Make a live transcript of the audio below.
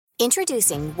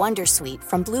Introducing Wondersuite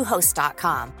from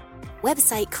Bluehost.com.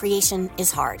 Website creation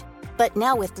is hard, but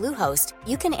now with Bluehost,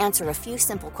 you can answer a few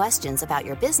simple questions about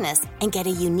your business and get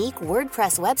a unique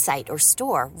WordPress website or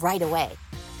store right away.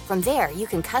 From there, you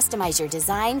can customize your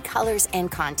design, colors,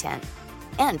 and content.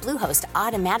 And Bluehost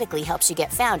automatically helps you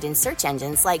get found in search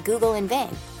engines like Google and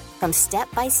Bing. From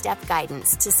step-by-step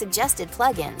guidance to suggested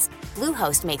plugins,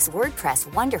 Bluehost makes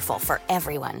WordPress wonderful for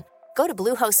everyone. Go to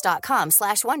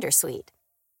bluehost.com/wondersuite.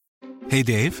 Hey,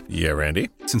 Dave. Yeah, Randy?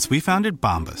 Since we founded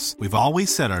Bombas, we've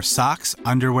always said our socks,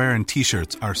 underwear, and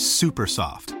T-shirts are super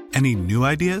soft. Any new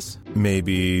ideas?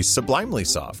 Maybe sublimely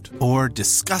soft. Or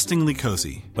disgustingly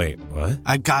cozy. Wait, what?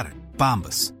 I got it.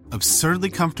 Bombas. Absurdly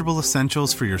comfortable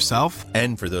essentials for yourself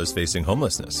and for those facing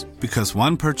homelessness. Because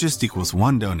one purchased equals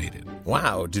one donated.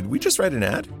 Wow, did we just write an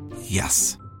ad?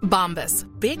 Yes. Bombas.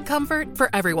 Big comfort for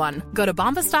everyone. Go to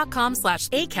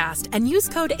bombas.com/ACAST and use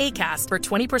code ACAST for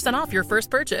 20% off your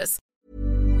first purchase.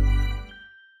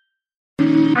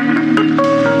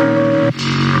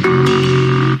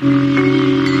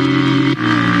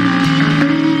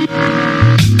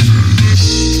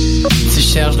 Tu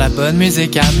cherches la bonne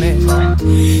musique à mettre.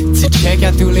 Tu check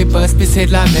à tous les postes pis c'est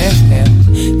de la merde.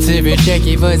 Tu veux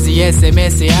checker, vas-y,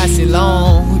 SMS, c'est assez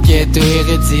long. Ghetto,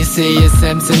 Erudit,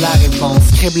 CSM, c'est la réponse.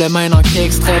 Scribble main en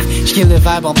quelques strefs, j'kill le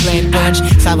vibe en plein de punch.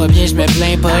 Ça va bien, j'mets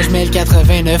plein pas, j'mets le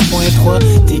 89.3.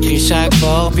 T'écris chaque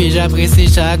bord, pis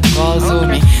j'apprécie chaque phrase, oh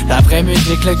mais la vraie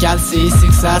musique locale, c'est ici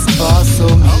que ça se passe,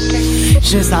 oh mais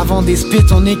juste avant des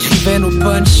spits, on écrivait nos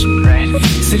punch.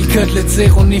 C'est le cas de le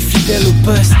dire, on est fidèle au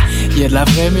poste. Y'a de la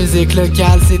vraie musique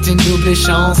locale, c'est une double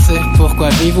chance. Pourquoi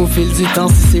vivre au fil du temps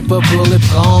si c'est pas pour le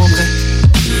prendre?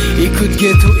 Écoute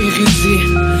Ghetto Érudit,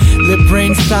 le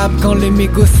brain stab quand les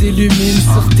mégots s'illuminent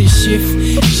sur tes chiffres.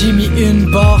 J'ai mis une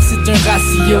barre, c'est un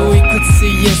ratio. Écoute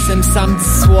CISM samedi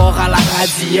soir à la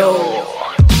radio.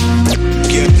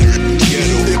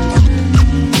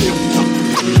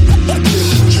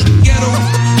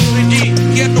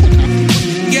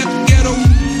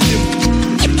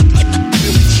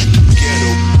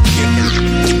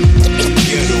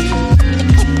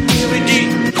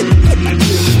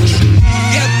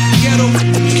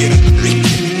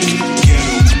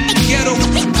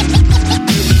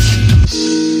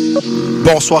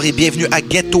 Bonsoir et bienvenue à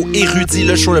Ghetto Erudit,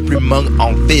 le show le plus mong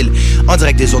en ville, en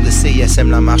direct des ondes de CISM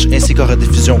La Marche, ainsi qu'en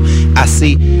rediffusion à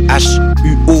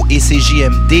CHUO et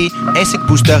CJMD, ainsi que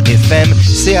Booster FM.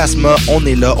 C'est Asma, on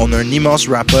est là, on a un immense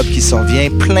wrap-up qui s'en vient,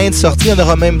 plein de sorties, il y en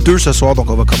aura même 2 ce soir, donc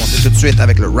on va commencer tout de suite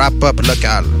avec le wrap-up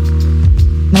local.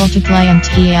 Multiply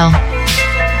MTL.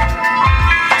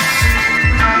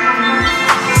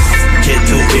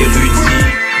 Ghetto Erudit.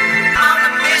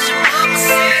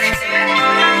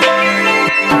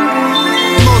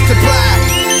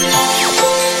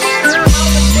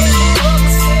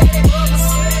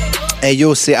 Hey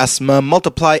yo, c'est Asma,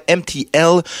 Multiply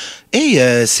MTL. Et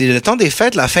c'est le temps des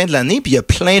fêtes, la fin de l'année, puis il y a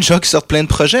plein de gens qui sortent plein de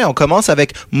projets. On commence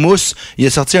avec Mousse, il a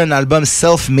sorti un album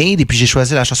Self-Made, et puis j'ai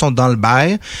choisi la chanson Dans le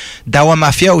bail. Dawa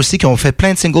Mafia aussi, qui ont fait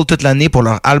plein de singles toute l'année pour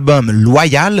leur album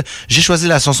Loyal. J'ai choisi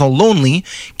la chanson Lonely.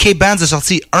 K-Bands a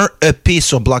sorti un EP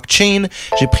sur Blockchain.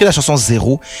 J'ai pris la chanson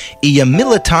Zéro. Et il y a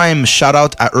Militime, shout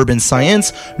out à Urban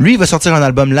Science. Lui, il va sortir un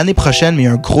album l'année prochaine, mais il y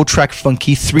a un gros track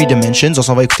funky, 3 Dimensions. On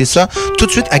s'en va écouter ça tout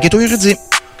de suite à Ghetto Erudit.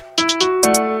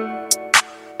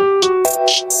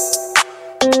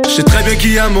 Je sais très bien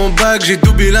qui a mon bac, j'ai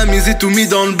doublé la mise et tout mis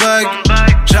dans le bag.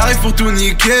 J'arrive pour tout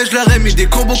niquer, je leur ai mis des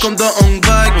combos comme dans Hong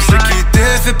Bag. On s'est quitté,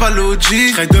 fais pas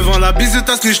l'OG. Traite devant la bise de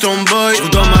ta snitch tomboy. J'roule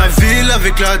dans ma ville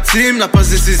avec la team, la passe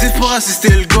décisive pour assister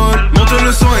le goal. Monte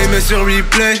le son et mets sur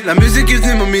replay. La musique est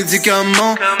devenue mon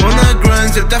médicament. On a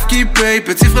grind, c'est le taf qui paye.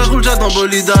 Petit frère roule déjà dans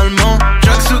bolide allemand.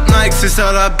 Tracksuit Nike, c'est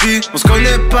ça la bille. On se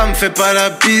connaît pas, me fais pas la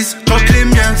bise. Tant que les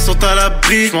miens sont à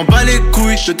l'abri, j'm'en bats les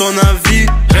couilles de ton avis.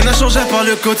 Rien n'a changé par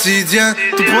le quotidien.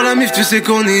 Tout pour la mif, tu sais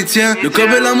qu'on y tient. Le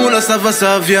cob et l'amour, là ça va,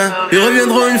 ça vient. Ils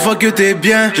reviendront une fois que t'es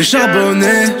bien. J'ai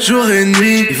charbonné, jour et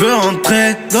nuit. Il veut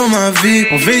rentrer dans ma vie.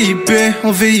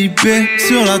 En VIP,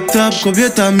 sur la table, combien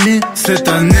t'as mis? Cette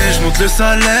année, j'monte le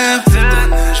salaire.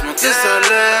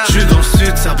 J'suis dans le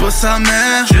sud, ça bosse sa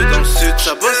mère.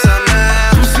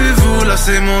 Poussez-vous, là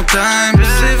c'est mon time.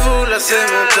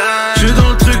 J'suis dans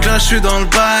le truc, là j'suis dans le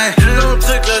bail. J'suis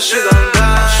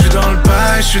dans le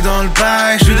bail. J'suis dans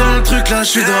le truc, là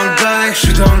j'suis dans le bail.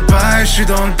 J'suis dans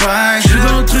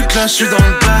le truc, là j'suis dans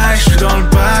le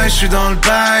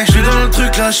bail. J'suis dans le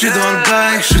truc, là j'suis dans le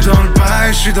bail.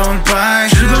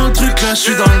 J'suis dans le truc, là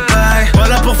j'suis dans le bail.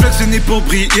 Voilà pour flexer ni pour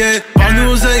briller.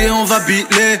 Parle-nous aux ailes et on va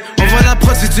biler. Envoie la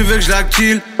prod si tu veux que je la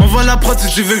kill. J'envoie la prod si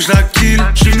tu veux que je la kill.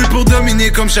 J'suis venu pour dominer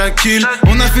comme Shaquille.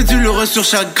 On a fait du l'heureux sur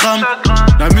chaque gramme.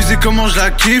 La musique comment je la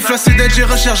kiffe. La CDJ j'ai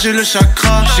rechargé le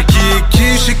chakra. J'sais qui est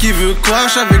qui, j'sais qui veut quoi.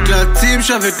 J'suis avec la team,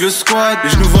 j'suis avec le squad. Et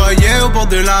j'nous voyais au bord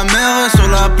de la mer, sur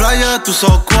la playa, tous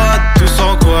en quad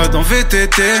en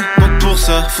VTT. Donc pour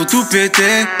ça, faut tout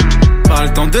péter. Pas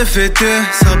le temps de fêter,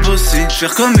 ça bosse,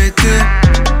 faire comme été.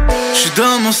 J'suis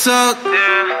dans mon sac,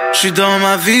 j'suis dans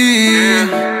ma vie.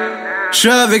 J'suis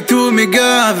avec tous mes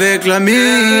gars, avec la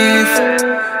mif.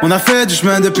 On a fait du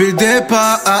chemin depuis le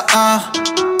départ.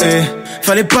 Hey,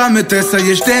 fallait pas me tester, ça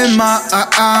y est, j'démarre.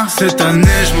 Cette année,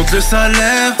 j'monte le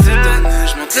salaire.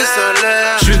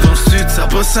 J'suis dans le sud, ça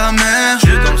bosse sa mère.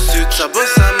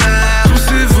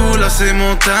 Poussez-vous, là c'est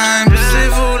mon time.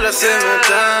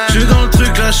 J'suis dans le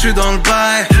truc, là j'suis dans le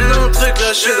bail.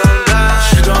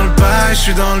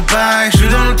 J'suis dans le bail. J'suis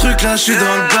dans le truc, là j'suis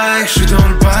dans le bail. J'suis dans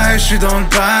le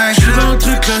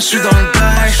truc, là j'suis dans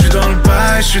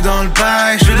le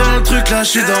bail. J'suis dans le truc, là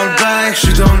j'suis dans le bail.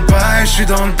 J'suis dans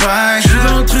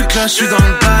le truc, là j'suis dans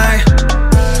le bail.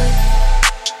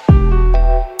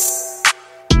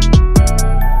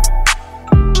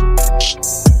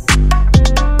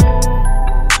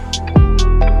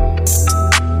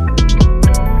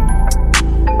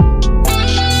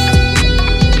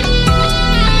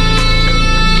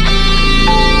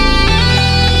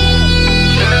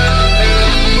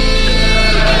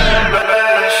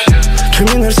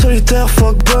 Criminel solitaire,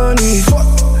 fuck bunny.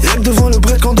 Y'a que devant le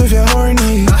break qu'on devient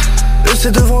horny. Eux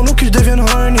c'est devant nous qu'ils deviennent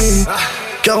horny.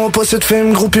 Car on possède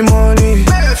fame, groupie money.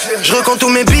 Je recompte tous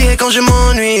mes billets quand je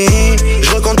m'ennuie. Je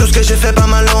recompte tout ce que j'ai fait, pas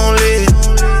mal only.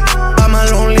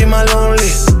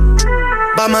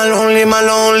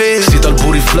 Si t'as le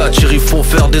booty flat, chérie, faut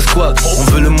faire des squats. On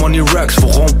veut le money racks, faut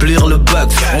remplir le bac.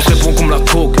 On se répond comme la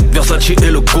coke, Versace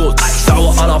et le goat.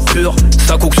 Sarwa à la pure,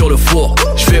 ça cook sur le four.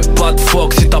 J'fais pas de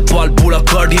fuck si t'as pas le boule à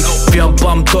Cardi. Viens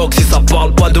bam talk si ça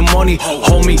parle pas de money.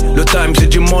 Homie, le time c'est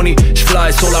du money.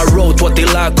 J'fly sur la road, toi t'es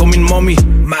là comme une mommy.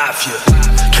 Mafia.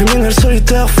 Criminel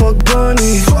solitaire, fuck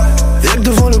bunny. Y'a que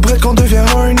devant le break qu'on devient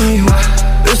horny.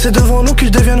 Eux c'est devant nous qu'ils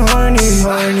deviennent horny.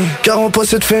 Car on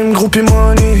possède fame, groupie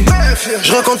money.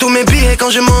 Je recompte tous mes billets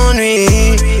quand je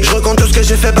m'ennuie. Je recompte tout ce que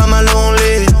j'ai fait, pas mal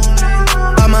only.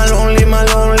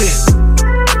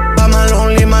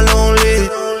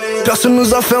 Personne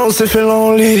nous a fait, on s'est fait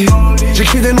l'enlit.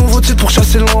 J'écris des nouveaux titres pour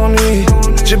chasser l'ennui.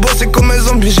 J'ai bossé comme un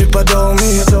zombie, j'ai pas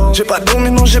dormi.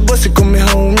 Non, j'ai bossé comme mes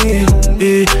homies.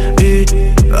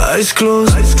 Eyes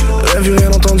closed, rien vu,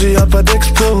 rien entendu, y'a pas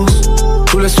d'expose.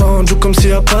 Tous les soirs on joue comme s'il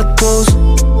y a pas de pause.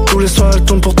 Tous les soirs elle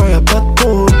tourne, pourtant y'a pas de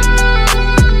pause.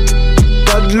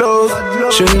 Pas de love,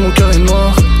 chérie mon cœur est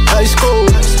noir. Ice cold,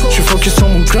 j'suis focus sur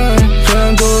mon grind,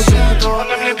 rien d'autre. On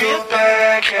aime les beat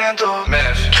back, rien d'autre.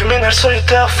 Criminel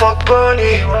solitaire, fuck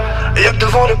bunny. Y'a que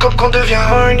devant le cop qu'on devient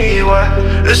horny,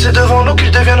 ouais. Et c'est devant nous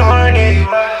qu'ils deviennent horny.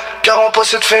 Car on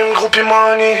possède fame, groupie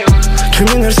money.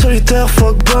 Criminel solitaire,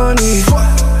 fuck bunny.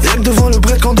 Y'a que devant le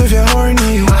break qu'on devient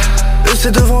horny, ouais. Et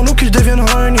c'est devant nous qu'ils deviennent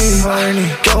horny.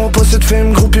 Car on possède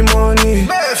fame, groupie money.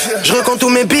 Je recompte tous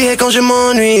mes billets quand je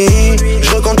m'ennuie.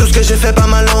 Je recompte tout ce que j'ai fait, pas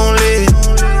mal only.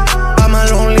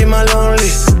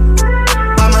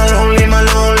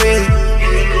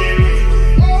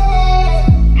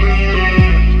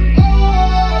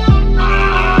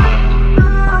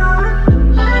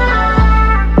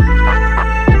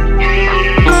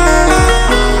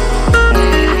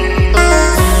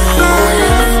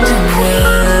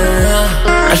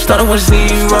 I started with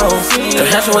zero, still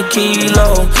had to a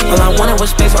kilo. All I wanted was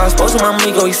space, so I spoke to my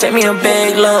amigo, he sent me a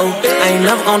big low. I ain't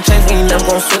never gon' change, we ain't never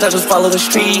gon' switch, I just follow the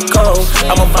street code.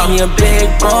 I'ma buy me a big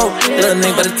bro, little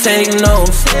nigga better take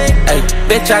notes. Ay,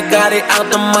 bitch, I got it out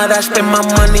the mud, I spend my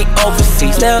money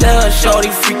overseas. Little shorty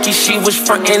freaky, she was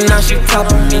frontin', now she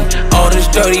toppin' me. All this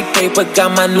dirty paper,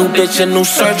 got my new bitch a new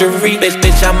surgery.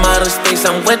 Bitch, I'm out of space,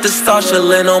 I'm with the stars,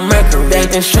 chillin' on Mercury.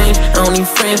 Acting strange, I don't need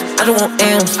friends, I just want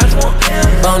M's.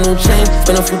 Bought a new chain,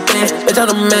 spend a few bands, bitch, I'm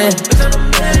the man.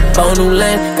 Bought a new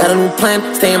land, got a new plan,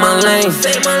 stay in my lane.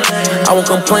 I won't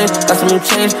complain, got some new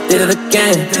change, did it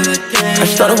again. I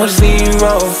started with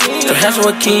zero, still had to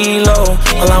a kilo.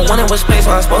 All I wanted was space,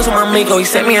 so I spoke to my amigo, he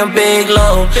sent me a big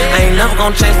low. I ain't never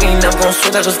gon' change, we ain't never gon'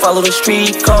 switch, I just follow the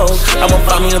street code. I'ma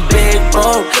buy me a big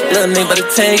bro, little nigga better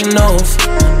take notes.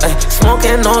 Ay,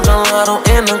 smoking no gelato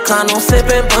in the condo,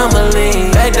 sipping bumbling.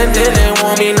 Back then didn't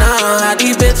want me, now I had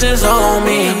these bitches on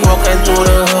me. Walking through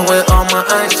the hood with all my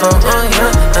ice on, yeah.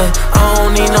 Ay, I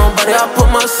don't need nobody, I put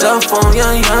myself on,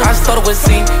 yeah. I started with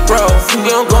zero,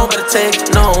 you don't go, better take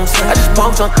notes. I just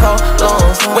pumped on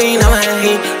colognes, we ain't never had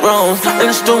heroes. And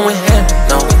it's doing him,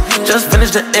 no, just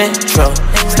finished the intro,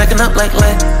 stacking up like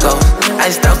Legos. I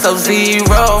stopped up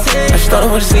zero. I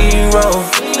started with zero.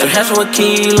 The hash with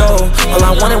kilo. All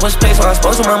I wanted was space, so I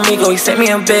spoke to my amigo. He sent me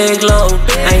a big load.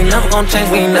 I ain't never gon' change,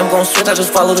 we ain't never gon' switch. I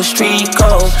just follow the street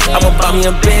code. I'ma buy me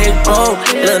a big boat.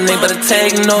 Little nigga better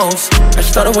take notes. I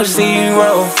started with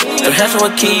zero. The hash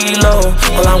with kilo.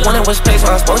 All I wanted was space, so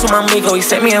I spoke to my amigo. He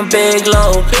sent me a big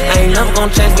load. I ain't never gon'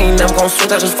 change, we ain't never gon'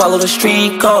 switch. I just follow the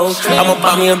street code. I'ma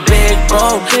buy me a big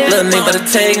boat. Little nigga better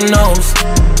take notes.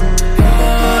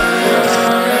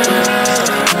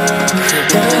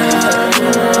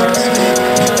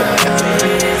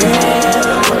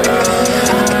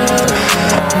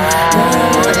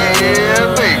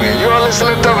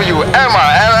 Listening to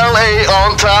WMILLA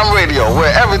On Time Radio,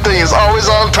 where everything is always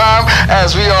on time,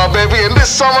 as we are, baby. And this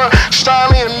summer,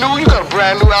 shiny and new, you got a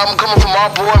brand new album coming from our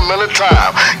boy Miller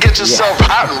Time. Get yourself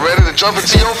hot and ready to jump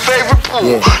into your favorite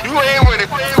pool. You ain't ready.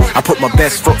 I put my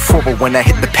best foot forward when I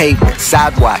hit the pavement.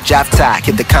 Sidewalk, drive tie,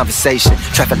 hit the conversation.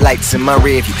 Traffic lights in my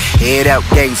rear view, head out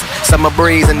gazing. Summer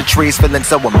breeze in the trees feeling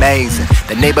so amazing.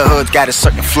 The neighborhood's got a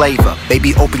certain flavor.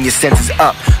 Baby, open your senses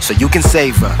up so you can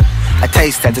savor. A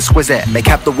taste that's exquisite, make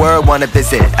half the world wanna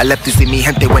visit. I left to see mi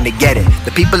gente when they get it.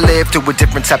 The people live to a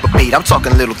different type of beat. I'm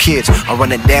talking little kids are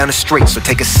running down the street, so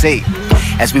take a seat.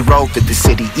 As we roll through the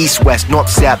city, east, west, north,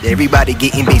 south, everybody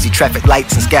getting busy. Traffic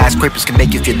lights and skyscrapers can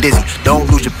make you feel dizzy. Don't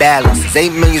lose your balance, there's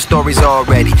 8 million stories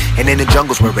already. And in the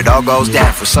jungles where it all goes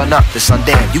down, from sun up to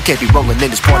sundown, you can't be rolling in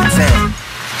this point in time.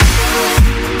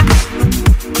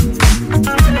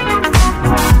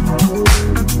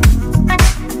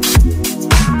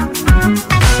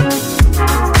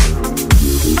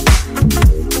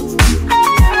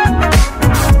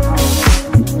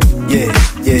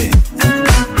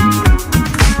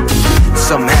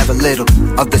 Some have a little,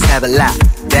 others have a lot.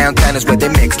 Downtown is where they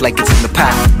mix like it's in the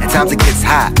pot. At times it gets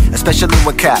hot, especially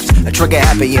when cops are trigger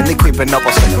happy and they creeping up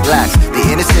on certain blocks. The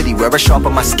inner city where I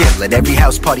sharpen my skill. At every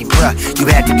house party, bruh, you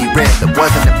had to be real. It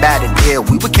wasn't about a deal,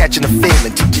 we were catching a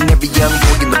feeling. Teaching every young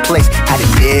boy in the place how to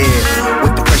live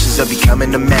with the pressures of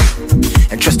becoming a man.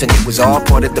 And trusting it was all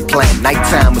part of the plan.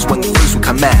 Nighttime was when the fruits would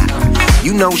come out.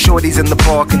 You know shorties in the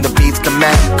park and the beats come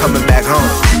out. Coming back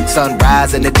home,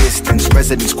 sunrise in the distance.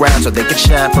 Residents grind so they can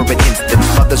shine for an instant.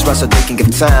 Mothers run so they can give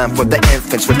time for the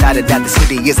infants. Without a doubt the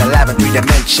city is alive in 3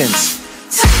 dimensions.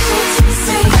 Say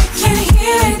you can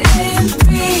hear it in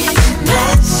 3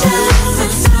 dimensions.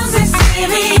 It sounds like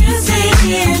music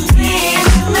in 3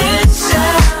 dimensions.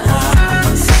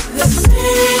 The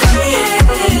city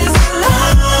is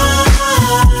alive.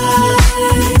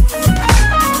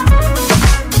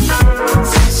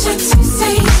 Touch your teeth,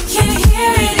 say you can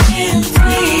hear it in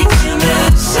 3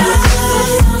 dimensions. It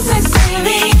sounds like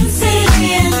music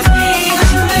in 3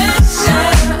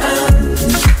 dimensions.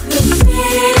 The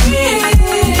city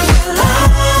is alive.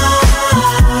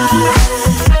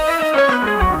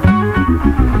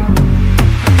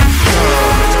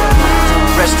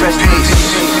 Rest in peace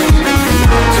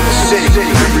to the city.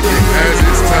 Everything has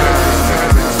its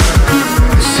time.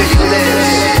 The city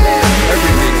lives.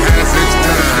 Everything has its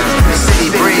time. The city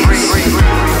breathes.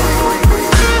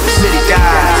 The city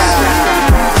dies.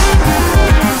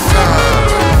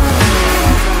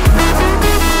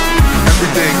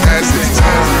 Everything has its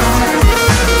time.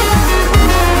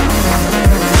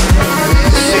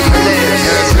 The city lives.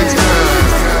 Has its time.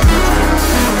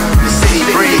 The city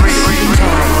breathes.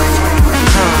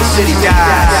 The city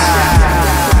dies.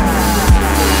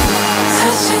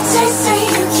 Touch your taste so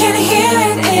you can hear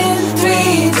it in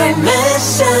 3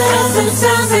 dimensions. It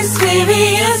sounds like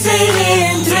experiencing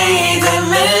in 3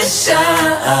 dimensions.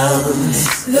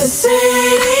 The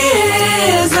city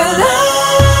is alive.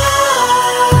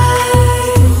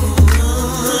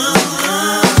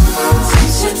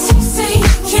 Touch your taste so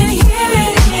you can hear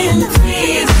it in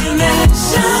 3 dimensions.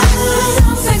 It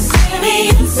sounds like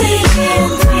experiencing in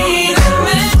 3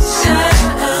 dimensions.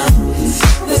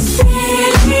 The city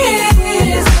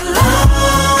is alive.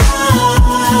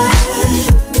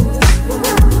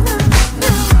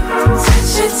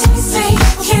 Touch your teeth so you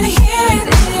can hear it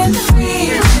in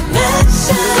 3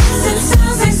 dimensions. It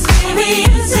sounds like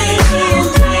experiencing in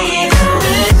 3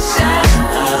 dimensions.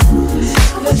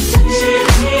 The city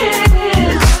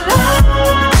is alive.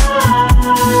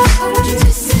 I want you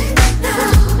to say now,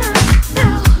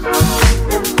 now.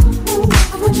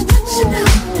 I want you to touch it now.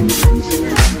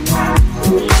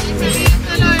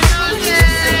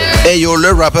 Hey yo,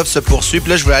 le wrap-up se poursuit. Puis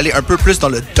là, je vais aller un peu plus dans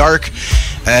le dark.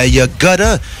 Il y a Ghetto,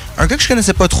 un gars que je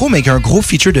connaissais pas trop, mais qui a un gros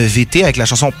feature de VT avec la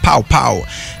chanson Pow Pow.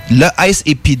 Là, Ice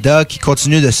et Pida qui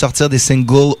continuent de sortir des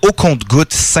singles au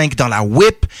compte-gouttes, 5 dans la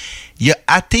whip. Il y a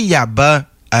Ateyaba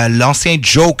l'ancien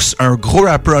Jokes, un gros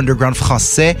rappeur underground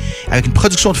français, avec une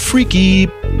production de Freaky,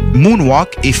 Moonwalk,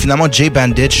 et finalement Jay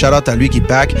Bandit, shout out à lui qui est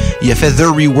back. Il a fait The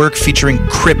Rework featuring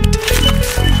Crypt.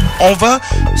 On va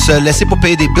se laisser pour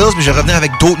payer des bills, mais je vais revenir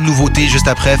avec d'autres nouveautés juste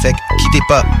après, fait que quittez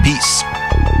pas. Peace.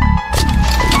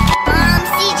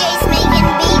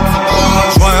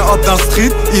 J'vois un hop dans le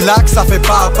street, il hack, ça fait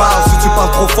pas à part. Si tu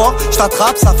parles trop fort,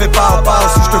 j't'attrape, ça fait pas à part.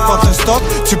 Si j'te porte un stock,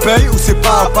 tu payes ou c'est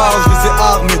pas à part. J'les ai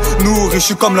armés, nourris,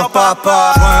 j'suis comme leur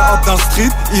papa. J'vois un hop dans le street,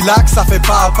 il hack, ça fait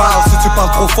pas à part. Si tu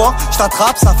parles trop fort,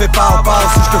 j't'attrape, ça fait pas à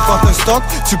part. Si j'te porte un stock,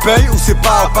 tu payes ou c'est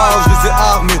pas à part. J'les ai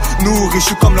armés, nourris,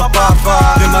 j'suis comme leur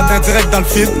papa. Le matin direct dans le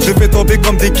fil, je fais tomber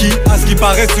comme des quilles. À ce qui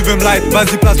paraît, tu veux me light,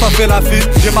 vas-y place-toi, fais la file.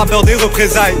 J'ai ma peur des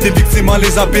représailles, des victimes en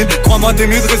les habile. Crois-moi, t'es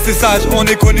mieux de rester sage, on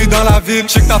est connu dans la ville.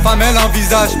 J'sais que ta femme elle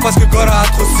envisage, parce que corps a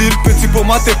trop style. Petit pour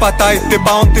moi t'es pas taille, t'es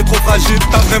pas honte, t'es trop fragile.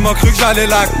 T'as vraiment cru que j'allais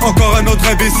lac, encore un autre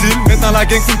imbécile. Maintenant la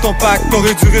gang fume ton pack,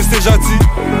 t'aurais dû rester gentil.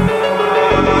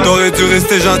 T'aurais dû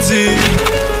rester gentil.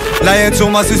 La haine sur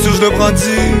moi c'est sûr je le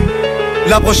brandis.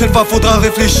 La prochaine fois faudra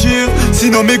réfléchir,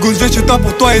 sinon mes goûts je vais temps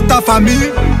pour toi et ta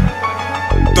famille.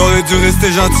 T'aurais dû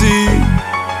rester gentil.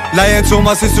 La haine sur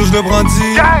moi c'est sûr je le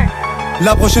brandis.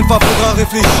 La prochaine fois faudra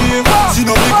réfléchir,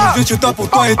 sinon mes coups temps pour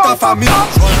toi et ta famille.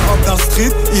 J'vois un hop dans le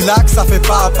street, il hack, ça fait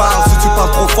pas à part. Si tu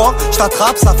parles trop fort,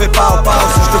 j't'attrape, ça fait pas à part.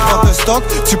 Si j'te prends un stock,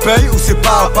 tu payes ou c'est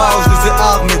pas à part. J'les ai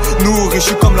armés, nourris,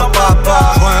 j'suis comme leur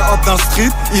papa. J'vois un hop dans le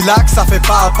street, il hack, ça fait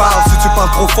pas à part. Si tu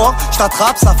parles trop fort,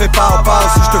 j't'attrape, ça fait pas à part.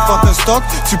 Si j'te prends un stock,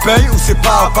 tu payes ou c'est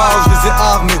pas à part. J'les ai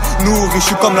armés, nourris,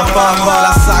 j'suis comme leur papa.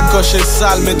 La sacoche est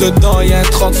sale, mais dedans y'a un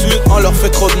 38. On leur fait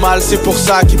trop de mal, c'est pour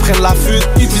ça qu'ils prennent la fuite.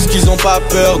 Ils disent qu'ils ont pas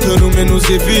peur de nous mais nous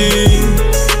évitent.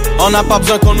 On n'a pas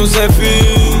besoin qu'on nous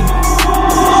évite.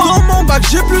 Dans mon bac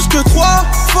j'ai plus que 3.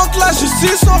 Fuck la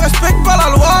justice, on respecte pas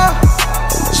la loi.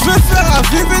 Je vais faire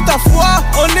raviver ta foi.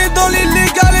 On est dans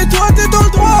l'illégal et toi t'es dans le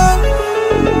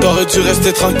droit. T'aurais dû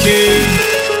rester tranquille.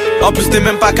 En plus t'es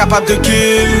même pas capable de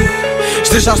kill.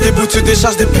 Je décharge des bouts, tu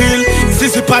décharges des piles. Si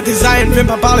c'est pas design, viens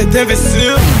pas parler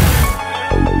d'investir.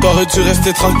 T'aurais dû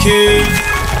rester tranquille.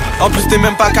 En plus t'es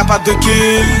même pas capable de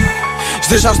kill.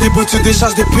 Je décharge des bouts, tu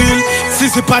décharges des piles. Si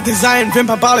c'est pas design, viens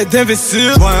pas parler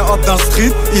d'investir. J'vois un hop dans le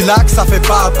street, il hack, ça fait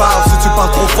pas à part. Si tu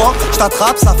parles trop fort,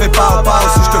 j't'attrape, ça fait pas à part.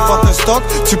 Si j'te porte un stock,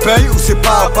 tu payes ou c'est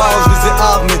pas à part. J'les ai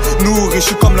armés, nourris,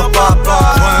 j'suis comme leur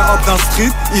papa. J'vois un hop dans le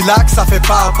street, il hack, ça fait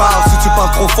pas à part. Si tu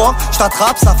parles trop fort,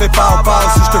 j't'attrape, ça fait pas à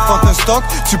part. Si j'te porte un stock,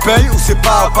 tu payes ou c'est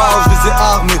pas à part. J'les ai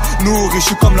armés, nourris,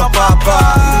 j'suis comme leur papa.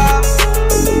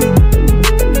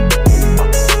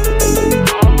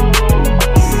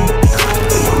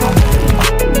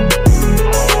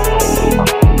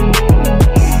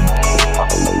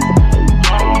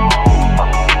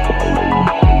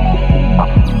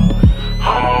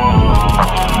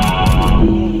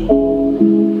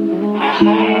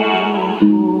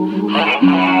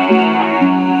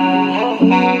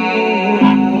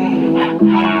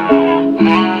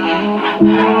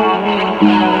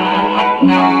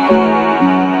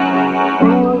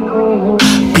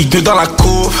 Dans la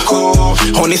coupe,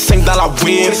 on est 5 dans la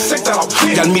whip.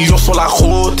 Y'a le million sur la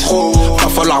route, va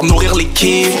falloir nourrir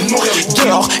l'équipe.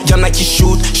 Dehors, y'en a qui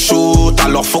shoot,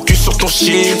 alors focus sur ton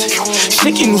shit.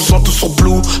 J'sais qu'ils nous ont tous sur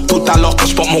blue, tout à l'heure quand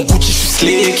j'porte mon Gucci, j'suis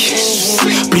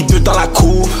slick. Plus 2 dans la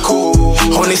coupe,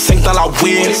 on est 5 dans la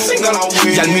whip.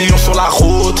 Y'a le million sur la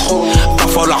route, va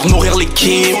falloir nourrir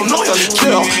l'équipe.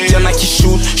 Dehors, y'en a qui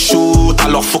shoot,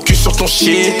 alors focus sur ton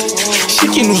shit. J'sais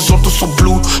qu'ils nous ont tous sur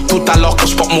blue, tout à l'heure quand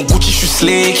j'porte mon Gucci, j'suis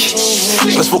slick.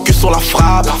 J'reste focus sur la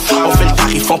frappe, on fait le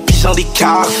tarif en pigeant des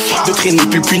cartes. De traîner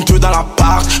plus une 2 dans la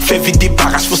part. Fais vite des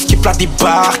barrages, faut skip la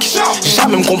débarque.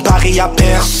 Jamais me comparer à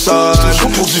personne. J'joue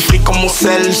pour du fric comme mon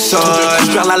sel sol.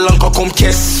 J'perds la langue quand on me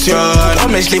questionne. Oh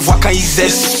mais je les vois quand ils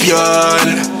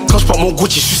espionnent. Quand j'porte mon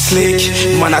Gucci, j'suis slick.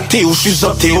 Manatéo, j'suis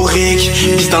up théorique.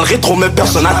 Bis dans le rétro, mais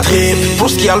personne à trip. Pour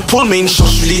ce qui a le pôle, mais une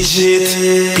chance, j'suis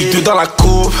legit. Puis 2 dans la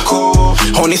coupe,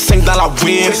 on est 5 dans la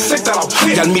whip.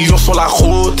 Y'a le million sur la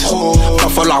route, va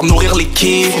falloir nourrir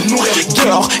l'équipe.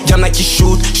 Dehors, y'en a qui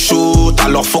shoot,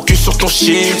 alors focus sur ton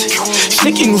shit.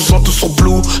 J'sais qu'ils nous ont tous sur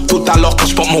blue, tout à l'heure quand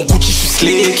j'porte mon Gucci, j'suis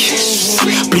slick.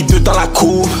 Plus 2 dans la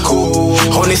coupe,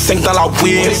 on est 5 dans la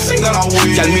whip.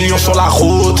 Y'a le million sur la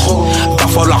route, va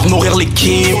falloir nourrir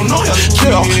l'équipe.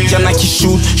 Dehors, y'en a qui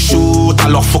shoot,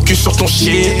 alors focus sur ton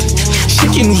shit. J'sais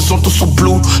qu'ils nous ont tous sur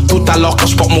blue, tout à l'heure quand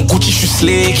j'porte mon Gucci, j'suis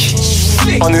slick.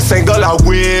 On est 5 dans la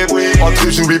whip. En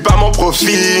trip, j'oublie pas mon profit.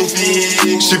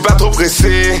 J'suis pas trop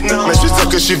pressé, mais j'veux dire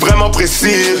que j'suis vraiment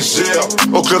précis.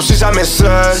 Au club, j'suis jamais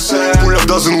seul. Pull up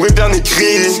dans une whip, dernier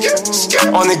cri.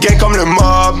 On est gang comme le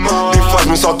mob. Des fois,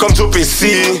 j'me sens comme Joe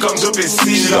Pesci.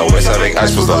 J'suis dans West avec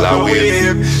H, j'pose dans la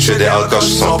whip. J'fais des hot quand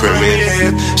j'suis sans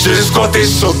permit. J'suis juste compté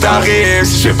sur tarif.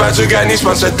 Si j'fais pas de gagner,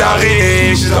 j'pense que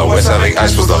tarif. J'suis dans West avec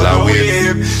H, j'pose dans la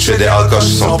whip. J'fais des hot quand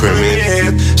j'suis sans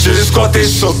permit. J'suis juste compté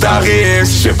sur tarif.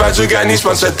 Si j'fais pas de gagner,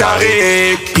 j'pense que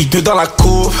tarif. Puis 2 dans la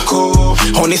coupe,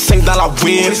 on est 5 dans la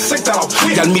whip.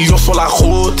 Y'a le million sur la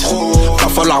route, va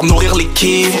falloir nourrir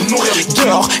l'équipe.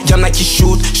 Dehors, y'en a qui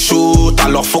shoot,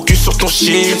 alors focus sur ton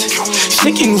shit.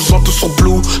 J'sais qu'ils nous ont tous sur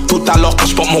blue, tout à l'heure quand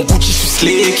j'porte mon Gucci, j'suis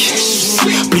slick.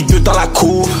 Plus 2 dans la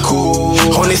coupe,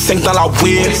 on est 5 dans la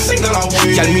whip.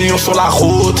 Y'a le million sur la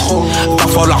route, va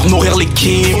falloir nourrir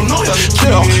l'équipe.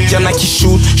 Dehors, y'en a qui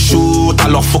shoot,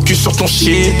 alors focus sur ton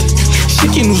shit. J'sais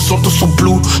qu'ils nous ont tous sur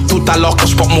blue, tout à l'heure quand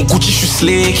j'porte mon Gucci, j'suis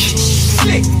slick.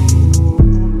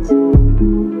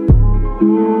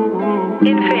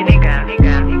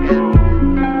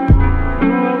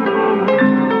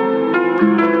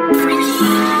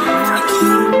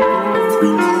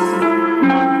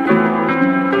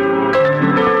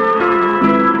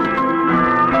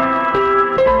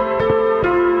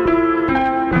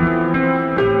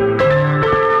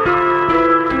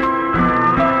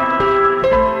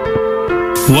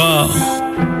 Wow,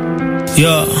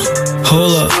 yeah,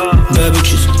 hold up, bad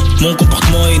bitches. Mon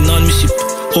comportement est inadmissible.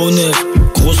 Honnête,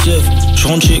 grosse œuvre.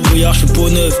 J'rentre chez Goyard, j'fais peau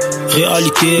neuve.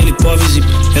 Réalité, elle est pas visible.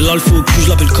 Elle a le faux cul,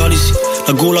 j'lappelle Calici.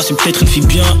 La Gola, c'est peut-être une fille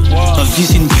bien. La vie,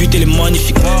 c'est une pute, elle est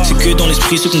magnifique. C'est que dans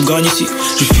l'esprit, c'est qu'on gagne ici.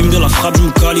 Je fume de la frappe, je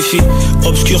me qualifie.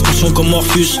 Obscur, conscient comme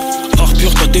Morpheus. Art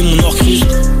pur, toi t'es mon or cruise.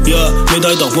 Yeah,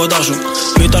 médaille d'or, bois d'argent.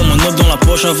 Métal, mon up dans la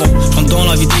poche avant. J'rentre dans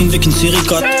la vitrine avec une série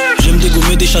 4. J'aime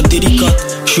dégommer des chats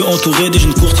délicates. J'suis entouré des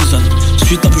jeunes courtisanes.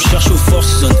 Suite à plus chercher au Four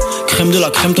Seasons. Crème de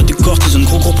la crème, toi t'es cortisone.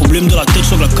 Gros problème de la tête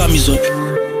sur la camisole.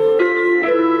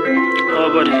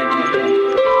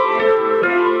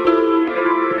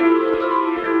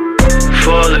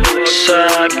 Volley,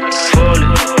 sac, volley,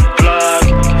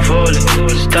 plaque, volley,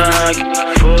 stack,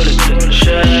 volley,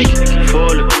 chèque,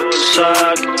 volley,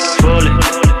 sac, volley,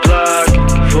 plaque,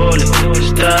 volley,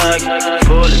 stack,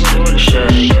 volley,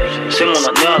 chèque. C'est mon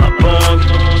année à la banque,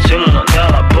 c'est mon année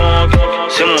à la banque,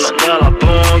 c'est mon année à la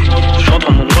banque.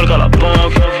 J'entre mon walk à la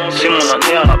banque, c'est mon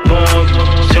année à la banque,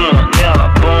 c'est mon année à la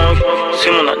banque,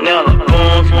 c'est mon année à la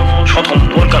banque. J'rentre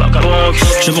mon walk à la banque.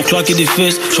 J'viens pour claquer des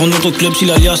fesses, j'rentre dans ton club si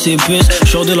l'alias c'est épaisse.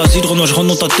 J'sors de la cidre, non j'rentre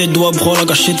dans ta tête, doigt bras, la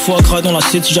gâchette, foie gras dans la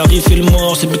 7. Si j'arrive, fais le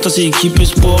mort, c'est putain c'est équipé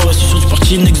sport. C'est sûr du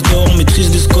parti next door, maîtrise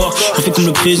des scores. Refait comme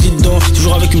le président,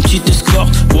 toujours avec une petite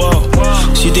escorte. Wow,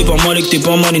 si t'es pas mal et que t'es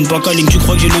pas mal, une pacaline, tu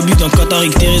crois que j'ai le but d'un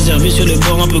catarique. T'es réservé sur les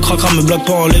bords, un peu cracra, me blague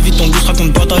pas, enlève vite ton goût,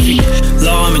 raconte pas ta vie.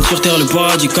 La ramène sur terre, le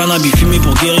paradis, cannabis, fumé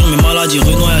pour guérir mes maladies.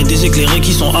 Renoir y'a des éclairés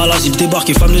qui sont à l'asile. Débarque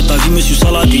et femme de ta vie, monsieur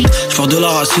Saladin. J'pars de la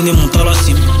racine et monte à la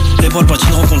cime. Les poils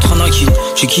patines rencontrent Anakin.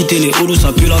 J'ai quitté les holos,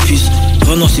 ça pue la pisse.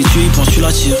 Renan s'est tué, il pense tu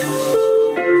la tires.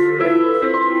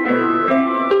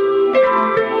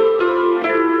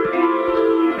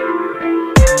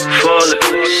 Volley,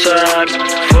 sac,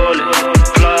 volley,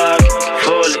 plaque,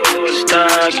 volley,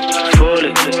 stack,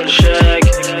 volley,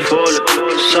 chèque, volley,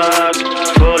 sac,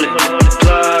 volley,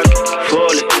 plaque,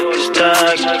 volley,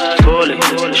 stack, volley,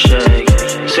 chèque.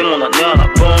 C'est mon année à la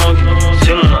banque,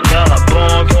 c'est mon année à la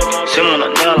banque, c'est mon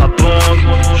année à la banque.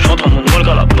 J'entre mon walk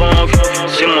à la banque,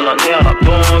 c'est mon année à la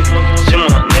banque, c'est mon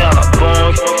année à la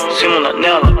banque, c'est mon année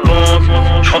à la banque.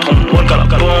 J'entre mon walk à la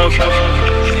banque.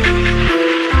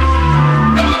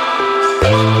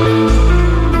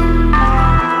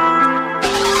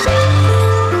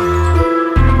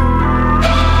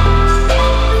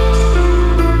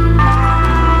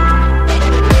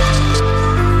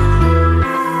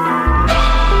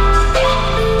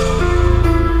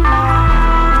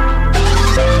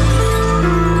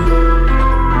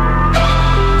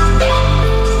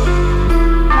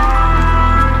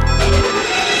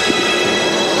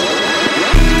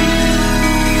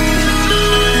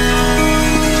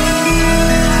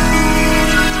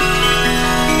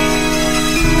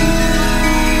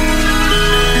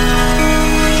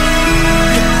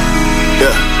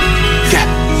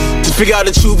 Figure out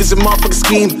the truth, it's a motherfucking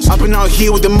scheme. I've been out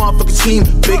here with the motherfucking team.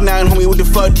 Big 9, homie, what the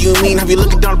fuck do you mean? Have you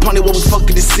looking down upon it, what was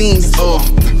fucking the scene? Oh,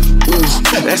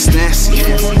 ooh, that's nasty.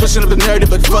 Pushing up the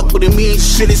narrative, but fuck what it means.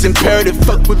 Shit is imperative,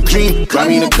 fuck with dream. Grab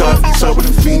me in the car, talk with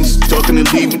the fiends, talking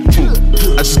and leaving.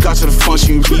 I just got to the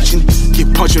function, reaching.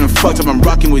 Get punching and fucked up, I'm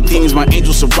rocking with demons. My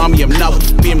angels surround me, I'm not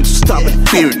fearing to stop it,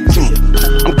 fearing.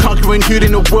 I'm conquering here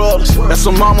in the world. That's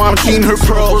a mama, I'm cleaning her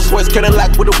pearls. West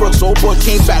Cadillac with the works, old boy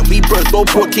came back, rebirth.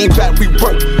 Old boy came back, we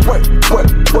work.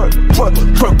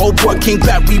 Old boy came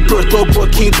back, rebirth. Old boy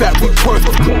came back, we work.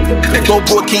 Old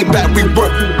boy came back, we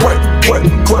work.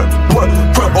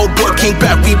 Old boy came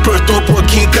back, rebirth. Old boy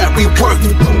came back, we work.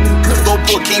 Old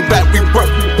boy came back, we work.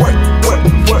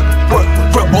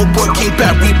 Old boy came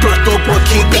back, rebirth. Old boy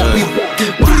came back, we work.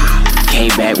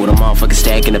 Came back with a motherfucking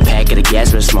stack in the pack of the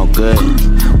gas, but smoke good.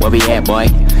 Where we at, boy?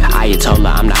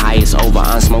 Ayatollah, I'm the highest over.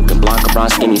 I'm smoking Blanca, brown,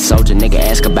 skinny soldier. Nigga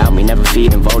ask about me, never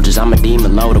feeding vultures. I'm a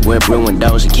demon loader, whip brewing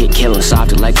doors and kick killing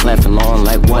softer like Clef and Lauren,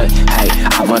 like what? Hey,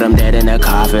 I put them dead in the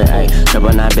coffin. Hey,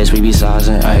 999, bitch, we be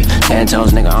saucing. Hey, 10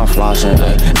 toes, nigga, I'm flossing.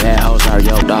 Hey, bad hoes are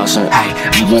yo Dawson. Hey,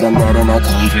 I put them dead in the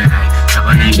coffin. Hey,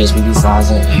 999, bitch, we be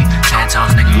saucing. Hey, 10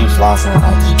 toes, nigga, I'm flossing.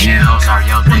 Hey, bad hoes are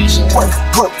yo Dawson.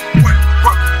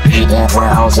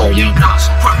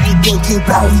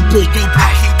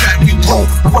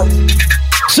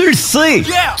 Tu le sais,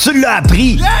 tu l'as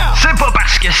appris. C'est pas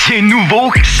parce que c'est nouveau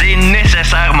que c'est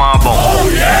nécessairement bon.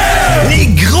 Les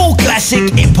gros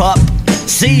classiques hip-hop,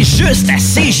 c'est juste à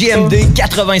CJMD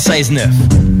 96.9.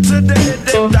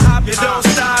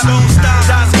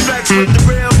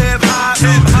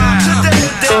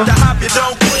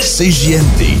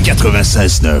 CJMD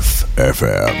 96.9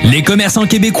 FM. Les commerçants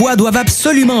québécois doivent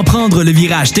absolument prendre le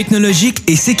virage technologique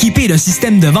et s'équiper d'un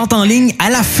système de vente en ligne à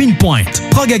la fine pointe.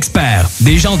 Prog Expert,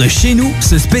 des gens de chez nous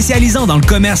se spécialisant dans le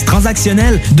commerce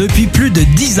transactionnel depuis plus de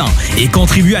 10 ans et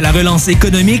contribuent à la relance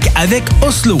économique avec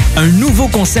Oslo, un nouveau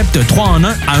concept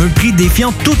 3-en-1 à un prix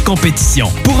défiant toute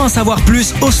compétition. Pour en savoir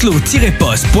plus,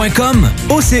 oslo-post.com,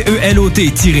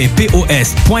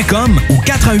 OCELOT-POS.com ou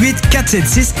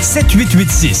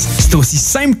 418-476-7886. C'est aussi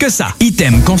simple que ça.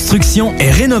 Item Construction et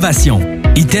Rénovation.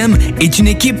 Item est une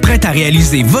équipe prête à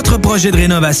réaliser votre projet de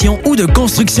rénovation ou de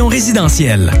construction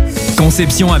résidentielle.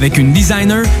 Conception avec une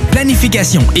designer,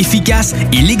 planification efficace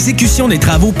et l'exécution des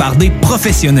travaux par des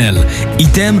professionnels.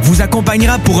 Item vous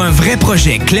accompagnera pour un vrai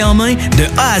projet clé en main de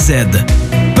A à Z.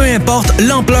 Peu importe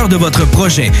l'ampleur de votre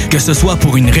projet, que ce soit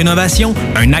pour une rénovation,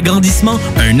 un agrandissement,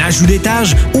 un ajout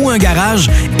d'étage ou un garage,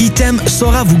 Item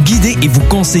saura vous guider et vous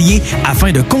conseiller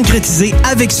afin de concrétiser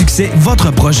avec succès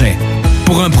votre projet.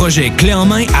 Pour un projet clé en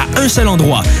main à un seul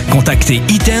endroit, contactez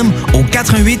Item au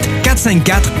 88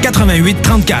 454 88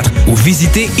 34 ou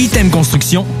visitez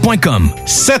itemconstruction.com.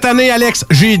 Cette année, Alex,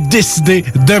 j'ai décidé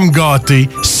de me gâter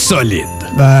solide.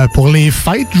 Ben, pour les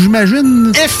fêtes,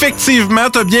 j'imagine. Effectivement,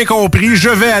 t'as bien compris, je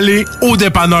vais aller au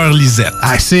dépanneur Lisette.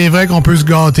 Ah, c'est vrai qu'on peut se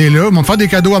gâter là. Ils vont me faire des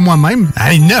cadeaux à moi-même.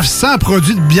 Hey, 900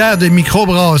 produits de bière de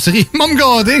microbrasserie. Ils vont me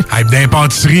gâter. Hey,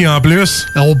 d'impantisserie en plus.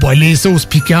 Oh boy, les sauces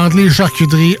piquantes, les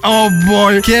charcuteries. Oh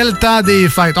boy, quel temps des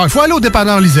fêtes. Il faut aller au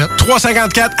dépanneur Lisette.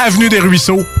 354 Avenue des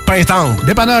Ruisseaux, Pintendre.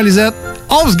 Dépanneur Lisette,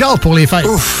 on se gâte pour les fêtes.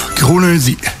 Ouf, gros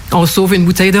lundi. On sauve une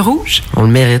bouteille de rouge? On le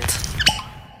mérite.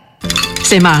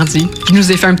 C'est mardi. Je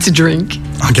nous ai fait un petit drink.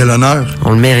 En quel honneur?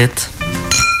 On le mérite.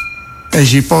 Hey,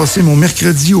 j'ai passé mon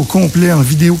mercredi au complet en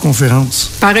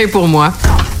vidéoconférence. Pareil pour moi.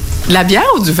 De la bière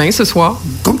ou du vin ce soir?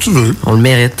 Comme tu veux. On le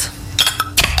mérite.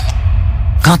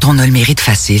 Quand on a le mérite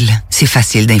facile, c'est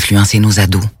facile d'influencer nos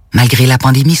ados. Malgré la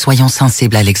pandémie, soyons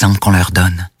sensibles à l'exemple qu'on leur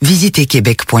donne. Visitez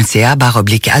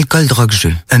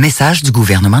québec.ca/alcool-drogue-jeu. Un message du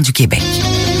gouvernement du Québec.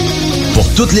 Pour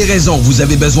toutes les raisons que vous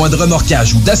avez besoin de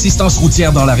remorquage ou d'assistance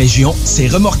routière dans la région, c'est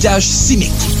Remorquage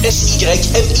Simic.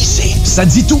 SYMIC. Ça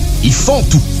dit tout, ils font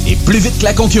tout, et plus vite que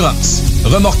la concurrence.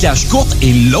 Remorquage courte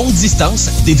et longue distance,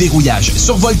 déverrouillage,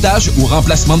 survoltage ou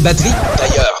remplacement de batterie.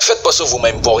 D'ailleurs, faites pas ça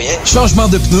vous-même pour rien. Changement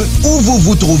de pneus, où vous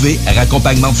vous trouvez,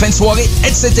 raccompagnement de fin de soirée,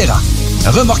 etc.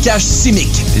 Remorquage Simic.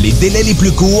 Les délais les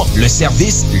plus courts, le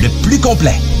service le plus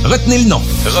complet. Retenez le nom.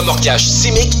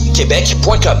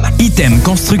 remorquagesimicquebec.com. Item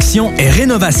Construction et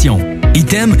Rénovation.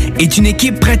 Item est une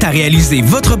équipe prête à réaliser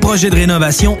votre projet de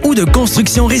rénovation ou de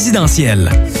construction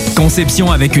résidentielle.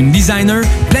 Conception avec une designer,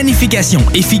 planification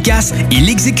efficace et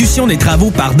l'exécution des travaux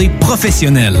par des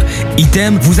professionnels.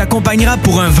 Item vous accompagnera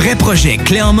pour un vrai projet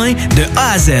clé en main de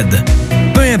A à Z.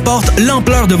 Peu importe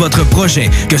l'ampleur de votre projet,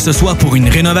 que ce soit pour une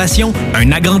rénovation,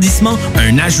 un agrandissement,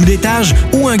 un ajout d'étage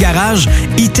ou un garage,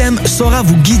 Item saura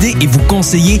vous guider et vous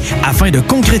conseiller afin de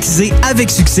concrétiser avec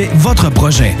succès votre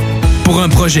projet. Pour un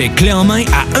projet clé en main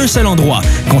à un seul endroit,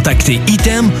 contactez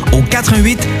Item au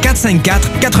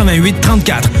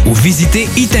 418-454-8834 ou visitez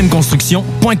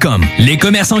itemconstruction.com. Les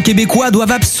commerçants québécois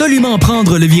doivent absolument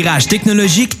prendre le virage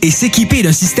technologique et s'équiper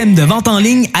d'un système de vente en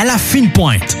ligne à la fine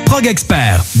pointe. Prog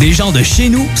Expert, des gens de chez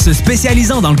nous se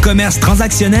spécialisant dans le commerce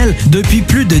transactionnel depuis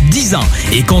plus de 10 ans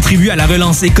et contribuent à la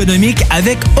relance économique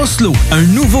avec Oslo, un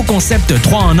nouveau concept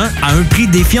 3 en 1 à un prix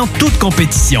défiant toute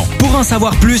compétition. Pour en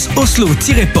savoir plus,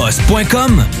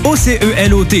 oslo-post.com,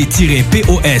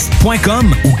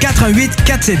 ocelot-pos.com ou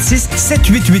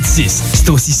 418-476-7886. C'est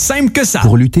aussi simple que ça.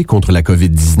 Pour lutter contre la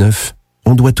COVID-19,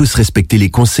 on doit tous respecter les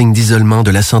consignes d'isolement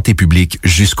de la santé publique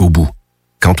jusqu'au bout.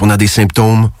 Quand on a des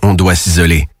symptômes, on doit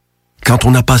s'isoler. Quand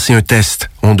on a passé un test,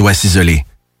 on doit s'isoler.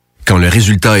 Quand le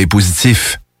résultat est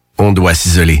positif, on doit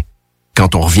s'isoler.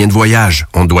 Quand on revient de voyage,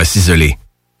 on doit s'isoler.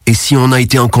 Et si on a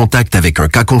été en contact avec un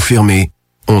cas confirmé,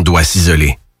 on doit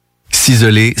s'isoler.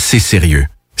 S'isoler, c'est sérieux.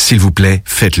 S'il vous plaît,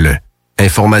 faites-le.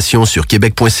 Information sur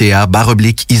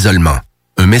québec.ca/isolement.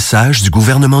 Un message du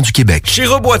gouvernement du Québec. Chez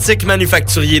Robotique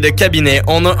Manufacturier de Cabinet,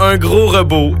 on a un gros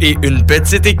robot et une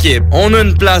petite équipe. On a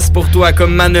une place pour toi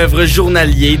comme manœuvre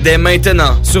journalier dès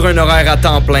maintenant. Sur un horaire à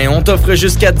temps plein, on t'offre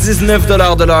jusqu'à 19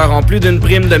 $ de l'heure en plus d'une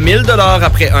prime de 1 000 $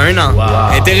 après un an.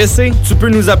 Wow. Intéressé? Tu peux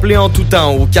nous appeler en tout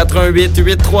temps au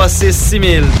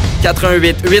 418-836-6000,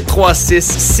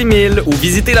 418-836-6000 ou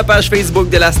visiter la page Facebook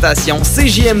de la station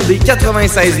CJMD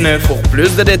 96.9 pour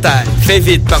plus de détails. Fais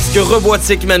vite parce que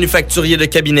Robotique Manufacturier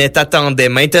de Cabinet t'attendait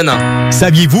maintenant.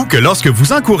 Saviez-vous que lorsque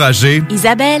vous encouragez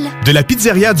Isabelle de la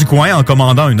pizzeria du coin en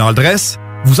commandant une all dress,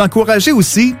 vous encouragez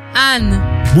aussi Anne,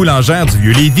 boulangère du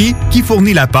Vieux-Lévis, qui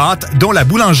fournit la pâte dont la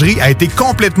boulangerie a été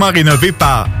complètement rénovée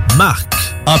par Marc,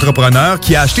 entrepreneur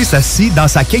qui a acheté sa scie dans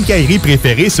sa quincaillerie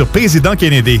préférée sur Président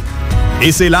Kennedy.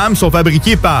 Et ses lames sont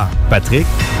fabriquées par Patrick,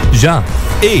 Jean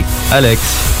et Alex,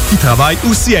 qui travaillent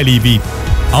aussi à Lévis.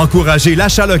 Encouragez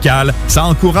l'achat local, ça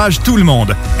encourage tout le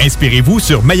monde. Inspirez-vous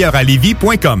sur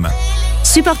meilleuralevis.com.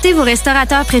 supportez vos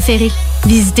restaurateurs préférés.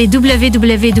 Visitez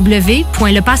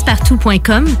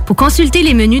www.lepassepartout.com pour consulter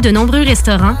les menus de nombreux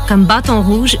restaurants comme Bâton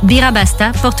Rouge,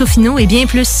 Birabasta, Portofino et bien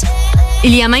plus.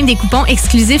 Il y a même des coupons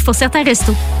exclusifs pour certains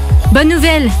restos. Bonne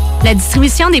nouvelle! La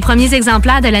distribution des premiers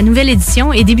exemplaires de la nouvelle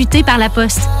édition est débutée par la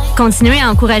Poste. Continuez à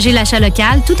encourager l'achat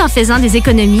local tout en faisant des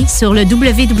économies sur le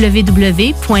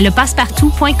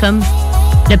www.lepassepartout.com.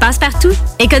 Le Passe-Partout,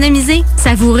 économiser,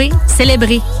 savourer,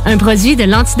 célébrer. Un produit de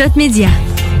l'Antidote Média.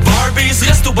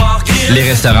 Les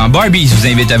restaurants Barbies vous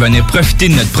invitent à venir profiter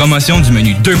de notre promotion du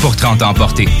menu 2 pour 30 à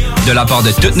emporter. De la part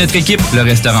de toute notre équipe, le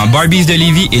restaurant Barbies de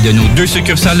Lévis et de nos 2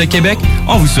 succursales de Québec,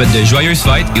 on vous souhaite de joyeuses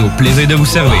fêtes et au plaisir de vous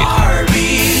servir.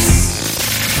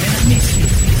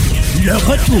 Le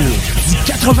retour du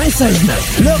 96.9.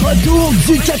 Le retour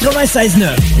du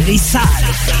 96.9. Les salles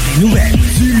des nouvelles.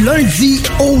 Du lundi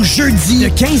au jeudi de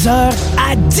 15h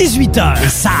à 18h. Les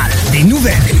salles des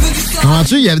nouvelles.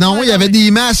 Comment-tu? Il y avait des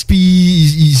masques, puis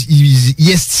il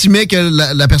estimait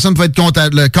que la personne pouvait être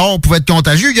le corps pouvait être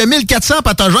contagieux. Il y a 1400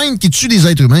 pathogènes qui tuent des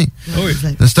êtres humains. Oui.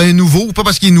 C'est un nouveau, pas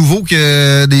parce qu'il est nouveau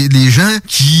que les gens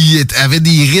qui avaient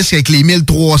des risques avec les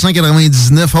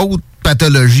 1399 autres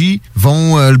pathologies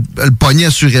vont le pogner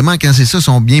assurément quand c'est ça,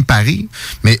 sont bien parés.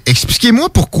 Mais expliquez-moi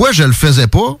pourquoi je le faisais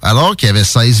pas alors qu'il y avait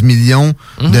 16 millions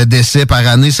de décès par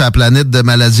année sur la planète de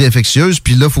maladies infectieuses,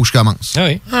 puis là, il faut que je commence. Ah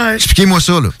oui. Ouais. Expliquez-moi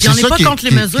ça, là. C'est ça qui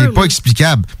est pas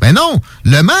explicable. Ben non,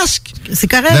 le masque... C'est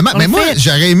correct. Mais moi,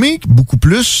 j'aurais aimé beaucoup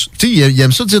plus... Tu sais, il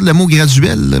aime ça dire le mot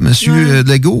graduel, là, monsieur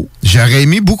Legault. J'aurais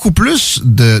aimé beaucoup plus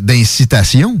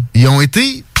d'incitation. Ils ont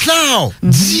été...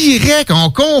 direct, on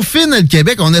confine le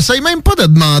Québec. On n'essaye même pas de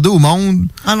demander au monde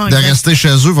de rester chez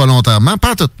eux volontairement.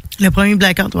 Pas tout. Le premier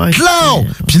blackout, ouais.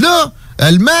 Puis là,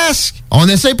 le masque, on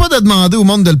n'essaye pas de demander au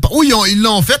monde de le... Oui, ils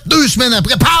l'ont fait 2 semaines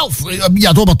après. Paf!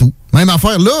 Obligatoire partout. Même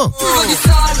affaire là. Tu veux du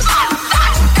sol,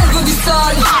 elle veut du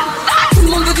sol. Tout le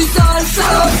monde veut du sol,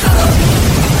 sol.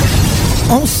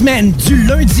 On semaine du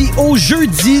lundi au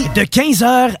jeudi de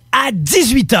 15h à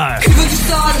 18h. Elle veut du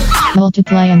sol.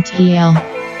 Multiply MTL.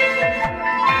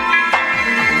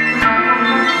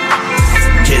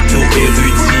 Ghetto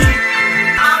Erudit.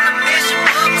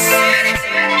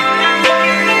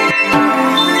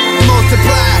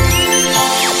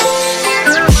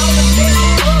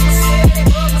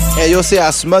 Hey yo, c'est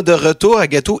Asma de retour à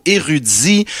Ghetto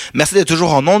Erudit. Merci d'être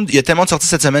toujours en onde. Il y a tellement de sorties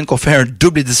cette semaine qu'on fait un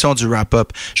double édition du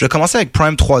wrap-up. Je vais commencer avec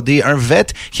Prime 3D, un vet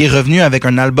qui est revenu avec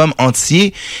un album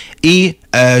entier. Et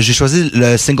j'ai choisi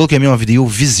le single qu'il a mis en vidéo,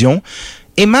 Vision.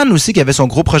 Eman aussi, qui avait son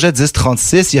gros projet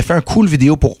 1036, il a fait un cool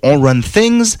vidéo pour On Run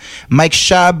Things. Mike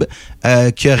Shab,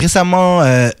 qui a récemment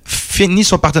fini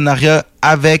son partenariat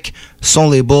avec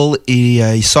son label et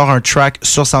il sort un track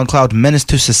sur SoundCloud, Menace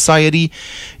to Society.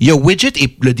 Il y a Widget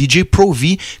et le DJ Pro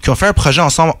V qui ont fait un projet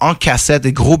ensemble en cassette,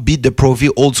 des gros beats de Pro V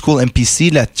Old School MPC,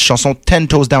 la chanson 10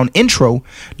 Toes Down Intro,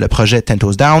 le projet 10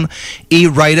 Toes Down, et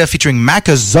Ryder featuring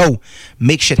Makazo,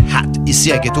 Make Shit Hot,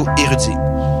 ici à Ghetto Erudit.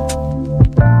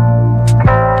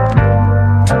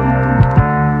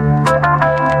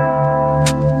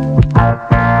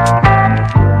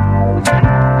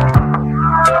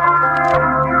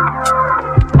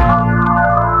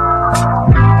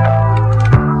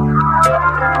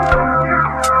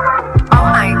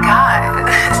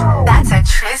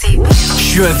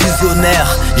 Je suis un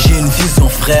visionnaire, j'ai une vision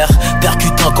frère,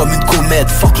 percutant comme une comète,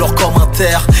 fuck leurs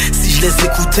commentaires. Si je les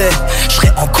écoutais, je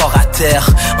serais encore à terre,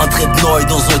 en train de noyer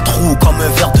dans un trou comme un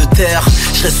ver de terre.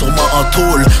 Je serais sûrement en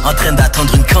tôle, en train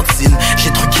d'attendre une cantine.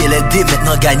 J'ai truqué les dés,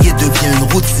 maintenant gagner devient une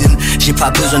routine. J'ai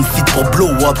pas besoin de feed pour blow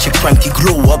up, check prime qui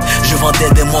glow up. Je vendais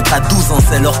des montres à 12 ans,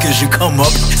 c'est l'heure que je come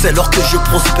up, c'est l'heure que je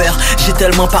prospère. J'ai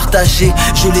tellement partagé,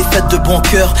 je l'ai faite de bon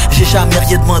cœur, j'ai jamais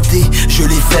rien demandé. Je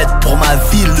l'ai faite pour ma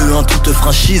ville, en toute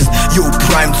franchise. Yo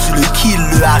Prime, tu le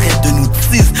kill, arrête de nous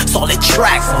tease. Sors les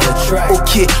tracks.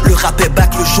 Ok, le rap est back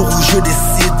le jour où je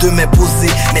décide de m'imposer.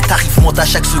 Mes tarifs montent à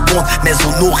chaque seconde, mes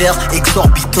honoraires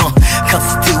exorbitants.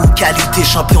 Quantité ou qualité,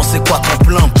 champion, c'est quoi ton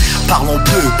plan? Parlons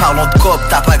peu, parlons de cop,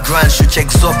 t'as pas grind, je check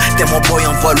up. T'es mon boy,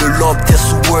 envoie le lob, t'es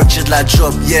sous work, j'ai de la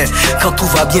job, yeah. Quand tout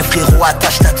va bien frérot,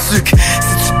 attache ta tuque.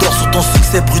 Si tu dors sur ton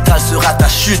succès, brutal sera ta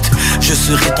chute. Je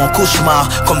serai ton cauchemar,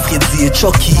 comme Freddy et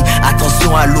Chucky.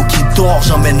 Attention à l'eau qui dort,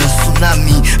 j'emmène un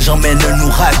tsunami, j'emmène un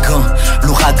ouragan,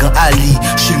 l'ouragan Ali.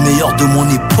 Je suis le meilleur de mon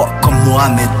époque, comme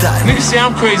Mohamed Ali. Niggas say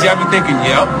I'm crazy, I be thinking,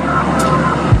 yep.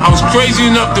 I was crazy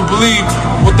enough to believe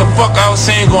what the fuck I was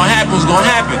saying gonna happen was gonna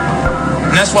happen.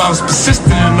 And that's why I was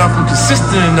persistent enough and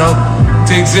consistent enough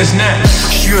to exist now.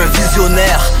 Je suis un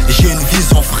visionnaire, j'ai une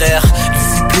vision frère.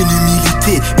 Discipline,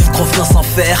 humilité, une confiance en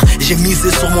fer. J'ai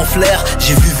misé sur mon flair,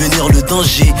 j'ai vu venir le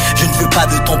danger. Je ne veux pas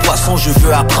de ton poisson, je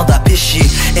veux apprendre à pêcher.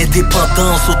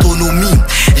 Indépendance, autonomie,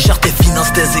 gère tes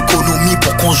finances, tes économies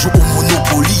pour qu'on joue au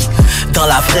Monopoly. Dans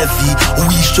la vraie vie,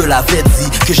 oui je te l'avais dit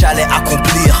que j'allais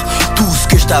accomplir tout ce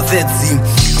que je t'avais dit.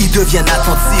 Ils deviennent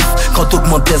attentifs quand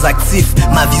t'augmentes tes actifs.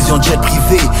 Ma vision jet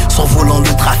privé, survolant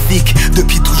le trafic.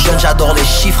 Depuis tout jeune j'adore les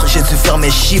chiffres, j'ai dû faire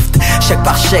mes shifts. Chèque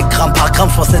par chèque, gramme par gramme,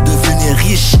 je pensais devenir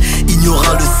riche.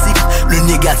 Ignorant le cycle, le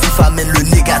négatif amène le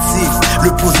négatif.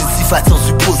 Le positif attire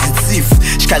du positif.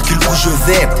 Je calcule où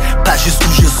je vais, pas juste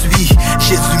où je suis.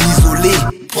 J'ai dû m'isoler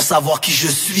pour savoir qui je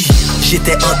suis.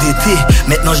 J'étais endetté,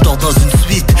 maintenant je dors dans une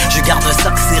suite. Je garde un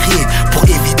sac serré pour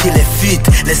éviter les fuites.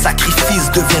 Les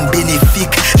sacrifices deviennent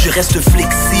bénéfiques. Je reste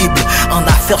flexible, en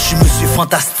affaires je suis monsieur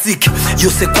fantastique. Yo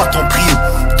c'est quoi ton prix?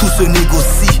 Tout se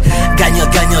négocie. Gagnant,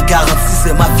 gagnant, garanti,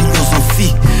 c'est ma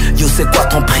philosophie. Yo c'est quoi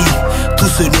ton prix? Tout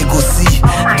se négocie.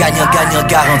 Gagnant, gagnant,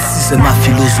 garanti, c'est ma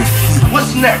philosophie.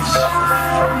 What's next?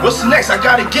 What's next? I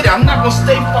gotta get it. I'm not gonna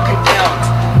stay fucking down.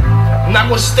 I'm not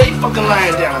gonna stay fucking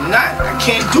lying down. I'm not. I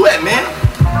can't do that, man.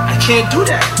 I can't do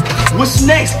that. What's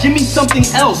next? Give me something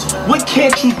else. What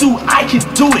can't you do? I can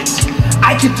do it.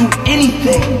 I can do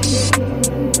anything.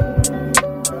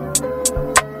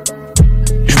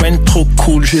 Je viens trop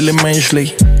cool, j'ai les mains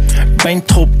gelées. Ben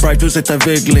trop bright, vous êtes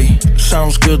aveuglés.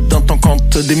 Sounds good dans ton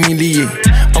compte des milliers.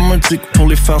 On me dit que pour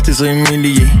les faire t'es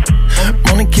humilié.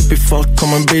 Mon équipe est forte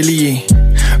comme un bélier.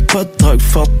 Pas de drogue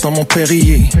forte dans mon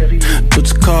périer. Tout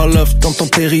du call off dans ton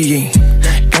périer.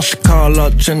 Quand je call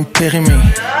out, j'ai une périmée.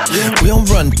 We on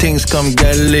run things comme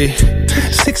Galé.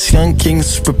 Six young kings,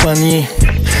 je peux pas nier.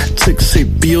 Tu sais que c'est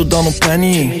bio dans nos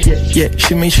paniers. Yeah,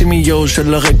 shimmy yo, je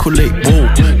l'aurais coulé. Wow,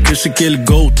 que c'est qu'il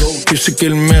goat, que c'est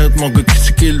qu'il merde, mon gars, que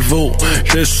c'est qu'il vaut.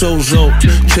 Je laisse aux autres,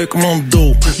 check mon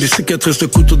dos. Les cicatrices de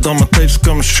couteau dans ma tête, c'est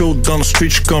comme chaud. Dans le street,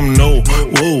 j'suis comme no.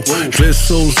 Wow, je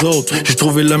laisse aux autres. J'ai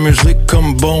trouvé la musique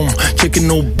comme bombe. Check it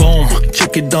nos bombes,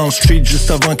 check it dans le street juste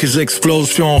avant qu'ils explosent.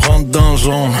 Puis on rentre dans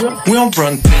zone. We don't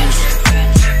run things.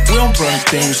 We don't run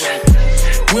things.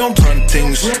 We don't run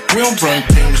things. We don't run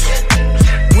things.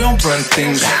 We don't run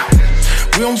things.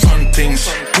 We don't run things.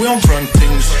 We don't run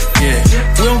things. Yeah.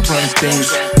 We don't run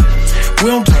things. We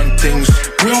don't run things.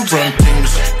 We don't run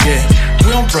things. Yeah.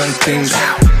 We don't run things.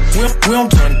 We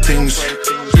don't run things.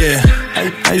 Yeah.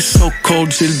 Ice so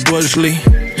cold, j'ai le doigt gelé.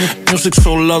 Music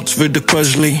so loud, tu veux de quoi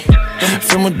geler.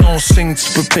 Fais-moi donc signe,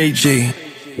 tu peux payer.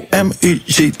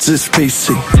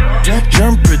 M-U-G-10-P-C. J'ai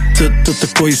un peu de tout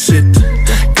à quoi ici.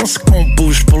 Quand c'est qu'on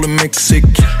bouge pour le Mexique.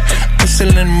 c'est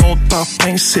le mot par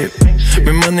principe.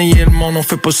 Mais monnayer le monde, on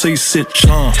fait pas ça ici,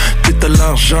 genre. T'es à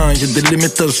l'argent, y'a des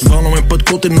limites à se vendre. On met pas de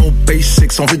côté nos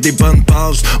basics, on veut des bonnes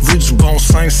bases. On veut du bon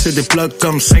sens, c'est des plugs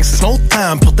comme 5. C'est no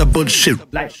time pour ta bullshit.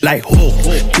 Like, oh,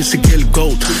 qui c'est qui le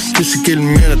goat? Qui c'est qui le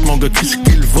mérite, mon gars? Qui c'est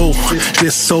qui le vaut?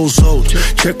 J'laisse ça aux autres,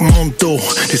 check mon dos.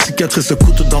 Les cicatrices de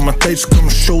couteau dans ma tête, c'est comme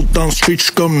chaud dans le street,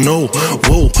 j'suis comme no.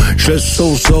 Wow, j'laisse ça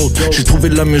aux autres. J'ai trouvé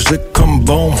de la musique comme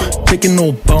bombe. Taking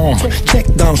no bomb.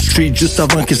 Check dans le street juste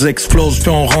avant qu'ils explosent, puis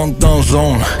on rentre dans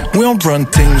zone. We don't run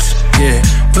things, yeah.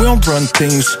 We don't run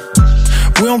things.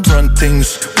 We don't run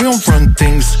things. We don't run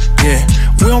things, yeah.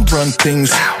 We don't run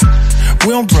things.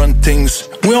 We don't run things.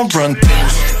 We don't run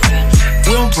things. We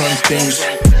don't run things.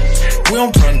 We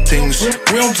don't run things.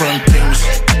 We don't run things.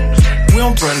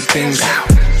 We don't run things.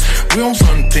 We don't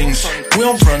run things. We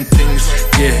don't run things,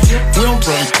 yeah. We don't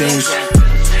run things.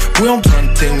 We don't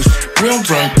run things. We don't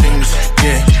run things,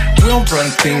 yeah. We don't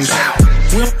run things.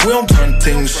 We don't run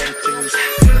things.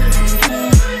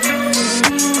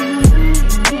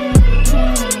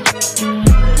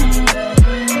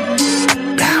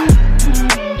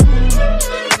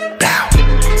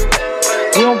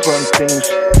 We don't run things.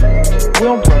 We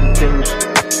don't run things.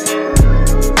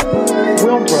 We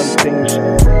don't run things.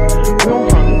 We don't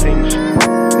run things.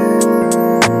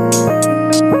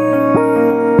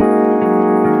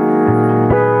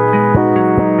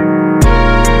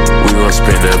 We gon'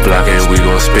 spin the block and we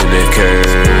gon' spin the curve.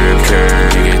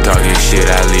 Nigga talking shit, I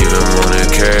leave him on the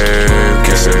curb.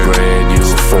 It's a brand new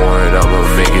foreign, I'ma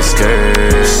make it skirt.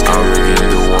 I'ma get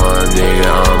the one, nigga,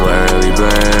 I'm an early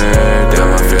bird. Damn,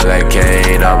 I feel like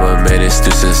Kane, I'm a menace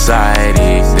to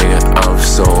society. Nigga, I'm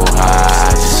so high,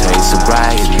 I just hate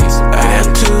sobriety. I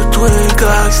got 2 twin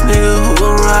Glocks, nigga, who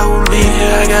gon' ride with me?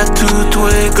 I got 2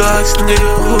 twin Glocks,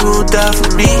 nigga, who gon' die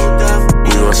for me?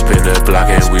 We gon' spin the block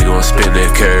and we gon' spin the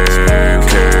curve.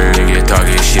 Nigga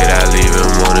talking shit, I leave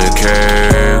him on the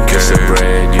curb. It's a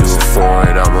brand new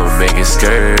foreign, I'ma make it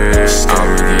skirt.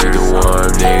 I'ma get the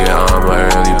one, nigga, I'm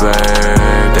an early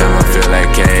bird. Damn, I feel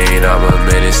like Kane, I'm a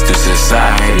menace to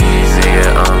society. Nigga,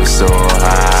 I'm so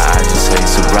high, I just hate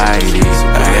sobriety.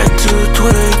 I got 2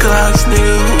 twin Glocks,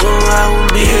 nigga, who gon' ride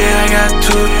with me? I got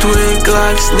 2 twin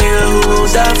Glocks, nigga, who gon'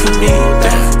 die for me?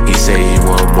 Damn, he say he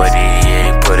want money, he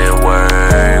ain't put in work.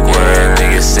 Yeah,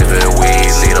 nigga sippin'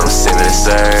 weed, lead on sippin'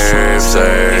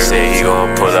 serve. He say he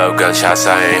gon' pull up gunshots,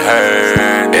 I ain't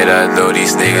heard. And I know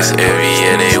these niggas envy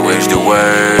and they wish the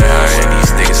word. And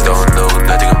these niggas don't know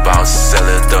nothing about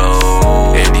selling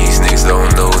dough. And these niggas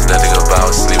don't know nothing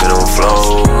about sleeping on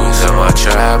floors. And my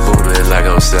trap booming like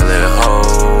I'm selling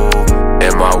hoes.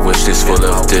 And my wish list full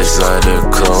of designer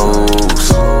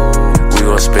clothes. We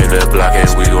gon' spin the block and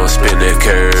we gon' spin the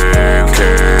curve.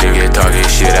 Nigga talking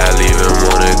shit, I leave him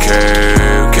on the curb.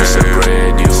 It's a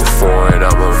brand new foreign,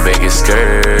 I'ma make it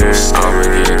skirt. I'ma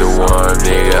get the one,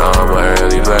 nigga, I'm an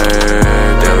early bird.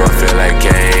 Damn, I feel like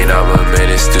Kane, I'm a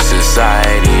menace to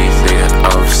society. Nigga,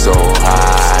 I'm so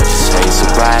high, I just hate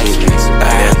sobriety.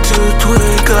 I got 2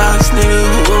 twin Glocks, nigga,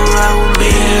 who gon' ride with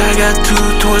me? I got 2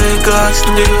 twin Glocks,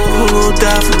 nigga, who gon'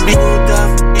 die for me?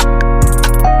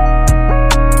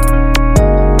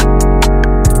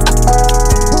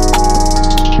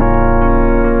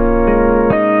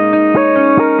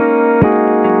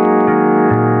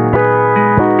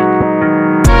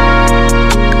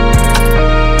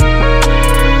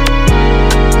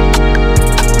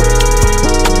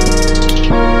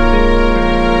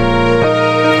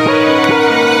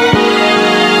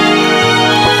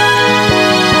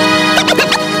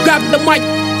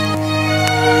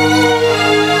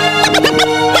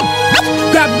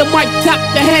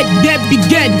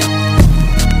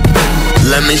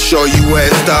 Let me show you where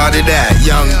it started at.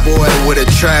 Young boy with a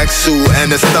tracksuit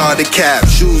and a starter cap.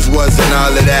 Shoes wasn't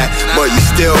all of that, but you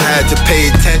still had to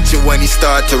pay attention when he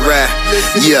started to rap.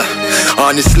 Yeah,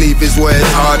 on his sleeve is where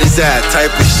his heart is at.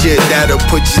 Type of shit that'll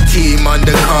put your team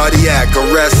under cardiac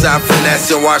arrest. I finesse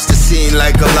and watch the scene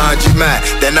like a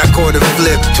laundromat. Then I caught a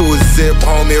flip to a zip,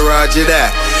 homie, roger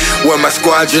that. Where my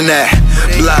squadron at?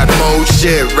 Block mode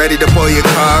shit, ready to pull your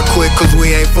car quick, cause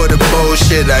we ain't for the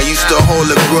bullshit. I used to hold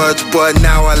a grudge, but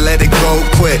now I let it go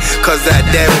quick. Cause that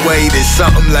dead weight is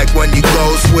something like when you go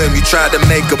swim. You try to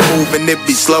make a move and it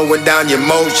be slowing down your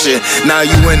motion. Now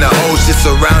you in the ocean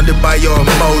surrounded by your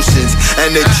emotions.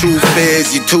 And the truth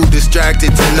is you're too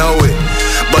distracted to know it.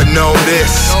 But know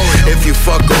this, if you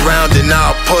fuck around then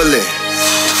I'll pull it.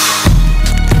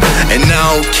 And I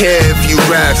don't care if you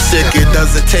rap sick, it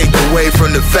doesn't take away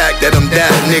from the fact that I'm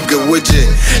that nigga with you.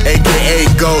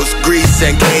 AKA Ghost, Grease,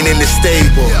 and Kane in the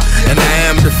stable. And I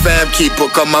am the fam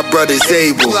keeper, cause my brother's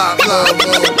able.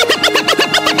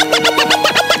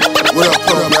 What up,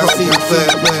 I see you, player.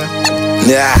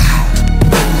 Yeah.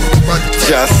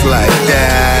 Just like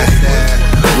that.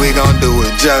 We gon' do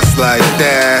it just like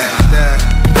that.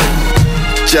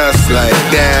 Just like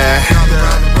that.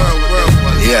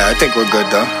 Yeah, I think we're good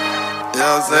though. You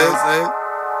know what I'm saying?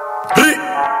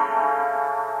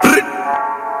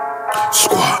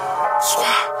 Squad,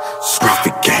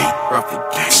 Ruffy gang,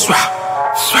 swap.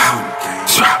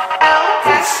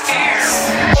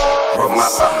 Roll my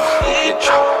up, make it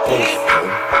drop, boom,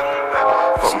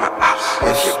 fuck my ops,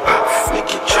 make it pop, make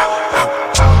it drop,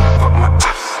 fuck my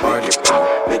ops,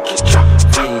 make it drop,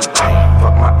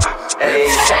 fuck my ops,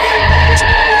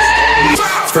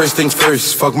 First things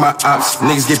first, fuck my ops.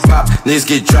 Niggas get popped, niggas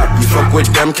get dropped. You fuck with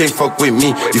them, can't fuck with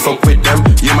me. You fuck with them,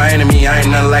 you my enemy. I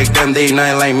ain't nothing like them, they ain't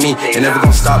nothing like me. They never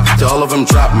gon' stop till all of them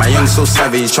drop. My young so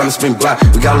savage, tryna spin block.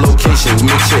 We got a location,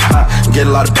 we make shit hot. We get a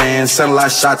lot of bands, send a lot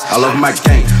of shots. I love my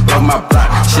gang, love my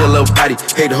block. She a little body,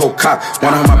 hate the whole cop.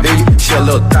 Wanna hold my baby, she a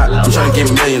little thot. I'm tryna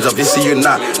get millions, obviously you're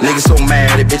not. Niggas so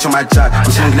mad, they bitch on my job. I'm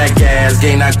smoking that gas,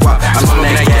 gain that guap. I'm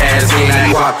smoking that gas, gain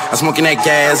that guap. I'm smoking that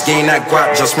gas, gain that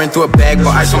guap. Just ran through a bag,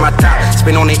 but ice on my top.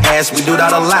 Spin on their ass, we do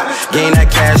that a lot. Gain that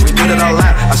cash, we do that a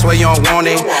lot. I swear you don't want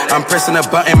it. I'm pressing a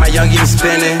button, my youngin'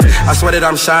 spinning. I swear that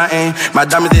I'm shining. My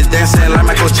diamonds is dancing like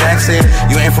Michael Jackson.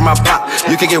 You ain't from my block.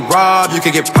 You can get robbed, you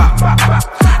can get popped.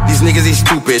 These niggas is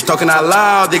stupid. Talking out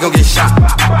loud, they gon' get shot.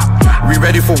 We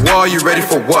ready for war, you ready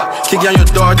for what? Kick down your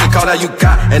door, take all that you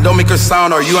got. And don't make a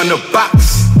sound or you in the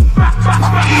box.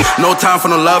 No time for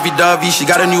no lovey-dovey. She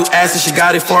got a new ass and she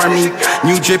got it for me.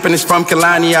 New drippin' is from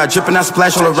Kalani. I drippin' that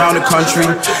splash all around the country.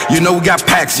 You know we got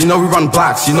packs, you know we run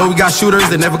blocks. You know we got shooters,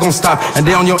 they never gon' stop. And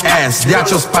they on your ass, they at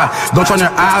your spot. Don't turn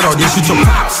your eye or they shoot your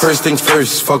pops. First things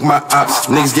first, fuck my ops.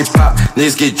 Niggas get popped,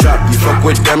 niggas get dropped. You fuck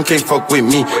with them, can't fuck with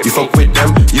me. You fuck with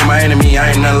them, you my enemy. I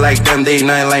ain't nothing like them, they ain't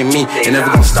nothing like me. They never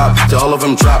gon' stop till all of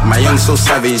them drop. My young so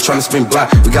savage, tryna spin block.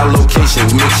 We got a location,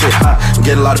 we make shit hot. We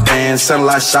get a lot of bands, send a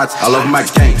lot of shots. I love my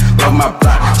gang, love my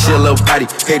block. She a little body,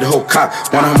 hate the whole cop.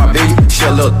 Wanna hold my baby, she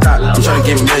a little thot. I'm tryna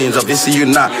get millions, obviously you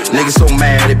not. Niggas so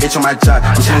mad, they bitch on my job.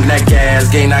 I'm smoking that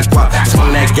gas, gain that guap. I'm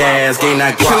smoking that gas, gain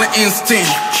that guap. Killer instinct,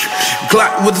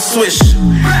 Glock with a switch.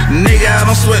 Nigga, I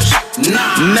don't switch.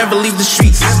 Never leave the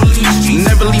streets.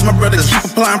 Never leave my brother.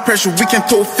 Keep applying pressure, we can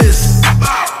throw fists.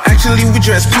 Actually, we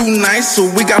dress too nice, so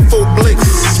we got 4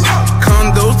 blicks.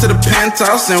 Condos to the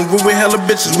penthouse, and we with hella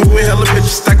bitches.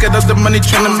 Stack it up the money,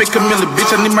 tryna make a million.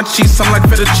 Bitch, I need my cheese, I'm like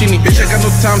fettuccine. Bitch, I got no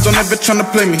time, don't ever tryna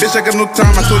play me. Bitch, I got no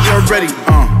time, I told you already.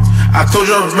 I told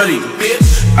you already.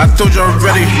 I told you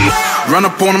already. Run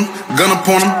up on him, gun up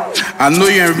on him. I know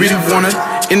you ain't really want it.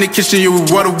 In the kitchen, you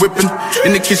with water whipping.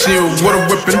 In the kitchen, you with water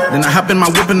whipping. Then I hop in my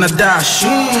whip and I dash.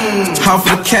 All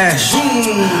for the cash.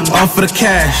 All for the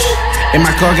cash. In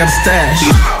my car, got a stash.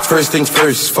 First things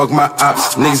first, fuck my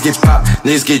ops. Niggas get popped,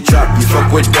 niggas get dropped. You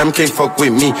fuck with them, can't fuck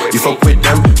with me. You fuck with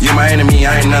them, you my enemy.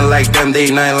 I ain't nothing like them,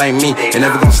 they ain't nothing like me. They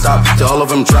never gon' stop till all of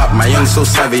them drop. My young so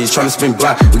savage, tryna spin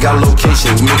block. We got a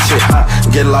location, we make shit hot.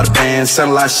 We get a lot of bands,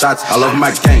 send a lot of shots. I love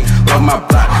my gang, love my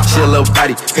block. She a little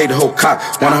body, hate the whole cop.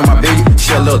 Wanna hold my baby,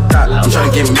 she a little thot. I'm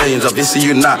tryna get millions, obviously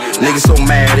you not. Niggas so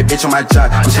mad, they bitch on my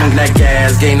job. I'm smoking that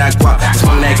gas, gain that guap. I'm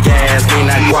smoking that gas, gain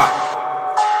that guap.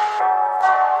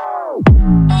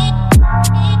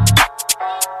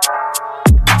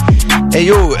 Hey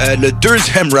yo, le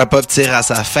deuxième wrap-up tire à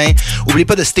sa fin. Oubliez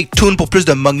pas de stay tuned pour plus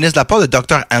de mugness de la part de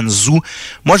Dr. Anzu.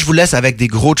 Moi, je vous laisse avec des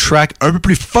gros tracks un peu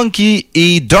plus funky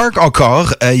et dark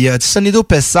encore. Il y a Sonido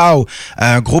Pesao,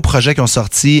 un gros projet qu'ils ont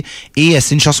sorti. Et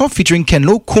c'est une chanson featuring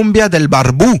Kenlo, Cumbia del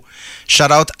Barbu.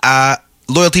 Shout out à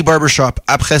Loyalty Barbershop.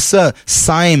 Après ça,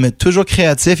 Syme, toujours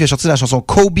créatif, il a sorti la chanson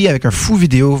Kobe avec un fou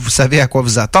vidéo. Vous savez à quoi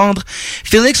vous attendre.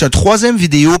 Phoenix, un troisième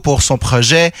vidéo pour son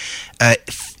projet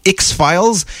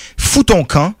X-Files, Fous ton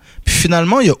camp. Puis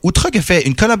finalement, il y a Outra qui a fait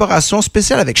une collaboration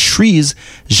spéciale avec Shreeze,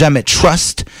 Jamais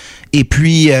Trust. Et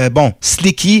puis,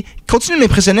 Slicky continue de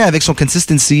m'impressionner avec son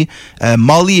consistency.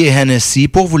 Molly et Hennessy,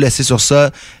 pour vous laisser sur ça.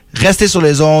 Restez sur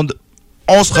les ondes.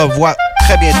 On se revoit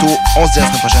très bientôt. On se dit à la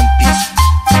semaine prochaine. Peace.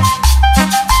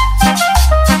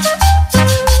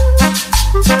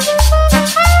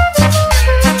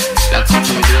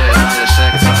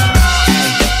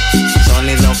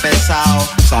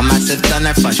 Son massif donne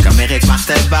un punch comme Eric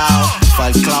Martelbao.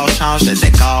 Folklore change de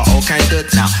décor, aucun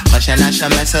doute, non. Prochain achat,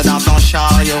 mets ça dans ton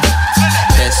char, yo.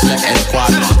 Teste le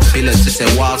esquadron, pis là tu sais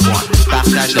walk one.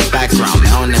 Partage le background, mais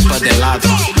on n'est pas des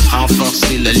ladrons. Renforce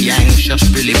le lien,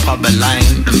 cherche plus les problèmes.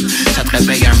 Ça te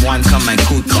réveille un moine comme un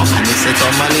coup de con. Allez, c'est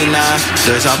ton Molina,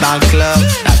 2 heures dans le club.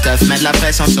 La teuf met de la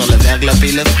pression sur le verglas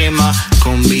pis le prima.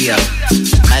 Cumbia,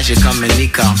 magique comme une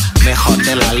licorne, mejor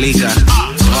de la liga.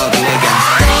 Drogue, les gars.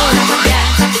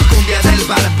 Cumbia del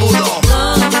barbudo.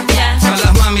 A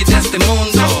las mami de este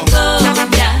mundo.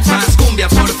 Más cumbia,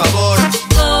 por favor.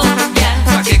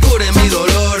 Pa' que cure mi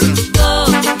dolor.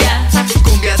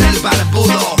 Cumbia del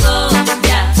barbudo.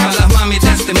 A las mami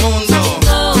de este mundo.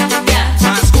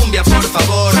 Más cumbia, por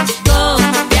favor.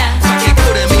 Pa' que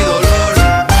cure mi dolor.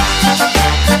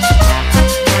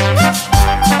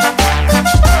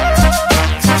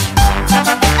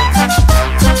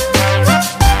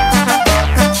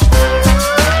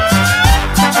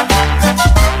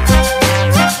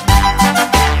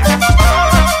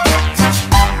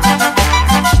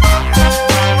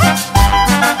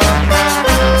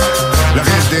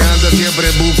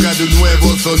 De un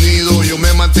nuevo sonido, yo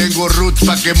me mantengo roots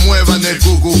pa' que muevan el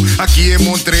cucú. Aquí en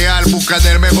Montreal buscan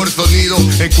el mejor sonido,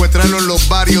 encuéntralo en los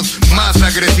barrios más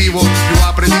agresivos. Yo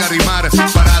aprendí a rimar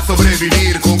para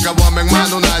sobrevivir, con caguama en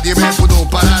mano nadie me pudo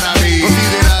parar a mí.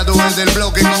 Considerado el del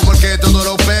bloque como el que todo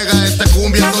lo pega, esta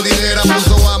cumbia sonidera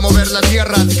puso a mover la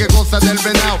tierra. Así que cosas del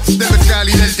venado, del mezcal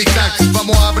y del tic-tac,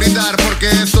 vamos a brindar porque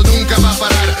esto nunca va a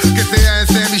parar. Que sea en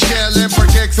Saint Michel, en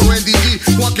Parkex o en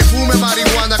DG, o a que fume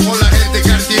marihuana con la gente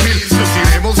Cartier. Nos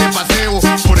iremos de paseo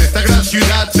por esta gran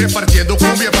ciudad, repartiendo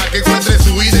cumbia para que encuentre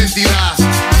su identidad.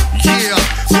 Yeah,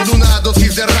 con una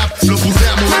dosis de rap, lo puse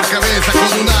a mover cabeza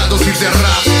con una dosis de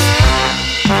rap.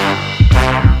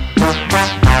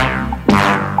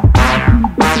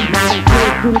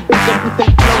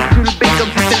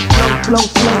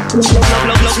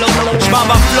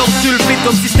 J'm'en flow sur le beat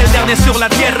comme si c'était le dernier sur la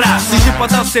tierra. Si j'ai pas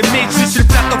dans ces mix, j'suis sur le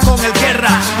plateau con el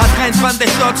guerra. En train de prendre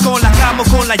des shots con la cama o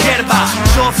con la hierba.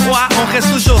 Chaud froid, on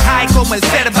reste toujours high como el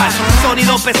cerval.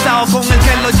 Sonido pesado con el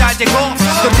que lo ya llegó.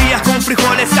 Tortillas con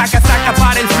frijoles, saca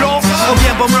para el flow. On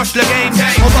vient bon rush le game,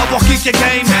 on va voir qui est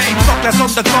game. Fuck la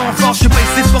zone de confort, j'suis pas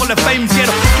ici pour le fame.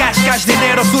 Quiero cash,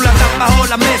 dinero sous la tapa bajo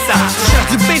la mesa.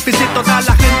 Cherche du beef y si toda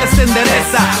la gente se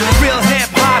endereza. Real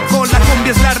hip hop con la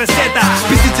cumbia es la receta.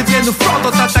 Y si te viene un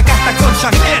frodo, te atacaste con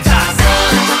chancletas.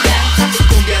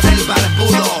 Cumbia del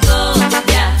barbudo.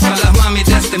 A las mami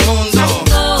de este mundo.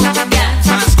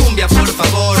 Más cumbia, por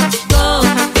favor.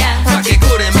 Pa' que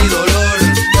cure mi dolor.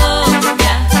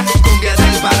 Cumbia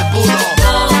del barbudo.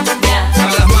 A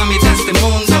las mami de este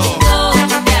mundo.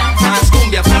 Más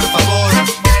cumbia, por favor.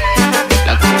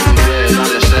 La cumbia dans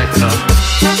le secteur.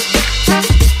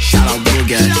 Shout out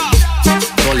Bouguet.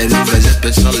 Pour les nouvelles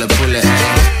espèces sur le poulet,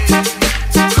 hey.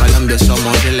 Colombia sur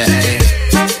mon gilet, hey.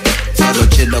 Todo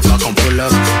chido quand on pull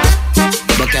up.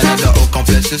 Canada au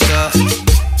complet, c'est ça.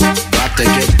 Pas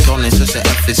get tourné, ça c'est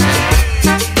officiel.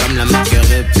 Comme la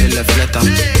marguerite et le flétan.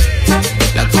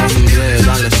 La cumbia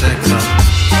dans le secteur.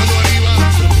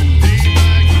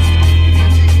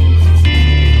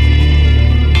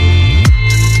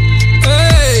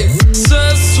 Hey, ce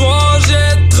soir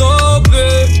j'ai trop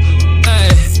bu.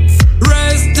 Hey,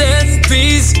 rest in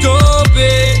peace, Kobe.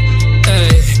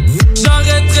 Hey,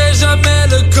 j'arrêterai jamais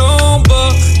le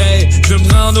combat. Hey, je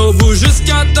me rends au bout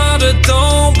jusqu'à temps de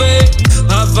tomber.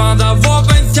 Avant d'avoir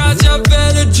 24,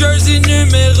 j'avais le jersey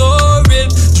numéro 8.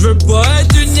 Je veux pas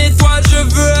être une étoile,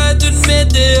 je veux être une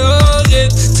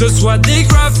météorite. Que ce soit des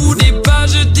graphes ou des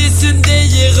pages, je dessine des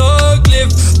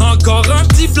hiéroglyphes. Encore un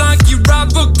petit blanc qui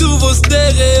rappe pour tous vos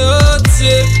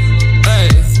stéréotypes. Hey,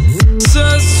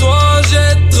 ce soir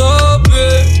j'ai trop bu.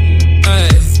 Hey,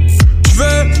 je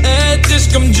veux être riche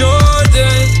comme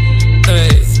Jordan.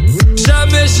 Hey,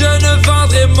 jamais je ne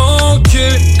vendrai mon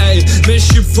cul. Hey, mais je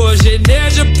suis pas gêné,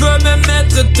 je peux me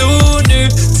mettre tout nu.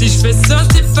 Si je fais ça,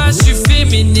 c'est pas, je suis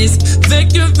féministe.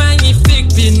 Avec un magnifique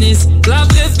pénis. La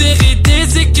vraie vérité,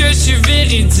 c'est que je suis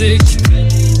véridique.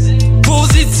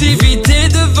 Positivité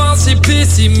devant ces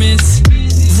pessimistes.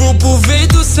 Vous pouvez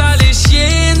tous aller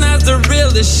chier, that's the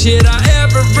realest shit I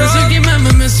ever wrote. Que ceux qui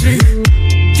m'aiment me suivent,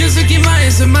 que ceux qui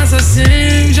m'aiment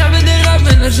m'assassinent. J'avais des rêves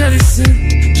mais là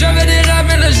j'hallucine. J'avais des rêves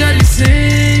mais là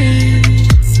j'hallucine.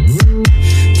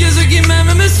 Que ceux qui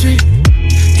m'aiment me suivent,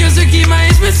 que ceux qui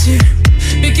m'aiment me suivent.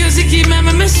 Mais que ceux qui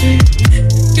m'aiment me suivent,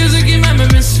 que ceux qui m'aiment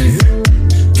me suivent.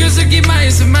 Que ceux qui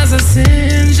m'aiment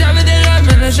m'assassinent. J'avais des rêves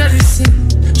mais là j'hallucine.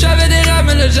 J'avais des rêves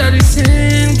mais là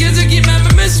j'hallucine. Que ceux qui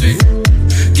m'aiment me suivent,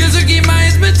 que ceux qui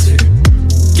m'aiment me tuent.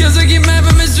 Que ceux qui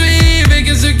m'aiment me suivent. Et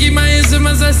que ceux qui m'aiment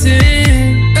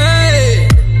m'assassinent. Hey,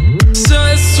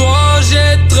 ce soir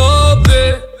j'ai trop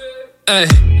bu. Hey,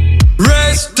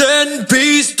 rest in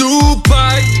peace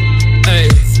Tupac. Hey,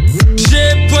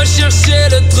 j'ai pas cherché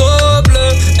le trouble.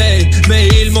 Hey, mais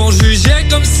ils m'ont jugé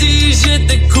comme si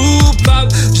j'étais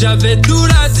coupable. J'avais toute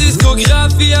la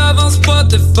discographie avant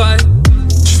Spotify.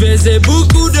 J'faisais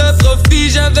beaucoup de profit,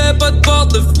 j'avais pas de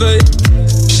portefeuille.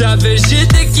 J'savais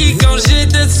j'étais qui quand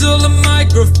j'étais sur le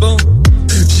microphone.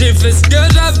 J'ai fait ce que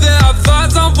j'avais à faire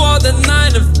sans voir de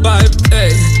 9 to 5,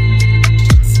 hey.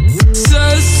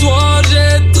 Ce soir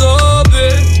j'ai trop bu,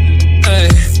 hey.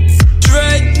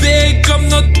 Trade big comme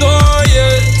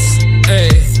Notorious, hey.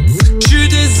 J'suis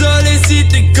désolé si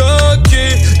t'es cocu,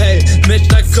 hey. Mais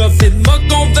ta copine m'a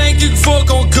convaincu qu'il faut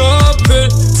qu'on copule.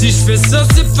 Si j'fais ça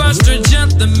c'est pas j'suis un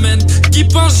gentleman qui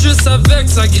pense juste avec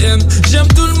sa graine. J'aime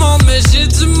tout le monde mais j'ai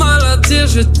du mal à dire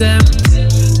je t'aime.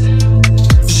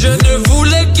 Je ne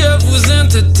voulais que vous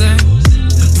entertain.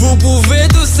 Vous pouvez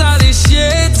tous aller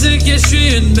chier, dire que je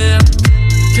suis une merde.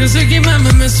 Que ceux qui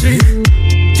m'aiment me suivent,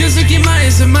 que ceux qui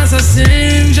m'aiment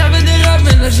m'assassinent. J'avais des rêves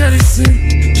mais là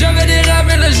j'hallucine. J'avais des rêves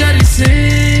mais là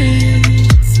j'hallucine.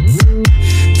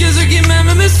 Que ceux qui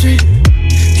m'aiment me suivent,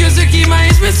 que ceux qui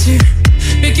m'aiment me suivent.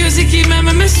 Mais que ceux qui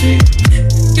m'aiment me suivent,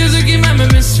 que ceux qui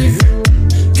m'aiment me suivent.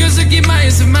 Que ceux qui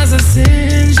m'aiment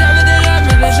m'assassinent. J'avais des rêves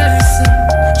mais là j'hallucine.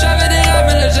 J'avais des rêves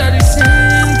mais là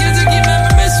j'hallucine. Que ceux qui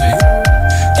m'aiment me suivent,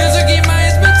 que ceux qui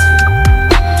m'aiment me tuent.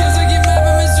 Que ceux qui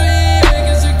m'aiment me suivent, et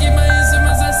que ceux qui m'aiment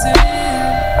m'assassinent.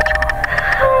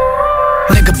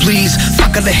 Nigga please,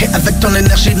 fuck all the hit avec ton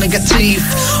énergie négative.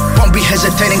 Won't be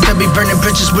hesitating to be burning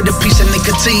bridges with a piece of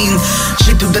nicotine.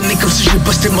 J'ai tout donné comme si j'ai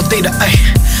busté mon data, ay,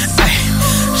 ay.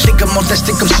 J'ai comment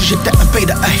testé comme si j'étais un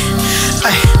bêta, ay,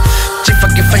 ay. J'ai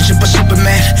fucking faim, j'ai pas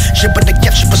Superman. J'ai pas de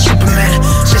cap, j'ai pas Superman.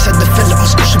 J'essaie de faire le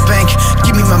 11 que je bank.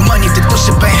 Give me my money, t'es tout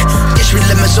c'est bien. Yeah, j'suis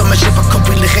la maison, mais j'ai pas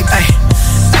compris les règles, ay,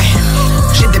 ay.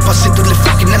 J'ai dépensé tous les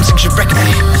fucking M's que je wreck,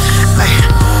 ay, ay.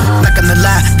 Not gonna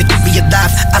lie, they keep me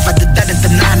alive. I've had to die in the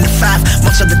 9 to 5.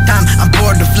 Most of the time, I'm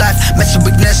bored of life. Mental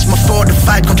weakness, my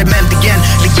fortified. Compliment again,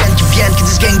 les gangs qui viennent, qui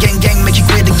disent gang, gang, gang, make you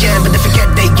quit again. But they forget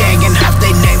they gang and half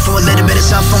they name for a little bit of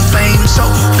cell phone fame. So,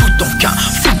 fous ton camp,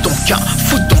 fous ton camp,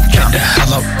 fous ton camp. Get the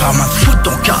hell up, Palma, fous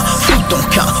ton camp, fous ton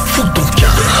camp, fous ton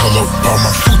camp. Get the hell up, Palma,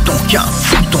 fous ton camp,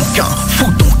 fous ton camp, fous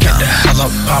ton camp. Get the hell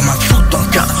up, Palma, fous ton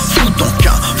camp, fous ton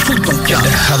camp, fous ton camp. Get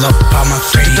the hell up, Palma,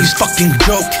 face. C'est une fucking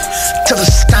joke. Till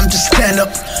it's time to stand up.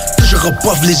 Toujours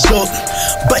above les autres,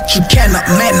 but you cannot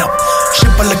man up. J'ai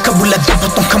pas le caboulador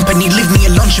pour ton company, leave me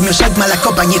alone. J'suis mieux seul que mal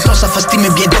accompagné. Ton ça fastime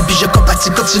bien d'être, puis je compatis.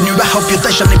 Continue, I hope you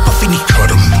die, j'en ai pas fini.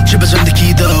 J'ai besoin de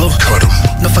qui though?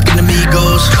 No fucking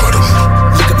amigos.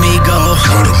 Look at me go.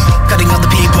 Cutting all the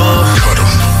people.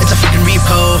 It's a fucking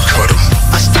repo.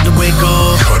 I start the way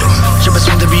go. J'ai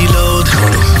besoin de reload.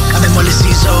 Amène-moi les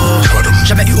ciseaux.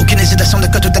 J'avais eu aucune hésitation de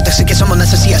toute intoxication. Mon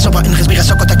association par une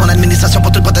respiration. Contact mon administration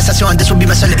pour toute protestation. Un this will be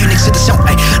ma seule et unique citation.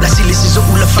 Hey, la scie, les ciseaux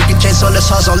ou le fucking chainsaw. Le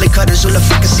sawzall, les cutters ou le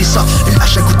fucking seesaw. Une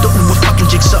hache, un couteau ou un fucking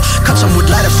jigsaw. Cut some wood,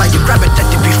 light a fire, grab it,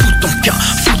 et puis fous ton camp.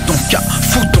 Fous ton camp,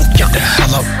 fous ton camp. The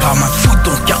hell up, Palma, fous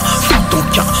ton camp. Fous ton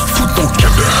camp, fous ton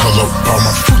camp. The hell up,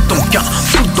 Palma, fous ton camp.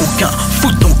 Fous ton camp,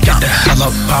 fous ton camp. The hell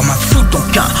up, Palma, fous ton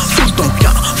camp. Fous ton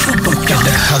camp, fous ton camp.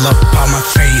 The hell up, Palma,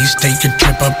 face. Take a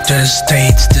trip up to the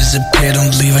States. Disappear,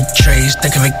 don't leave a trace.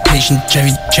 Take a vacation,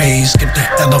 Chevy Chase. Get the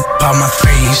hell up out my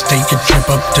face. Take a trip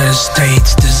up to the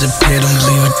States. Disappear, don't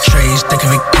leave a trace. Take a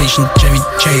vacation, Chevy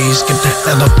Chase. Get the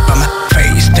hell up out my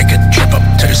face. Take a trip up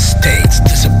to the States.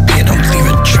 Disappear, don't leave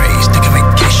a trace. Take a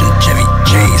vacation, Chevy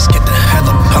Chase. Get the hell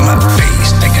up out my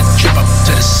face. Take a trip up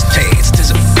to the States.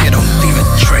 Disappear, don't leave a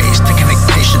trace. Take a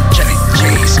vacation, Chevy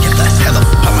Chase. Get the hell up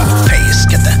out my face.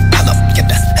 Get the hell up, get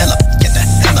the hell up, get the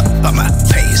hell up out my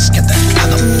face. Get the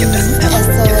hell up, get the hell up,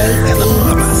 get the hell up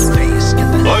out my face. Get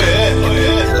the hell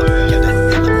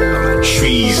up,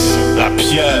 J'suis la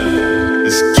pieuvre.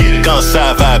 Quand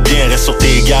ça va bien, reste sur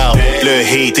tes gardes. Le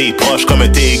hate est proche comme un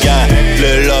Tégal.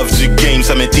 Le love du game,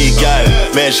 ça m'est égal.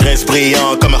 Mais je reste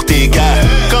brillant comme Ortega.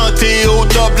 Quand t'es au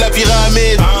top de la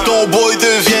pyramide, ton boy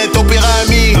devient ton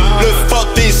pyramide. Le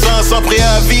fuck tes sens sans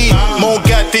préavis. Mon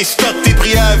gars, t'es stock, t'es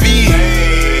pris à vie.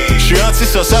 J'suis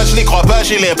anti-social, je les crois pas,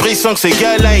 j'ai l'impression que ces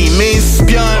gars-là ils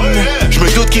m'espionnent. J'me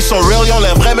doute qu'ils sont real, ils ont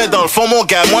l'air vrais, mais dans le fond mon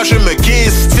gars, moi je me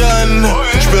questionne.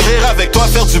 J'peux rire avec toi,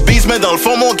 faire du bise, mais dans le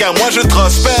fond mon gars, moi je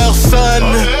trosse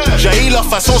personne. J'haïs leur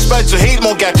façon, c'est pas du hate,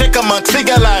 mon gars, check comment que ces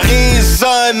gars-là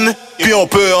résonnent. Puis on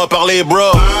peut en parler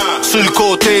bro, sur le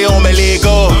côté on met les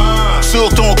gars, sur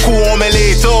ton cou on met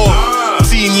les taux.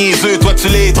 Si niaiseux, toi tu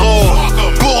l'es trop.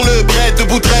 Pour le bread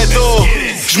debout très tôt.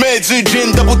 J'mets du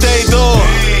gin de bouteille d'eau.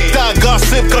 T'as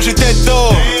gossip quand j'étais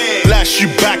dos. Là j'suis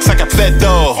back, ça cap fait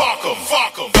d'or.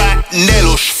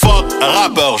 Patnello, j'fuck,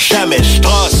 rappeur, jamais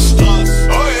j'trosse.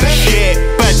 J'ai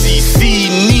pas d'ici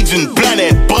ni d'une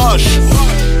planète proche.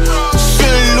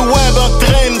 Sur le web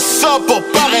entraîne ça pour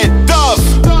paraître tough.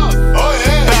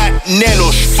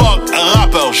 Patnello, j'fuck,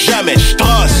 rappeur, jamais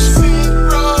j'trosse.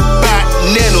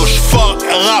 Patnello, j'fuck,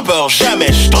 rappeur,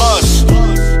 jamais j'trosse.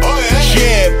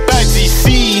 J'ai pas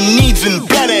d'ici ni d'une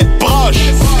planète proche.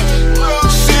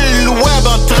 Sur le web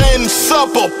ça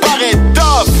pour paraître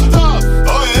tough.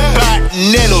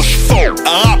 Batnel aux chevaux,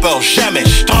 rappeur jamais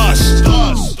j'trace.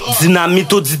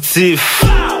 Dynamite auditif,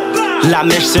 la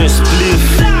mèche c'est un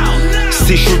spliff.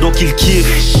 C'est chaud donc il kiffe.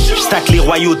 J'stack les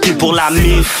royautés pour la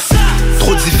mif.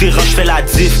 Trop différent, j'fais la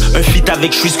diff. Un feat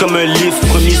avec j'suis comme un lift.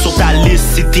 Premier sur ta liste,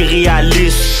 c'était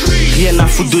réaliste. Rien à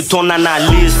foutre de ton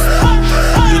analyse.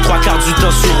 Le 3/4 du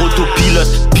temps sur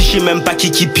autopilote. Piché même pas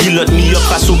qui pilote. Meilleur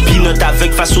face aux peanuts,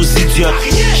 avec face aux idiotes.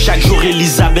 Chaque jour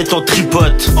Elisabeth on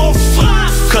tripote.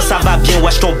 Quand ça va bien,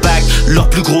 watch ton back. Leur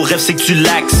plus gros rêve c'est que tu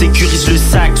laques. Sécurise le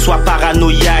sac, sois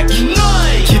paranoïaque.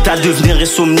 Quitte à devenir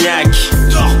insomniaque.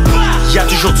 Y'a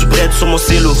toujours du bread sur mon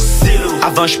cello.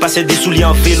 Avant je passais des souliers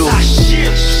en vélo.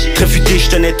 Très futé, je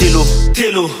tenais télo.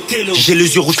 J'ai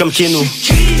les yeux rouges comme Keno.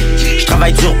 Je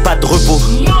travaille dur, pas de repos.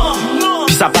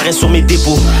 Puis ça paraît sur mes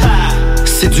dépôts.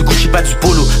 C'est du Gucci, pas du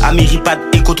polo. Améripad,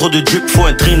 écho trop de drip, faut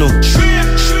un traîneau.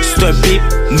 C'est un bip,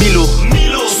 Milo.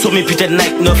 Sur mes putains de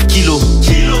Nike, 9 kilos.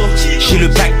 J'ai le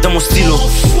bac dans mon stylo.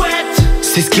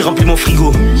 C'est ce qui remplit mon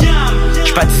frigo.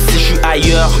 J'suis pas d'ici, j'suis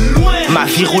ailleurs. Ma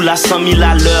vie roule à 100 000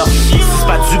 à l'heure. Si c'est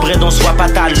pas du bread, on se voit pas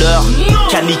tout à l'heure.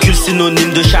 Canicule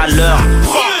synonyme de chaleur.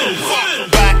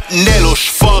 Batnel aux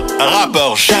chevaux,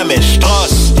 rappeur jamais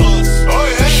j'trace.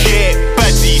 J'ai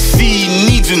pas d'ici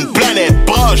ni d'une planète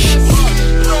proche.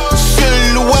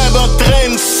 Seul web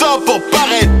entraîne ça pour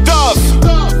paraître tough.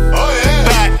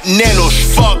 Batnel aux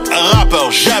chevaux,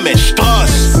 rappeur jamais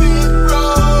j'trace.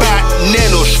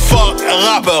 Batnel aux chevaux,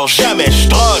 rappeur jamais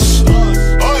j'trace.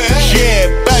 J'ai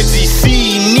pas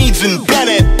d'ici ni d'une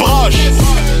planète proche.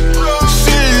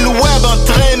 Si le web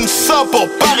entraîne ça pour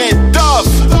paraître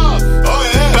tough.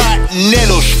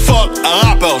 Batnel aux chevaux,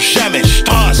 rappeur jamais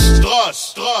j'trace.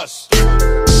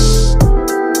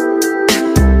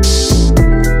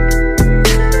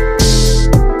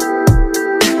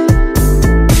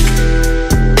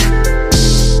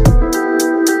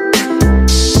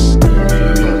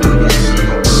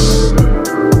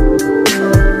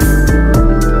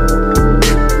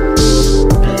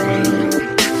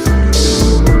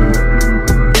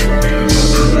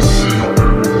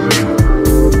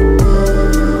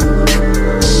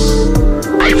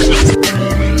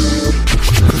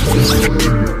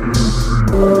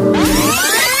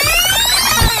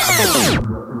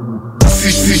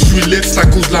 C'est à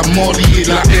cause de la Molly et de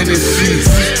la NSI.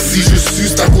 Si je suis,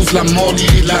 c'est à cause de la Molly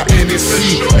et de la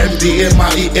NSI.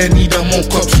 MDMA-E-N-I dans mon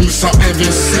corps, je me sens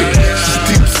invincible.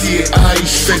 J'étais petit et high,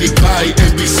 j'fais des bails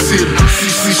imbéciles. Si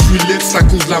je suis lit, c'est à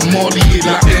cause de la Molly et de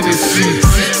la NSI.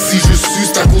 Si je suis,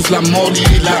 c'est à cause de la Molly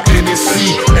et de la NSI.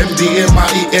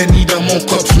 MDMA-E-N-I dans mon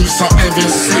corps, je me sens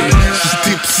invincible.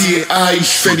 J'étais petit et high,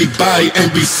 j'fais des bails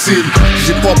imbéciles.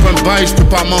 J'ai pop un bail, j'peux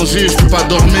pas manger, j'peux pas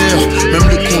dormir. Même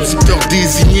le conducteur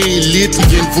désigné élite, il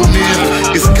vient de vomir.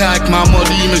 Esca avec ma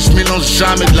molly, mais je mélange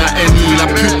jamais de la NI. La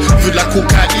pute veut de la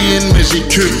cocaïne, mais j'ai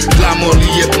que de la molly.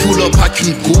 Et pull up avec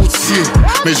une gautier,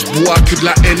 mais je bois que de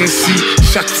la NSI.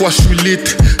 Chaque fois je suis lit,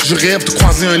 je rêve de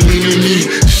croiser un ennemi.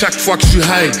 Chaque fois que je suis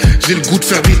high, j'ai le goût de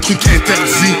faire des trucs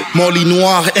interdits. Molly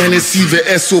noire, NSI,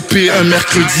 VSOP, un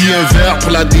mercredi, un verre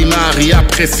pour la démarrer.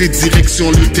 Après c'est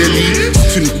direction le télé.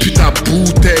 C'est une pute à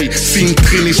bouteille, c'est une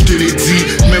traînée, je te l'ai dit.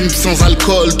 Même sans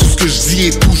alcool, tout ce que je dis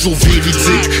est toujours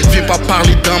véridique. Viens pas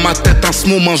parler dans ma tête en ce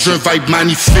moment, j'ai un vibe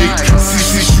magnifique.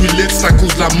 Si je suis lit, c'est à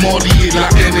cause de la Molly et de la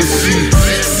NSI.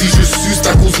 Si je suis, c'est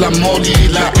à cause de la Molly et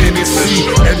de la NSI.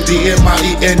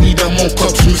 MDMA-E-N-I dans mon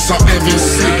corps, je me sens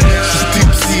invincible. J'étais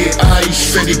petit et high,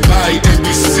 j'fais des bails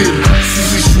imbéciles.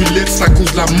 Si je suis lit, c'est à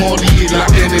cause de la Molly et de la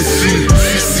NSI.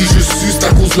 Si je suis, c'est à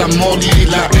cause de la Molly et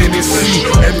de la NSI.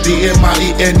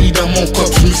 MDMA-E-N-I dans mon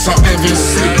corps, je me sens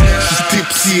invincible. J'étais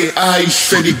petit et high,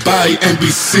 j'fais des bails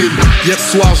imbéciles. Hier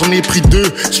soir j'en ai pris 2,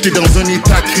 j'étais dans un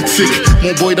état critique.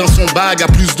 Mon boy dans son bag a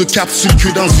plus de capsules que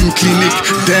dans une clinique.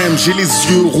 Damn, j'ai les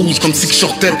yeux rouges comme si je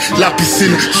sortais la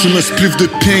piscine. Je me spliff de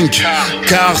pink,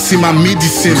 car c'est ma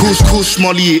médecine. Couche,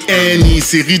 Molly et Annie,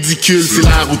 c'est ridicule, c'est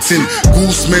la routine.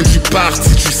 Goose, même tu parti,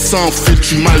 tu sens fil,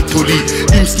 tu mal poli.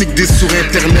 Il me sneak des sur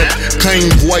internet, quand il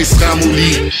me voit il se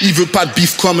ramollit. Il veut pas de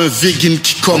bif comme un vegan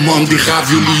qui commande des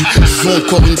raviolis. Je veux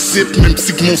encore une sip, même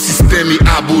si que mon système est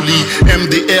aboli.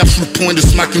 MDR, je suis le point de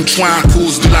smack une choix à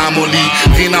cause de la molly.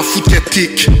 Rien à foutre qu'elle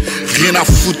tic, rien à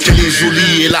foutre qu'elle est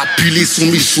jolie. Elle a pilé sur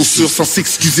mes chaussures sans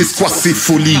s'excuser, c'est quoi ces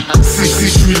folies. Si je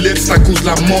suis lit, c'est à cause de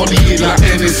la Molly et de la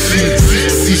NSI.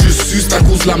 Si je suis, c'est à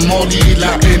cause de la Molly et de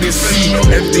la NSI.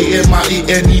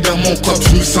 MDMA-E-N-I dans mon corps,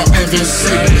 je me sens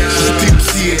invincible. J'étais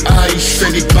petit et high,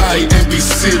 j'fais des bails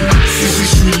imbéciles. Si je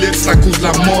suis lit, c'est à cause de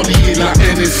la Molly et de la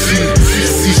NSI.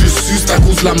 Si je suis, c'est à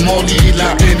cause de la mort liée de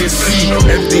la NSI.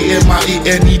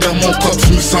 MDMAENI dans mon corps,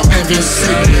 je me sens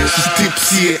invincible. J'étais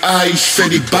petit et high, j'fais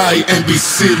des bails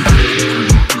imbéciles.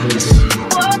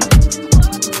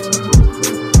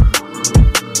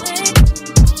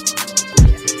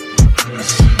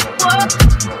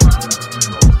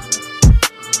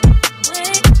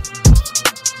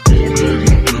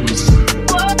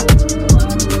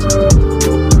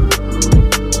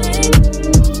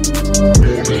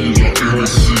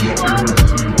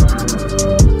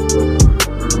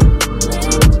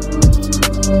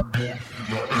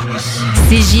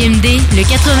 CJMD, le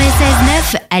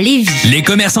 96.9 à Lévis. Les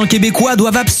commerçants québécois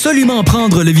doivent absolument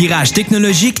prendre le virage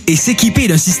technologique et s'équiper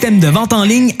d'un système de vente en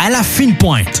ligne à la fine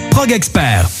pointe. Prog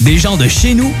Expert, des gens de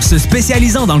chez nous se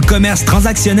spécialisant dans le commerce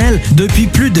transactionnel depuis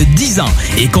plus de 10 ans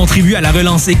et contribuent à la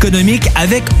relance économique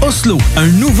avec Oslo, un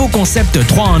nouveau concept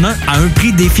 3 en 1 à un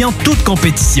prix défiant toute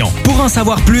compétition. Pour en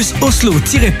savoir plus,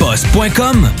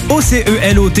 oslo-post.com,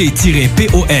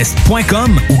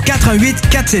 OCELOT-POS.com ou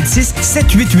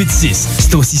 418-476-7886.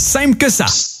 C'est aussi simple que ça.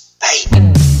 Hey.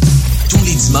 Tous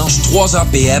les dimanches, 3h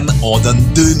PM, on donne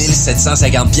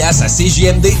 2750$ à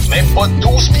CJMD. Même pas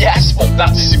 12$ pour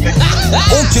participer.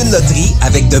 Aucune loterie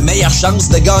avec de meilleures chances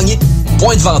de gagner.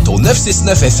 Point de vente au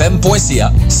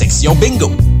 969fm.ca, section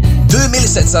bingo.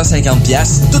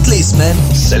 2750$ toutes les semaines,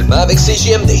 seulement avec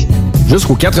CJMD.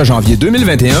 Jusqu'au 4 janvier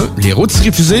 2021, les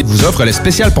Rôtisseries Fusées vous offrent le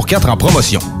spécial pour 4 en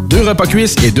promotion. 2 repas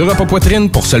cuisses et 2 repas poitrine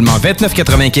pour seulement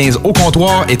 29,95 au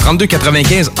comptoir et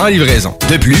 32,95 en livraison.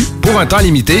 De plus, pour un temps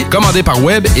limité, commandez par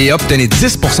web et obtenez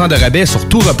 10% de rabais sur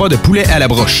tout repas de poulet à la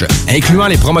broche, incluant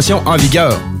les promotions en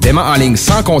vigueur. Paiement en ligne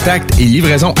sans contact et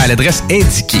livraison à l'adresse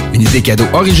indiquée. Une idée cadeau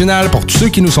originale pour tous ceux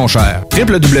qui nous sont chers.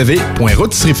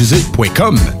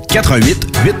 www.rôtisseriefusée.com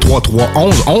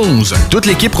 418-833-1111. Toute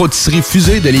l'équipe Rôtisserie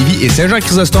Fusée de Lévis et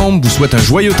Saint-Jean-Chrysostome vous souhaite un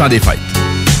joyeux temps des fêtes.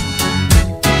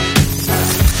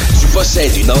 Tu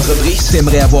possèdes une entreprise?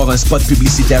 T'aimerais avoir un spot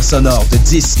publicitaire sonore de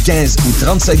 10, 15 ou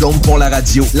 30 secondes pour la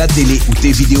radio, la télé ou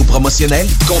tes vidéos promotionnelles?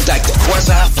 Contacte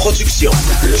Quasar Productions.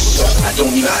 Le son à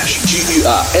ton image.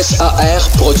 QUASAR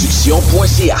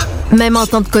Productions.ca. Même en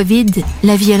temps de COVID,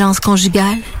 la violence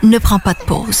conjugale ne prend pas de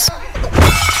pause.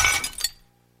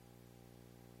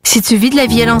 Si tu vis de la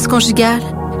violence conjugale,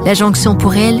 la jonction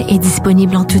pour elle est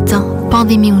disponible en tout temps,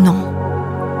 pandémie ou non.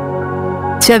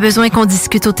 Tu as besoin qu'on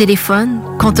discute au téléphone,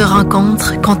 qu'on te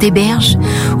rencontre, qu'on t'héberge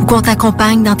ou qu'on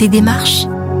t'accompagne dans tes démarches?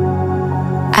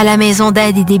 À la maison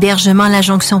d'aide et d'hébergement La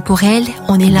Jonction pour elle,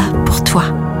 on est là pour toi.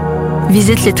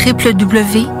 Visite le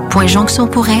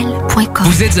www.jonctionpourelle.com.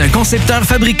 Vous êtes un concepteur,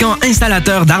 fabricant,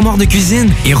 installateur d'armoires de cuisine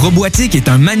et Robotique est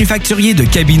un manufacturier de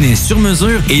cabinets sur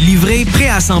mesure et livré,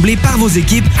 préassemblé par vos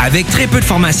équipes avec très peu de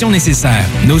formation nécessaire.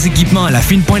 Nos équipements à la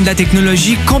fine pointe de la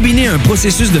technologie, combinés à un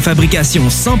processus de fabrication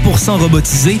 100%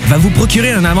 robotisé, va vous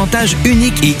procurer un avantage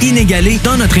unique et inégalé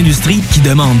dans notre industrie qui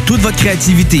demande toute votre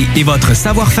créativité et votre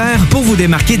savoir-faire pour vous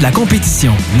démarquer de la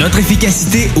compétition. Notre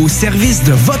efficacité au service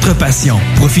de votre passion.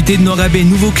 Profitez de nos rabais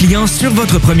nouveaux clients sur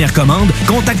votre première commande.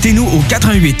 Contactez-nous au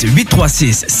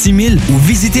 418-836-6000 ou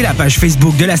visitez la page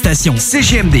Facebook de la station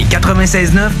CJMD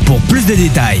 96.9 pour plus de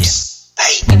détails.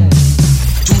 Hey.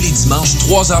 Tous les dimanches,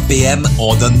 3h PM,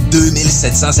 on donne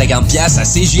 2750$ à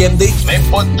CJMD. Même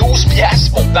pas 12$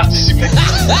 pour participer.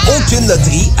 Aucune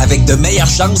loterie avec de meilleures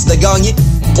chances de gagner.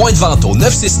 Point de vente au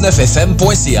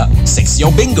 969fm.ca,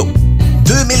 section bingo.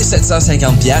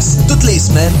 2750$ toutes les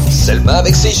semaines, seulement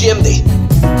avec CJMD.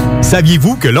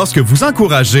 Saviez-vous que lorsque vous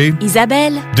encouragez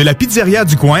Isabelle, de la pizzeria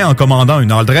du coin en commandant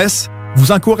une all dress,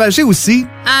 vous encouragez aussi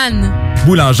Anne,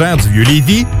 boulangère du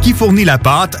Vieux-Lévis, qui fournit la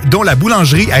pâte, dont la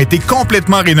boulangerie a été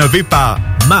complètement rénovée par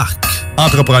Marc,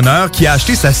 entrepreneur qui a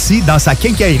acheté sa scie dans sa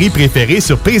quincaillerie préférée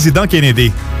sur Président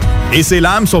Kennedy. Et ses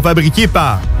lames sont fabriquées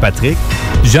par Patrick,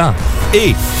 Jean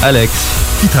et Alex,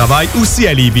 qui travaillent aussi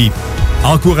à Lévis.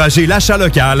 Encouragez l'achat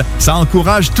local, ça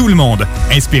encourage tout le monde.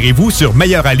 Inspirez-vous sur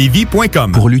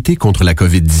meilleuralevis.com. Pour lutter contre la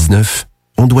COVID-19,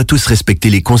 on doit tous respecter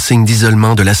les consignes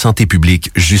d'isolement de la santé publique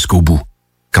jusqu'au bout.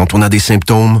 Quand on a des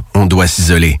symptômes, on doit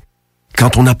s'isoler.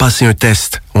 Quand on a passé un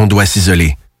test, on doit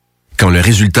s'isoler. Quand le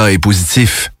résultat est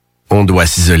positif, on doit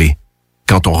s'isoler.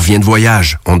 Quand on revient de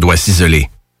voyage, on doit s'isoler.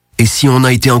 Et si on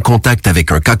a été en contact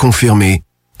avec un cas confirmé,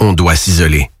 on doit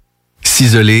s'isoler.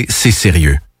 S'isoler, c'est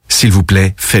sérieux. S'il vous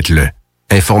plaît, faites-le.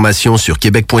 Information sur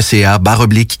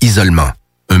québec.ca/isolement.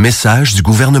 Un message du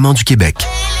gouvernement du Québec.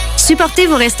 Supportez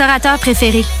vos restaurateurs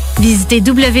préférés. Visitez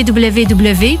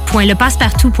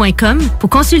www.lepassepartout.com pour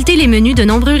consulter les menus de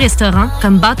nombreux restaurants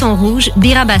comme Bâton Rouge,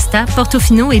 Birabasta,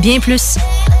 Portofino et bien plus.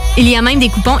 Il y a même des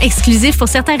coupons exclusifs pour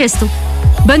certains restos.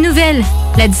 Bonne nouvelle!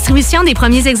 La distribution des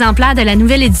premiers exemplaires de la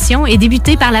nouvelle édition est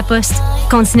débutée par la Poste.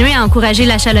 Continuez à encourager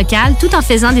l'achat local tout en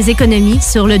faisant des économies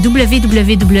sur le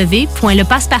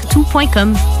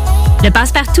www.lepassepartout.com. Le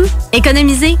Passe-Partout,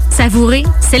 économiser, savourer,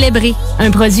 célébrer. Un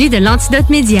produit de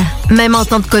l'Antidote Média. Même en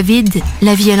temps de COVID,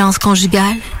 la violence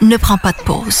conjugale ne prend pas de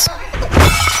pause.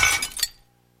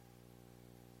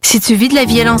 Si tu vis de la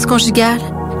violence conjugale,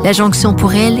 la jonction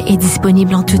pour elle est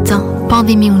disponible en tout temps,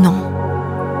 pandémie ou non.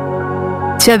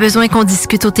 Tu as besoin qu'on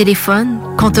discute au téléphone,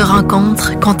 qu'on te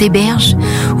rencontre, qu'on t'héberge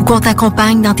ou qu'on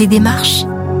t'accompagne dans tes démarches?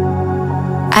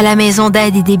 À la maison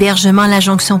d'aide et d'hébergement La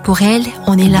Jonction pour elle,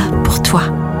 on est là pour toi.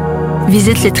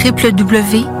 Visite le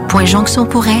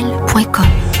www.jonctionpourelle.com.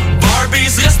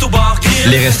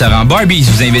 Les restaurants Barbies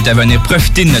vous invitent à venir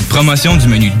profiter de notre promotion du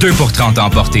menu 2 pour 30 à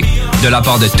emporter. De la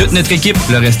part de toute notre équipe,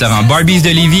 le restaurant Barbies de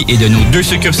Lévis et de nos 2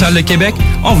 succursales de Québec,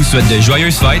 on vous souhaite de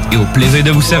joyeuses fêtes et au plaisir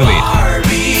de vous servir.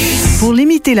 Pour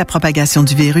limiter la propagation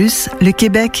du virus, le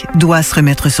Québec doit se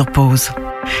remettre sur pause.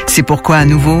 C'est pourquoi, à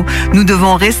nouveau, nous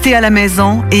devons rester à la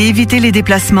maison et éviter les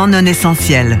déplacements non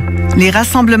essentiels. Les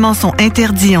rassemblements sont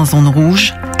interdits en zone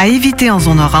rouge, à éviter en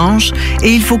zone orange,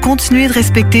 et il faut continuer de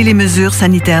respecter les mesures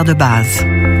sanitaires de base.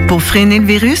 Pour freiner le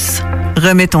virus,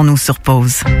 remettons-nous sur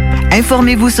pause.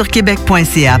 Informez-vous sur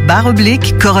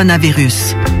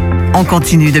québec.ca/coronavirus. On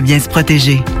continue de bien se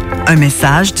protéger. Un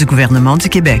message du gouvernement du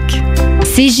Québec.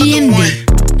 CJMD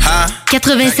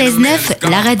 96.9,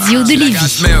 la radio de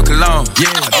Lévis.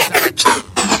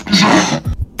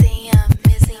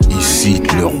 Ici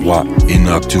le roi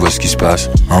Enoch, tu vois ce qui se passe,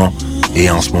 hein? Et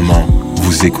en ce moment,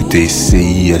 vous écoutez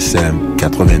CISM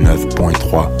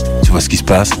 89.3. Tu vois ce qui se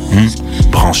passe,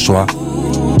 Branche-toi.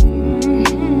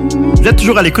 Vous êtes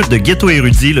toujours à l'écoute de Ghetto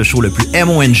Erudit, le show le plus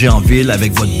MONG en ville,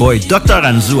 avec votre boy Dr.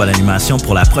 Anzu à l'animation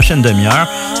pour la prochaine demi-heure,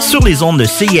 sur les ondes de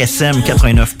CISM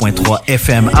 89.3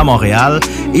 FM à Montréal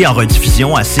et en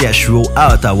rediffusion à CHUO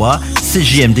à Ottawa,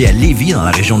 CJMD à Lévis dans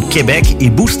la région de Québec et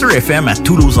Booster FM à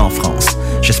Toulouse en France.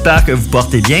 J'espère que vous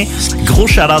portez bien. Gros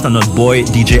shout-out à notre boy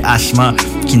DJ Asma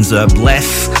qui nous a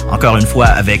bless encore une fois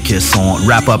avec son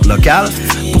wrap-up local.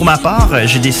 Pour ma part,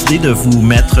 j'ai décidé de vous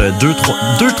mettre deux,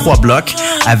 trois blocs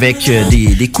avec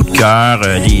des coups de cœur,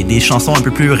 des chansons un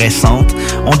peu plus récentes.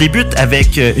 On débute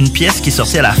avec une pièce qui est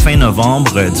sortie à la fin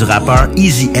novembre du rappeur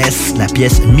Easy S, la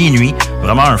pièce Minuit.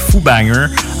 Vraiment un fou banger.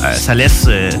 Ça laisse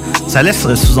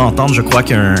sous-entendre, je crois,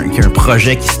 qu'il y a un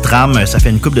projet qui se trame. Ça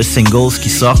fait une couple de singles qui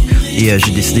sortent et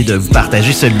j'ai décidé de vous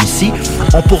partager celui-ci.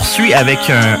 On poursuit avec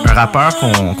un rappeur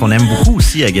qu'on aime beaucoup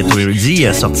aussi à Ghetto Erudit. Il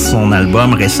a sorti son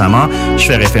album récemment. Je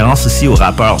fais référence aussi au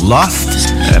rappeur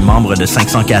Lost, membre de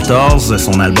 514,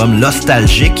 son album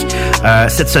Nostalgique.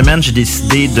 Cette semaine, j'ai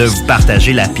décidé de vous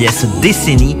partager la pièce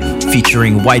Décennie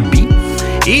featuring White Bee.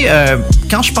 Et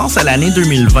quand je pense à l'année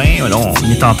 2020, là,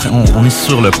 on est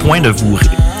sur le point de vous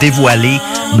dévoiler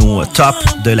nos tops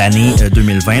de l'année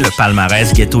 2020, le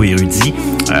palmarès Ghetto Erudit.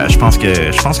 Je pense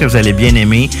que vous allez bien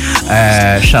aimer.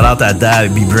 Shout out à Da,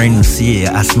 B-Brain aussi et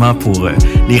Asma pour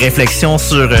les réflexions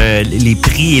sur les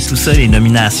prix et tout ça, les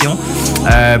nominations.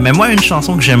 Mais moi, une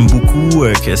chanson que j'aime beaucoup,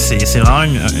 que c'est vraiment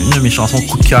une de mes chansons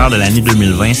coup de cœur de l'année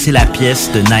 2020, c'est la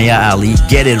pièce de Naya Ali,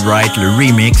 Get It Right, le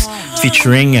remix,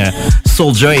 featuring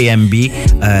Soulja et MB.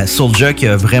 Soulja qui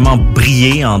a vraiment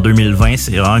brillé en 2020,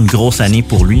 c'est vraiment une grosse année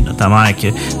pour lui, notamment avec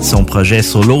son projet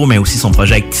solo, mais aussi son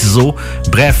projet avec Tizo.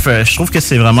 Bref, je trouve que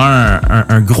c'est vraiment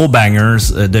un gros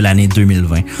bangers de l'année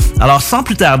 2020. Alors, sans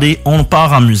plus tarder, on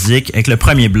part en musique avec le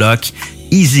premier bloc.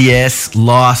 Easy S,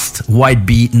 Lost, White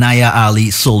Bee, Naya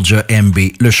Ali, Soulja, MB,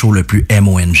 le show le plus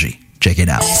MONG. Check it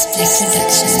out.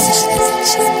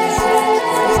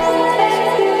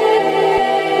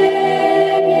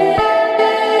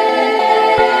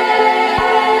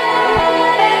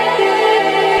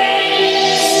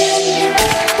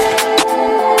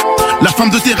 La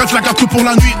femme de tes rêves, la garde que pour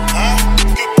la nuit.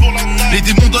 Les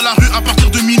démons dans la rue à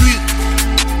partir de minuit.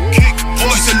 Tu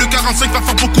sais, le 45 va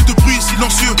faire beaucoup de bruit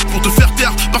silencieux pour te faire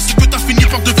taire, parce que t'as fini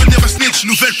par devenir un snitch.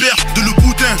 Nouvelle paire de le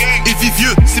boudin et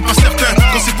vivieux, c'est pas certain.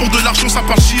 Quand c'est pour de l'argent, ça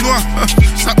parle chinois.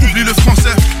 Ça oublie le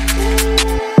français.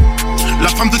 La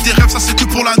femme de tes rêves, ça c'est que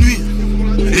pour la nuit.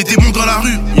 Les démons dans la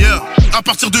rue, yeah. À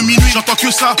partir de minuit, j'entends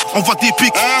que ça, on voit des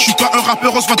pics. Je suis pas un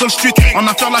rappeur, on se voit dans le street. En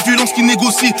affaire, la violence qui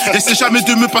négocie. Essaie jamais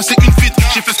de me passer une fuite.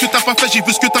 J'ai fait ce que t'as pas pas fait, j'ai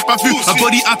vu ce que t'as pas vu. Un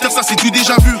body à terre, ça c'est du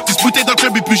déjà vu. Disputé dans le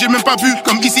club et puis j'ai même pas bu.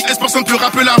 Comme ici, personne peut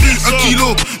rapper la rue. 1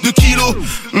 kilo, 2 kilos,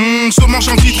 ça mange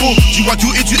en vitro. Du wagyu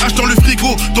et du hache dans le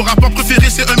frigo. Ton rapport préféré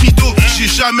c'est un mytho. J'ai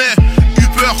jamais eu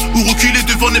peur ou reculé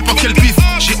devant n'importe quel bif.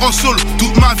 J'ai hustle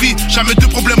toute ma vie, jamais de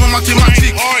problème en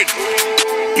mathématiques.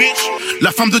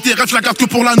 La femme de tes rêves, je la garde que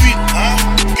pour la nuit.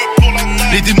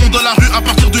 Les démons dans la rue à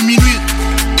partir de minuit.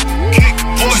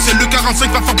 Tu sais, le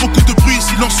 45 va faire beaucoup de bruit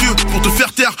silencieux pour te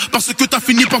faire taire, parce que t'as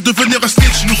fini par devenir un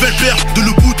snitch. Nouvelle paire de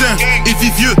le boudin et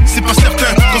vivieux, c'est pas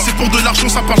certain. Quand c'est pour de l'argent,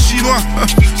 ça parle chinois.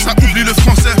 Ça oublie le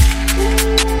français.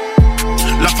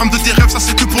 La femme de tes rêves, ça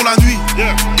c'est que pour la nuit.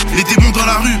 Les démons dans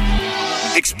la rue.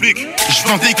 Explique. Je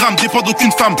vends des grammes, dépend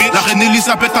d'aucune femme. La reine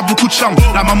Elisabeth a beaucoup de charme.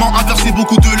 La maman a versé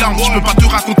beaucoup de larmes. Je peux pas te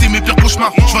raconter mes pires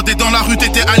cauchemars. Je vendais dans la rue,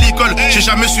 t'étais à l'école. J'ai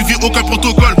jamais suivi aucun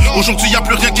protocole. Aujourd'hui y a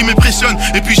plus rien qui m'impressionne.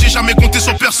 Et puis j'ai jamais compté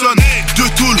sur personne. De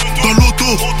tôle dans l'auto,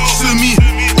 semi,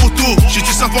 auto. J'ai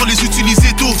dû savoir les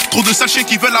utiliser tôt. Trop de sachets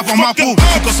qui veulent avoir ma peau.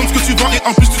 Tu consommes ce que tu vends et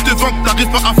en plus tu te vends. T'arrives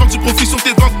pas à faire du profit sur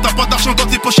tes ventes. T'as pas d'argent dans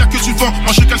tes poches, y'a que tu vends.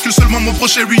 Moi je calcule seulement mon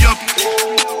prochain re-up.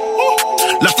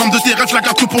 La femme de tes rêves, je la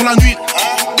garde que pour la nuit.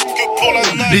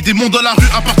 Les démons dans la rue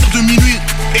à partir de minuit.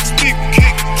 Explique.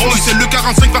 Tu sais, le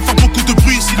 45 va faire beaucoup de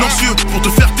bruit silencieux pour te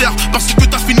faire taire, parce que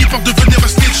t'as fini par devenir un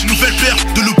snitch. Nouvelle paire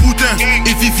de le boudin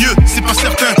et vivieux, c'est pas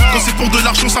certain. Quand c'est pour de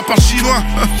l'argent, ça parle chinois.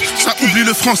 Ça oublie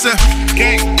le français.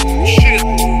 Gang, shit.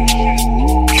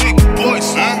 Kick boys,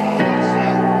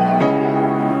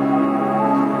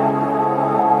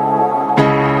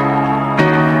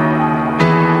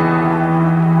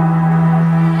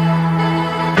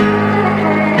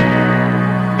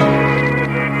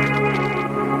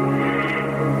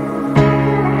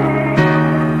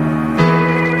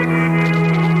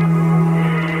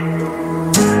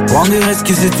 Prends des risques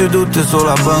si tu doutes, t'es sur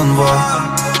la bonne voie.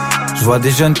 Je vois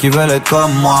des jeunes qui veulent être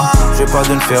comme moi. Je vais pas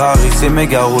d'une Ferrari, c'est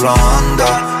méga roule en Honda.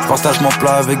 Je partage mon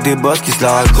plat avec des boss qui se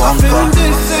la racontent pas.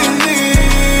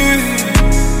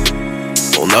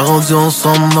 On a grandi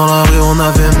ensemble dans la rue, on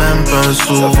avait même pas un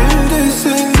sou.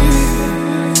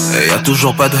 Et y'a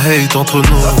toujours pas de hate entre nous.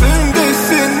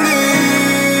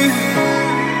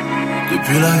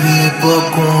 Depuis la vieille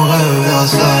époque on rêve à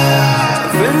ça. Ça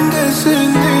fait une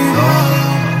décennie.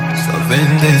 Ça fait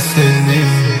une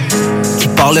décennie. Tu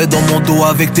parlais dans mon dos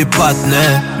avec tes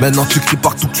partenaires. Maintenant tu cries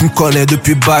partout que tu me connais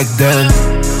depuis back then.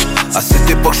 À cette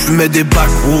époque je fumais des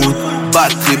backwoods.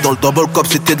 Bad trip dans le double cup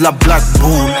c'était de la black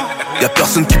bull. Y'a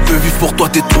personne qui peut vivre pour toi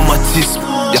tes traumatismes.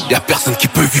 Y'a personne qui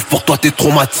peut vivre pour toi tes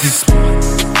traumatismes.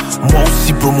 Moi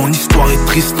aussi bro mon histoire est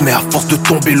triste. Mais à force de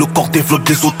tomber le corps développe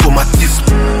des automatismes.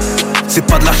 C'est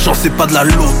pas de la chance, c'est pas de la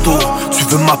loto. Tu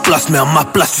veux ma place mais à ma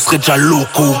place tu serais déjà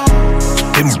loco.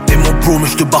 T'es mon bro mais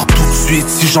je te barre tout de suite.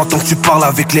 Si j'entends que tu parles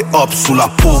avec les hops sous la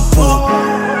popo.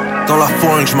 Dans la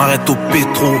foreign je m'arrête au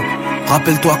pétro.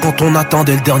 Rappelle-toi quand on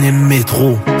attendait le dernier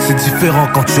métro. C'est différent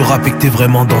quand tu rappes et que t'es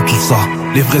vraiment dans tout ça.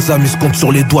 Les vrais amis se comptent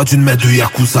sur les doigts d'une main de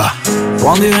Yakuza.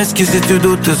 Prends des risques si tu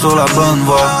doutes, t'es sur la bonne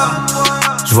voie.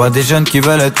 Je vois des jeunes qui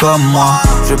veulent être comme moi.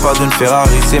 Je vais pas d'une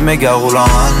Ferrari, c'est méga roule en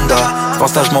Honda. Je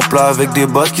partage mon plat avec des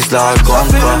boss qui se la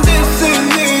racontent pas.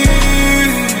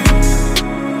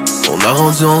 On a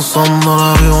grandi ensemble dans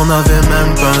la rue, on avait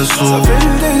même pas un sou. Ça fait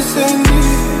une décennie.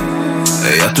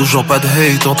 Et y'a toujours pas de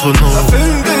hate entre nous. Ça fait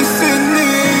une décennie.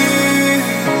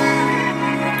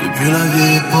 Depuis la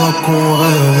vieille époque on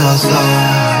rêve à ça.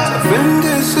 Ça fait une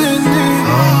décennie.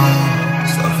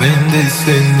 Ça fait une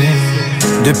décennie.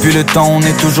 Depuis le temps on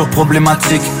est toujours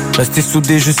problématique. Rester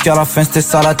soudés jusqu'à la fin c'était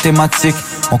ça la thématique.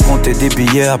 On comptait des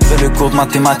billets après le cours de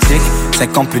mathématiques.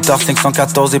 5 ans plus tard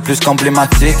 514 est plus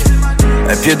qu'emblématique.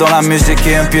 Un pied dans la musique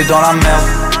et un pied dans la merde.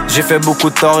 J'ai fait beaucoup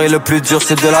de tort et le plus dur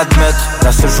c'est de l'admettre.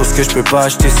 La seule chose que je peux pas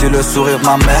acheter c'est le sourire de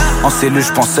ma mère. En cellule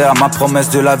je pensais à ma promesse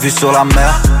de la vue sur la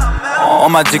mer. On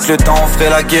m'a dit que le temps ferait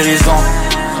la guérison.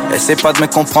 Essaie pas de me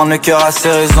comprendre, le cœur a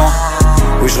ses raisons.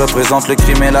 Oui je représente le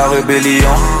crime et la rébellion.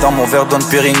 Dans mon verre donne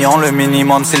Pérignon, le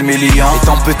minimum c'est le million.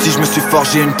 Étant petit je me suis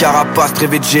forgé une carapace. Très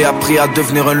vite j'ai appris à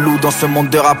devenir un loup dans ce monde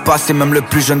de rapaces. Et même le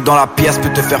plus jeune dans la pièce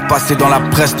peut te faire passer dans la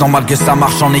presse. Normal que ça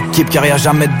marche en équipe car y'a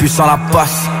jamais de but sans la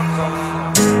passe.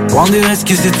 Prends des risques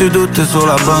si tu doutes, t'es sur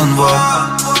la bonne voie.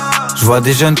 Je vois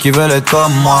des jeunes qui veulent être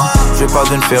comme moi. Je vais pas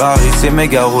d'une Ferrari, c'est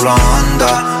méga roule en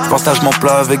Honda. Je partage mon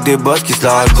plat avec des boss qui se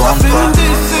la racontent pas.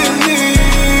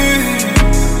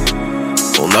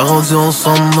 On a grandi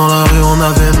ensemble dans la rue, on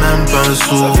avait même pas un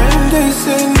sou. Ça fait une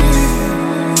décennie.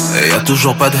 Et y'a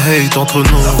toujours pas de hate entre nous.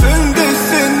 Ça fait une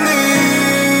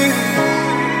décennie.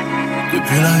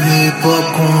 Depuis la vieille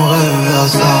époque on rêve à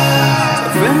ça. Ça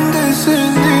fait une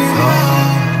décennie.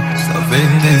 Ça fait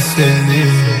une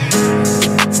décennie.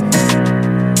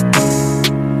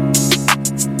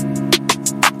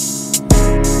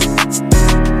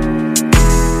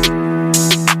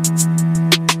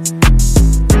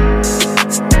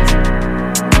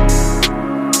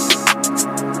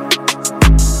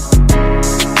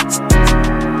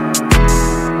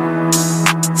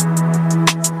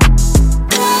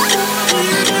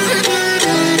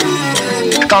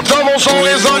 son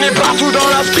résonne partout dans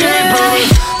la street.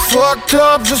 Fucked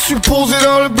up, je suis posé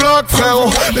dans le bloc, frérot.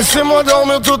 Laissez-moi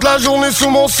dormir toute la journée sous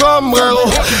mon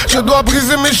sombrero. Je dois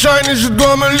briser mes chaînes et je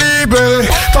dois me libérer.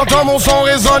 T'entends mon son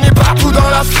résonner partout dans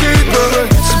la street, bébé.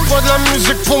 C'est pas de la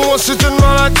musique pour moi, c'est une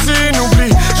maladie.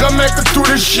 N'oublie jamais que tous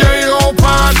les chiens iront au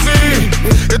paradis.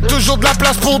 Y'a toujours de la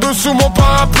place pour deux sous mon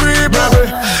parapluie, bébé.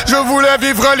 Je voulais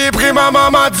vivre libre et ma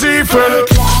maman dit fais-le.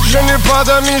 Je n'ai pas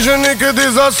d'amis, je n'ai que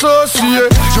des associés.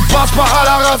 Je passe par à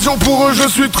la radio, pour eux je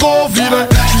suis trop vilain.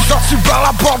 Sorti par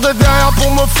la porte de derrière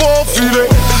pour me faufiler.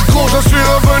 Gros, je suis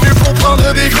revenu pour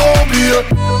prendre des gros billets.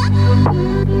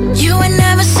 You ain't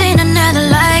never seen another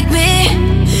like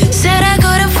me. Said I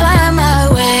couldn't find my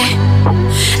way.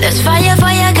 This fire for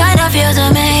you kinda feels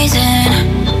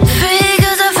amazing. Free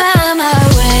 'cause I found my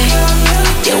way.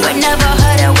 You ain't never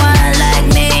heard of one like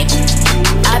me.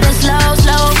 I've been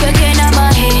slow, cooking up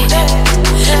my heat.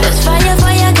 This fire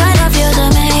for you kinda feels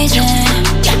amazing.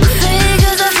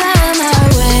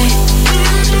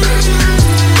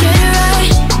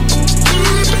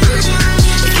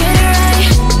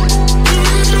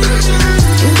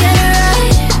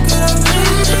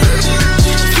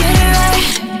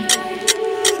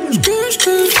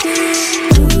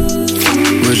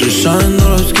 Je shine dans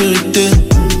l'obscurité,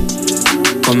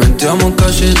 comme un diamant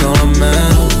caché dans la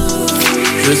mer.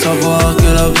 Je veux savoir que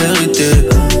la vérité,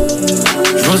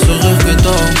 je vois ce rêve que t'as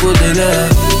au bout des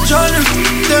lèvres. J'allume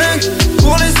dingue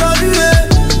pour les saluer,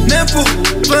 mais pour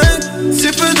vaincre,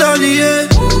 c'est peu d'alliés.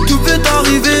 Tout peut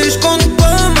arriver, je compte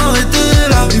pas m'arrêter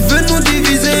là. Ils veulent nous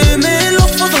diviser, mais il leur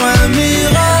faudra un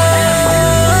miracle.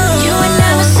 You ain't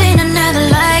never seen another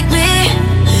like me.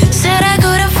 Said I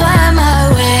couldn't find my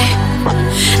way.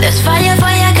 This fire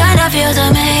kinda feels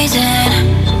amazing.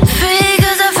 Free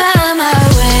 'cause I found my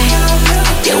way.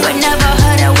 You ain't never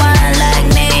heard of one like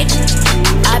me.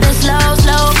 I've been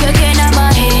slow, cooking up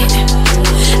my heat.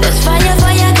 This fire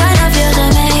kinda feels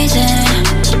amazing.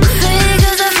 Free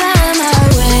 'cause I found my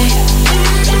way.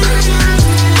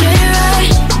 Get it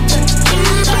right.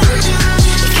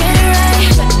 Get it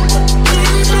right.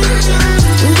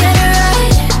 Get it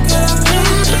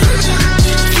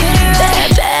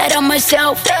right. Bad on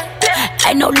myself.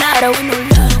 Ain't no lotto.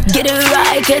 Get it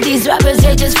right, cause these rappers,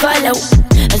 they just follow.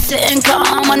 I'm sitting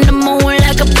calm on the moon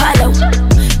like Apollo.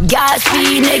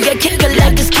 Godspeed, nigga, kick it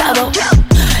like it's Cabo.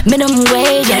 Minimum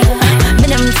wage, yeah.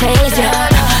 Minimum taste, yeah.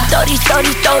 Throw these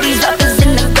rappers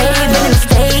in the grave. Minimum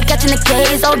stay, catching the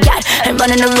case, oh God. Ain't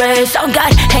running the race, oh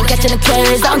God. Ain't catching the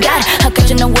case, oh God. I'm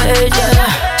catching the words,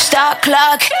 yeah. Stop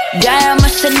clock, damn,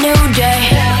 it's a new day.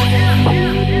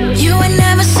 You ain't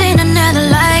never seen another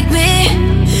like me.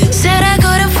 Said I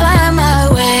couldn't find my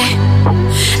way.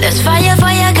 This fire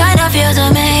kinda feels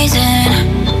amazing.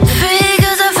 Free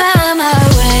 'cause I found my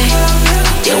way.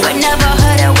 You ain't never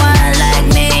heard of one like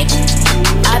me.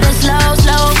 I've been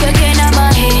slow, cooking up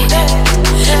my heat.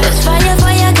 This fire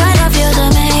kinda feels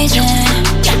amazing.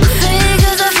 Free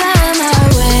 'cause I found my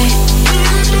way.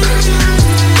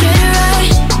 Get it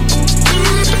right.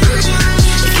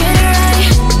 Get it right.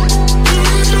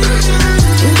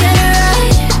 Get it right.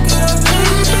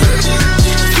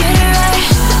 Get it right.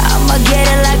 I'ma get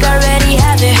it like I already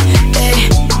have it. Ay.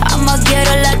 I'ma get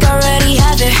it like I already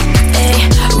have it. Ay.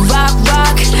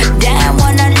 Rock, damn,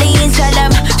 wanna lean, tell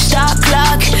them stop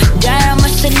clock, damn,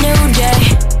 it's a new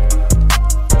day.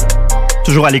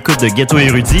 Toujours à l'écoute de Ghetto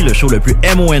Erudit, le show le plus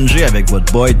MONG avec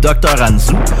votre boy Dr.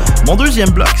 Anzu. Mon deuxième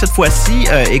bloc, cette fois-ci,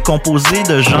 est composé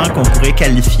de gens qu'on pourrait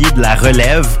qualifier de la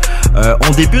relève.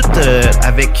 On débute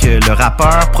avec le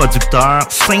rappeur, producteur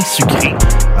Saint-Sucré.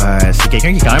 C'est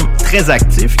quelqu'un qui est quand même très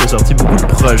actif, qui a sorti beaucoup de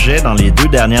projets dans les 2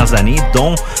 dernières années,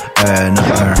 dont un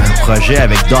projet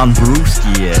avec Don Bruce,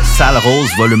 qui est Sale Rose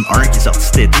Volume 1, qui est sorti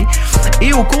cet été.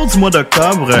 Et au cours du mois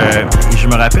d'octobre, je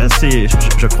me rappelle,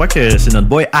 je crois que c'est notre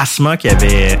boy Asma qui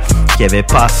avait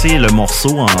passé le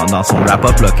morceau dans son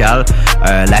wrap-up local,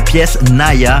 la pièce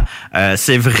Naya.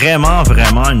 C'est vraiment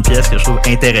une pièce que je trouve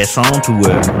intéressante où,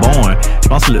 je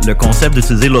pense que le concept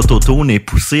d'utiliser l'autotune est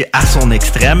poussé à son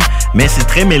extrême, mais c'est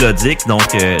très mélodique, donc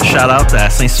shout-out à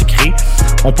Saint-Sucré.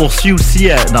 On poursuit aussi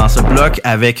dans ce bloc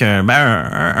avec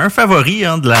un favori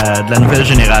de la nouvelle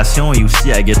génération et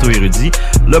aussi à Ghetto Erudit,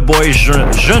 le boy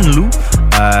Jeune Loup,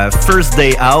 First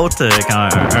Day Out,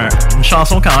 une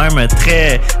chanson quand même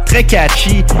très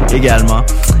catchy également.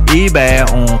 Et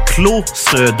on clôt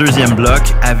ce deuxième bloc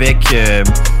avec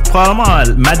probablement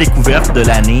ma découverte de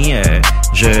l'année.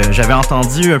 J'avais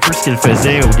entendu un peu ce qu'il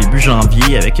faisait au début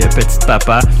janvier avec Petite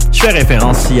Papa. Je fais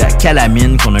référence ici à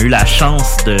Calamine, qu'on a eu la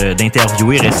chance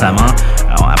d'interviewer récemment,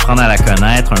 apprendre à la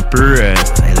connaître un peu.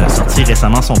 Elle a sorti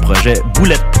récemment son projet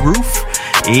Bulletproof.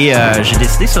 Et j'ai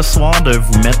décidé ce soir de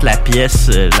vous mettre la pièce,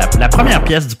 la première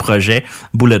pièce du projet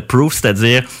Bulletproof,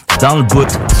 c'est-à-dire Dans le bout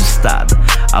du stade.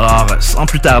 Alors, sans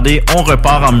plus tarder, on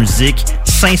repart en musique.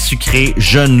 Saint-Sucré,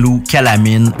 Jeune Loup,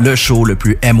 Calamine, le show le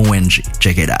plus MONG.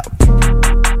 Check it out.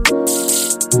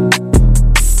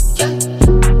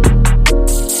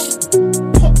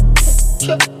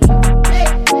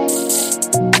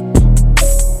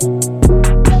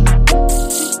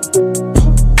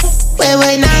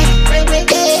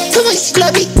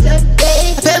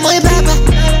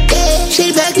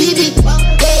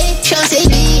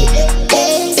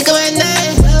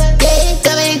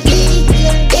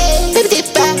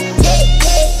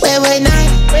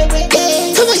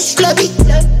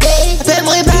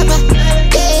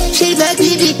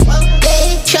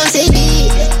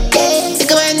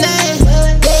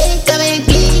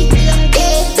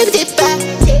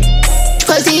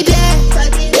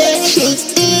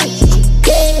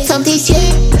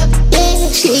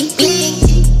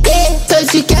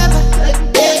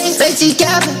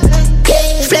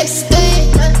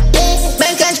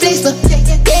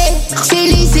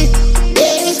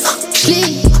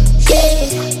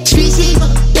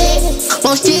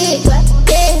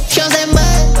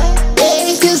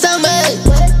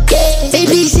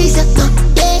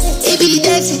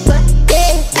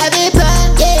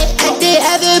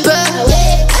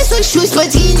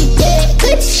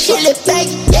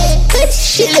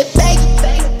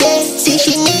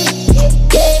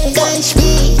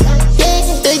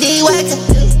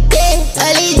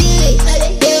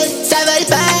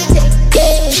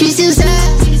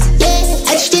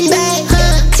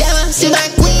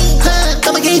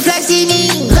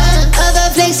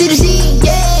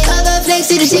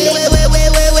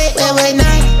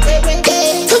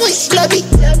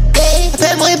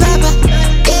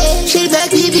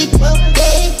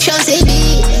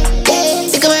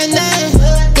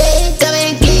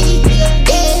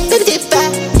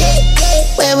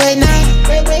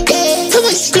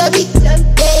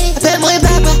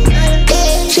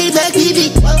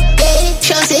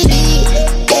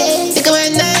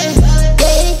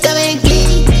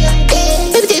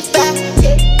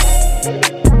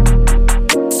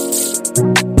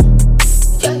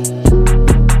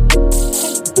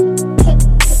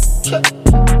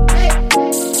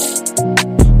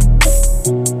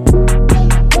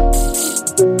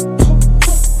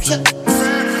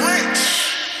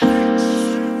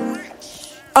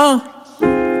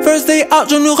 First day out,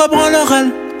 je nous reprends le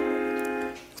rôle.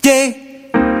 Yeah.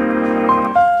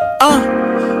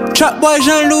 Trap boy,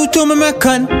 Jean Loup, tout me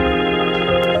conne.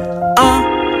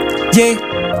 Yeah.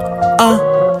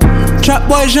 Trap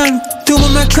boy, Jean, tout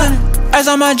me conne. As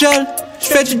on my gel,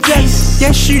 j'fais du gel.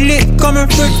 Yeah, j'suis lit comme un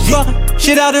feu de forêt.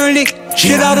 Shit out d'un lick,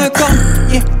 shit out d'un corps.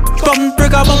 Yeah, j'porte une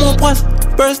perk avant mon prince.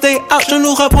 First day out, je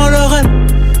nous reprends le rôle.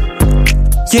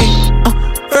 Yeah.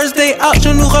 First day out, je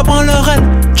nous reprends le rôle.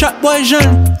 Trap boy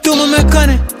jeune, tout le monde me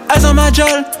connaît. As on my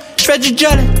gel, j'fais du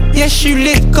gel. Yeah, j'suis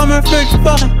lit comme un feu de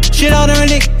forêt. Shit out d'un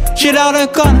lick, shit out d'un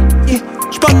corps. Yeah,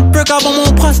 j'porte une perk avant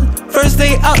mon prince. First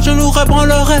day out, je nous reprends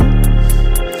le rôle.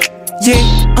 Yeah,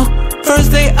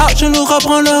 first day out, je nous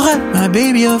reprends le rôle. Ma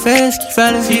baby a fait ce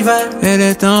qu'il fallait. Elle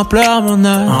est en pleurs, mon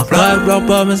âme. Elle pleure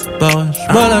pas, mais c'est pas vrai.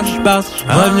 J'suis là, j'passe,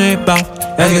 j'suis revenu et part.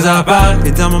 Est-ce que ça parle?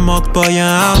 Et dans ma montre pas y'a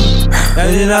un arme.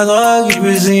 Elle dit la drogue,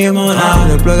 j'peux signer mon âme.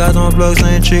 Le plug à ton plug, c'est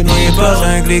un chick, non y'a pas.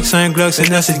 5 clics, 5 glocks, c'est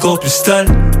 9, c'est de gros pistoles.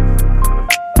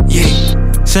 Yeah.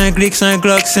 5 clics, 5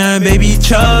 glocks, c'est un baby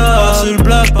chop. Sur le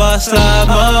bloc, passe la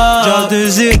mort. Genre 2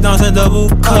 zips dans un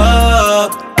double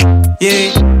cup.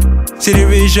 Yeah. C'est des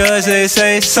Ridges et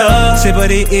c'est ça. C'est pas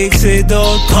des X, c'est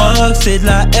d'autres drugs. C'est de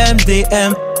la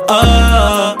MDMA.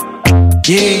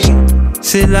 Yeah.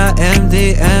 C'est de la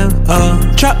MDMA.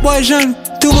 Trap boy jeune,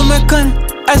 tout le monde me connaît.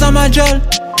 As on my gel,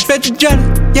 j'fais du gel.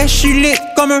 Yeah, j'suis lit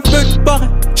comme un feu de forêt.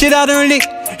 J'ai l'air d'un lick,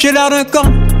 j'ai l'air d'un corps.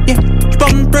 Yeah,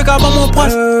 j'porte une perk avant mon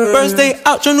prince. First day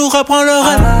out, je nous reprends le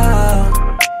run.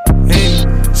 Hey,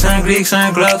 5 licks,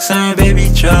 5 glocks, c'est un baby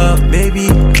chop, baby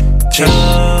chop.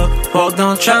 Walk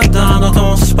dans le trap, dans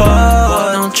ton spot.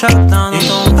 Walk dans le trap, dans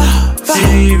ton c'est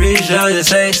des Ridges,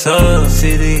 c'est ça.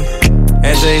 C'est des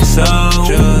SSO.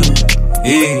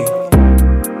 Yeah.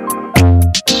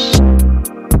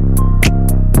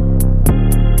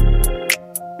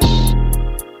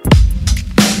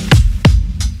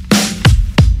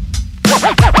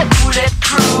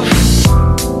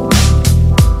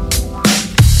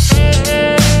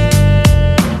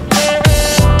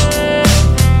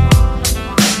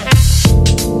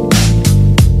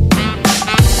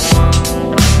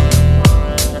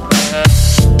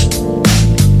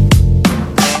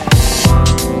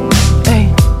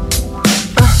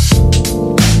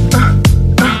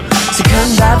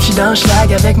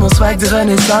 swag avec mon swag de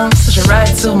renaissance. Je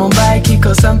ride sur mon bike qui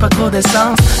consomme pas trop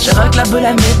d'essence. Je rock la boule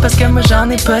à mythe parce que moi j'en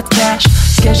ai pas de cash.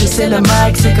 Ce que j'ai c'est le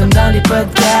mic, c'est comme dans les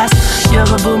podcasts. Y'a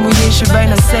robot mouillé, j'suis ben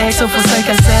le sexe. Sauf au 5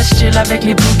 à 7, j'chill avec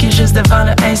les bookies juste devant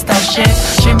le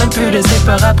Insta-chef. J'ai même plus de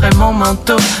zipper après mon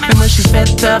manteau. Mais moi j'suis fait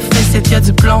tough, et c'est y'a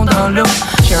du plomb dans l'eau.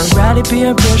 J'ai un rallye pis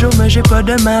un Peugeot, mais j'ai pas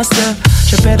de master.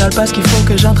 Je pédale parce qu'il faut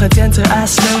que j'entretienne ce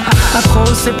ass-là. Ma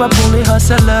prose, c'est pas pour les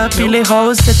hustlers. Pis les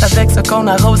roses, c'est avec ça qu'on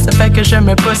arrose. Ça fait que je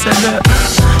me pousse là.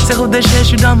 Zéro déchet,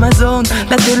 j'suis dans ma zone.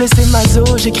 La télé, c'est ma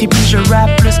zone. J'écris puis je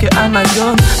rappe plus que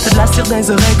Amazon. T'as de la cire dans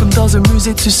les oreilles comme dans un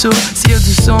musée de Tussaud. S'il y a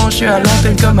du son, j'suis à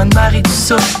l'antenne comme Anne-Marie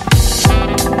Dussault.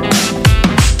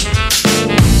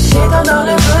 J'étais dans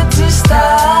le bout du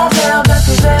stade. L'herbe a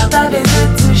tout vert, t'avais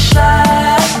tout du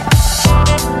cher.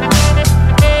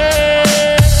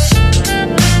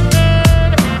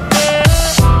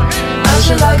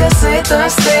 Hochelaga, c'est un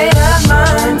state of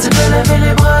mind. Tu peux lever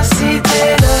les bras si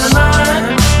t'es le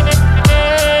même.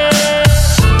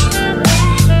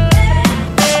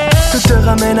 Tout te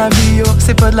ramène à Vio,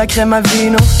 c'est pas de la crème à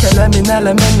vino. Calamine à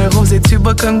la mène, le rose et tu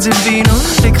bois comme du vino.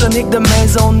 Les chroniques de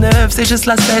maison neuve, c'est juste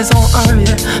la saison 1,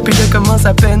 yeah. Puis je commence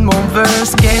à peine mon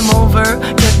verse, game over.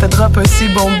 Qu'elle te drop un si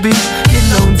bon beat,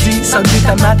 ils l'ont dit, ça dit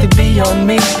ta mat est beyond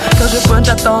me. Quand je punch,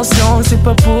 attention, c'est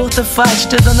pas pour te fight.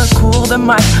 Je te donne un cours de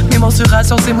mic, mes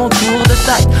mensurations c'est mon tour de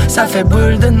tête. Ça fait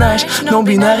boule de neige,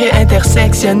 non-binaire et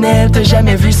intersectionnel. T'as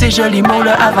jamais vu ces jolis mots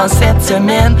là avant cette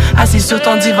semaine. Assis sur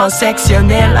ton divan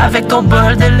sectionnel, avec ton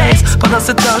bol de lace. Pendant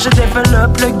ce temps je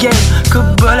développe le game.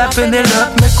 Coupe bol à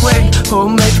Penelope McQuaid.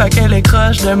 Homemade fait qu'elle est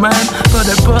croche de même. Pas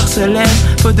de porcelaine,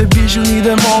 pas de bijoux ni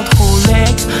de montre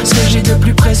Rolex. Ce que j'ai de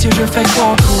plus précieux je fais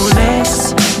contrôler.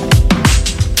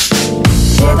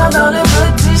 J'étais dans le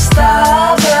bout du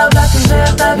stade. L'herbe a tout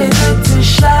vert, t'avais tout du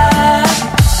cher.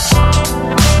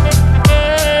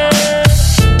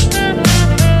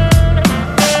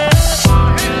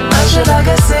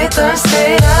 Hochelaga, c'est un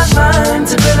state of mind.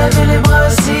 Tu peux lever les bras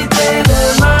si t'es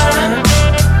de même.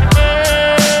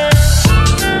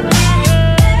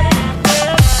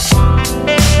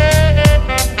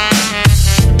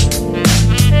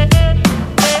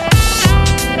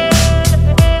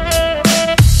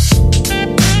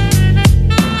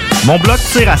 Mon blog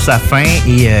tire à sa fin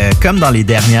et comme dans les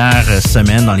dernières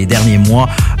semaines, dans les derniers mois,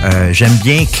 j'aime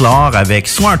bien clore avec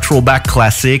soit un throwback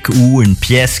classique ou une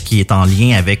pièce qui est en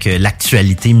lien avec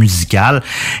l'actualité musicale.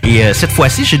 Et cette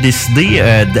fois-ci, j'ai décidé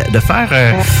de faire,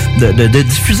 de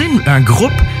diffuser un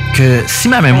groupe que, si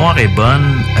ma mémoire est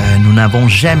bonne, nous n'avons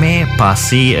jamais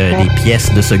passé des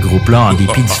pièces de ce groupe-là, en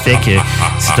dépit du fait que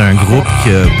c'est un groupe qui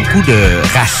a beaucoup de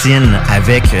racines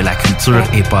avec la culture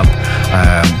hip-hop.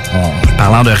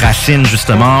 Parlant de racines,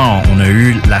 justement, on a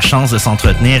eu la chance de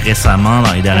s'entretenir récemment,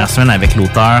 dans les dernières semaines, avec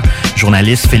l'auteur,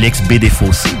 journaliste Félix B.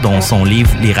 Desfossés, dont son livre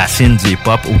 « Les racines du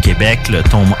hip-hop au Québec », le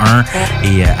tome 1,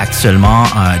 est actuellement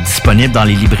disponible dans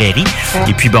les librairies.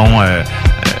 Et puis bon,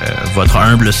 votre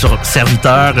humble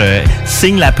serviteur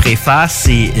signe la préface,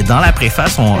 et dans la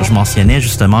préface, je mentionnais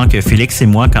justement que Félix et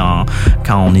moi, quand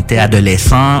on était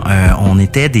adolescents, on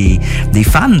était des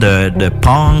fans de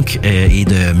punk et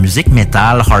de musique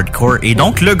metal, hardcore. Et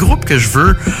donc, le groupe que je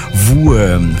veux vous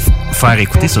faire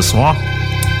écouter ce soir,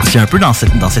 c'est un peu dans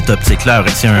cette optique-là.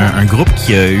 C'est un groupe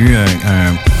qui a eu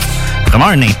vraiment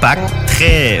un impact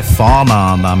très fort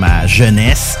dans ma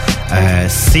jeunesse.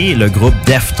 C'est le groupe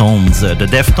Deftones. The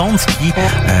Deftones, qui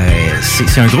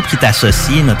c'est un groupe qui est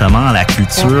associé notamment à la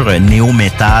culture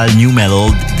néo-metal, new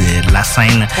metal de la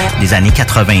scène des années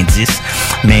 90.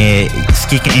 Mais ce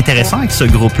qui est intéressant avec ce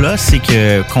groupe-là, c'est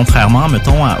que contrairement,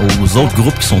 mettons, aux autres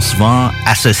groupes qui sont souvent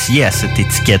associés à cette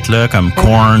étiquette-là, comme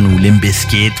Korn ou Limp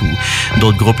Bizkit ou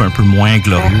d'autres groupes un peu moins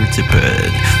glorieux, type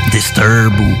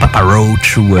Disturbed ou Papa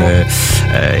Roach ou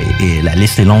et la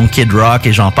liste est longue, Kid Rock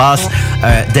et j'en passe.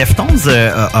 Deftones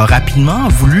a rapidement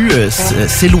voulu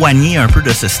s'éloigner un peu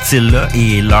de ce style-là,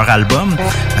 et leur album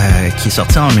qui est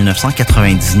sorti en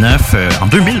 1999, en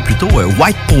 2000 plutôt,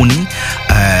 White Pony,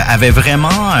 avait vraiment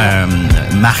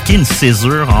marqué une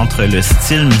césure entre le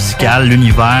style musical,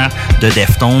 l'univers de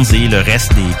Deftones et le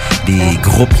reste des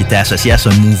groupes qui étaient associés à ce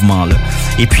mouvement-là.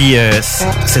 Et puis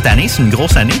cette année, c'est une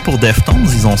grosse année pour Deftones.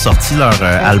 Ils ont sorti leur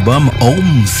album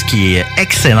Homes, qui est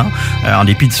excellent, en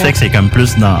dépit du fait que c'est comme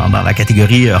plus dans la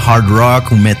catégorie hard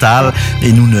rock ou metal,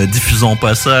 et nous ne diffusons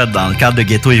pas ça dans le cadre de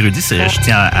Ghetto Erudit. Je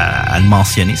tiens à le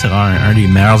mentionner, c'est un des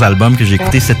meilleurs albums que j'ai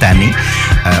écouté cette année,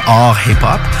 hors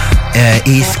hip-hop.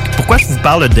 Et pourquoi je vous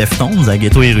parle de Deftones à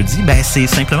Ghetto Erudit? Ben, c'est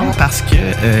simplement parce que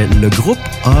le groupe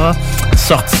a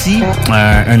sorti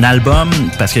un album,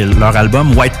 parce que leur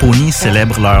album White Pony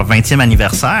célèbre leur 20e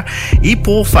anniversaire. Et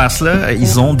pour faire cela,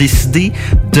 ils ont décidé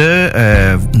de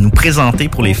nous présenter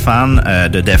pour les fans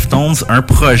de Deftones un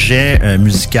projet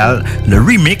musical, le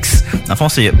remix. En fond,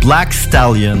 c'est Black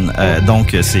Stallion.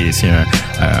 Donc, c'est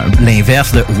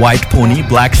l'inverse de White Pony,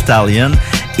 Black Stallion.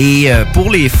 Et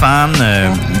pour les fans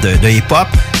de hip-hop,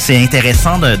 c'est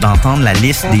intéressant d'entendre la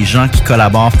liste des gens qui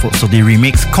collaborent sur des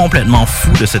remixes complètement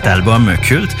fous de cet album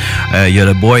culte. Il y a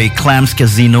le boy Clams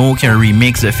Casino qui a un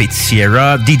remix de Fate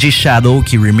Sierra, DJ Shadow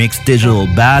qui remix Digital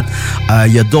Bad.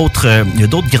 Il y a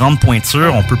d'autres grandes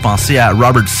pointures. On peut penser à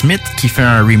Robert Smith qui fait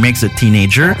un remix de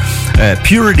Teenager,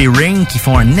 Purity Ring qui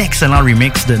font un excellent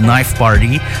remix de Knife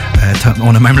Party.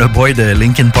 On a même le boy de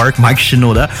Linkin Park, Mike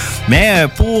Shinoda. Mais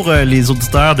pour les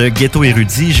auditeurs de Ghetto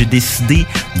Erudit, j'ai décidé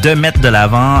de mettre de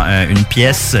l'avant une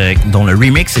pièce dont le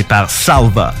remix est par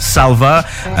Salva. Salva,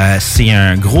 c'est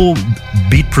un gros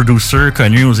beat producer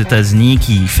connu aux États-Unis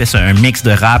qui fait un mix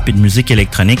de rap et de musique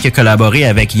électronique, qui a collaboré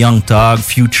avec Young Thug,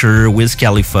 Future, Wiz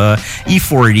Khalifa,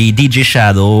 E40, DJ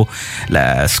Shadow,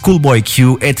 la Schoolboy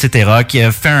Q, etc., qui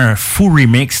a fait un fou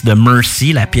remix de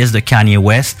Mercy, la pièce de Kanye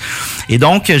West. Et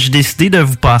donc, j'ai décidé de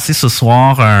vous passer ce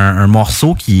soir un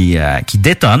morceau qui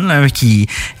détonne, là, qui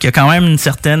a quand même une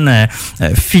certaine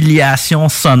filiation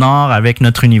sonore avec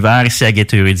notre univers ici à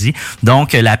Ghetto Erudit.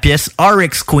 Donc, la pièce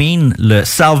RX Queen, le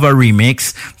Salva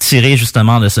Remix, tiré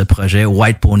justement de ce projet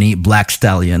White Pony Black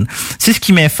Stallion. C'est ce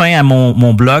qui met fin à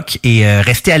mon bloc et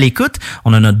restez à l'écoute.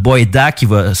 On a notre boy Da qui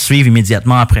va suivre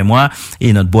immédiatement après moi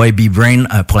et notre boy B-Brain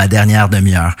pour la dernière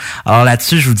demi-heure. Alors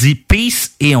là-dessus, je vous dis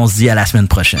peace et on se dit à la semaine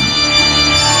prochaine.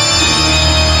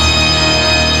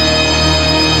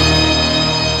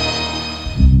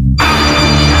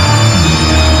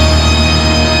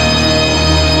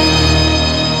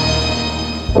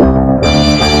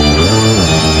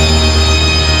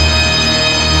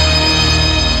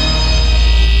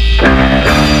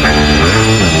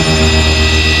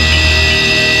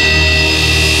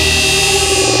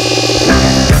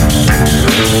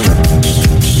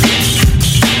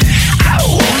 I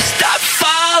won't stop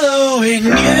following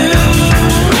you.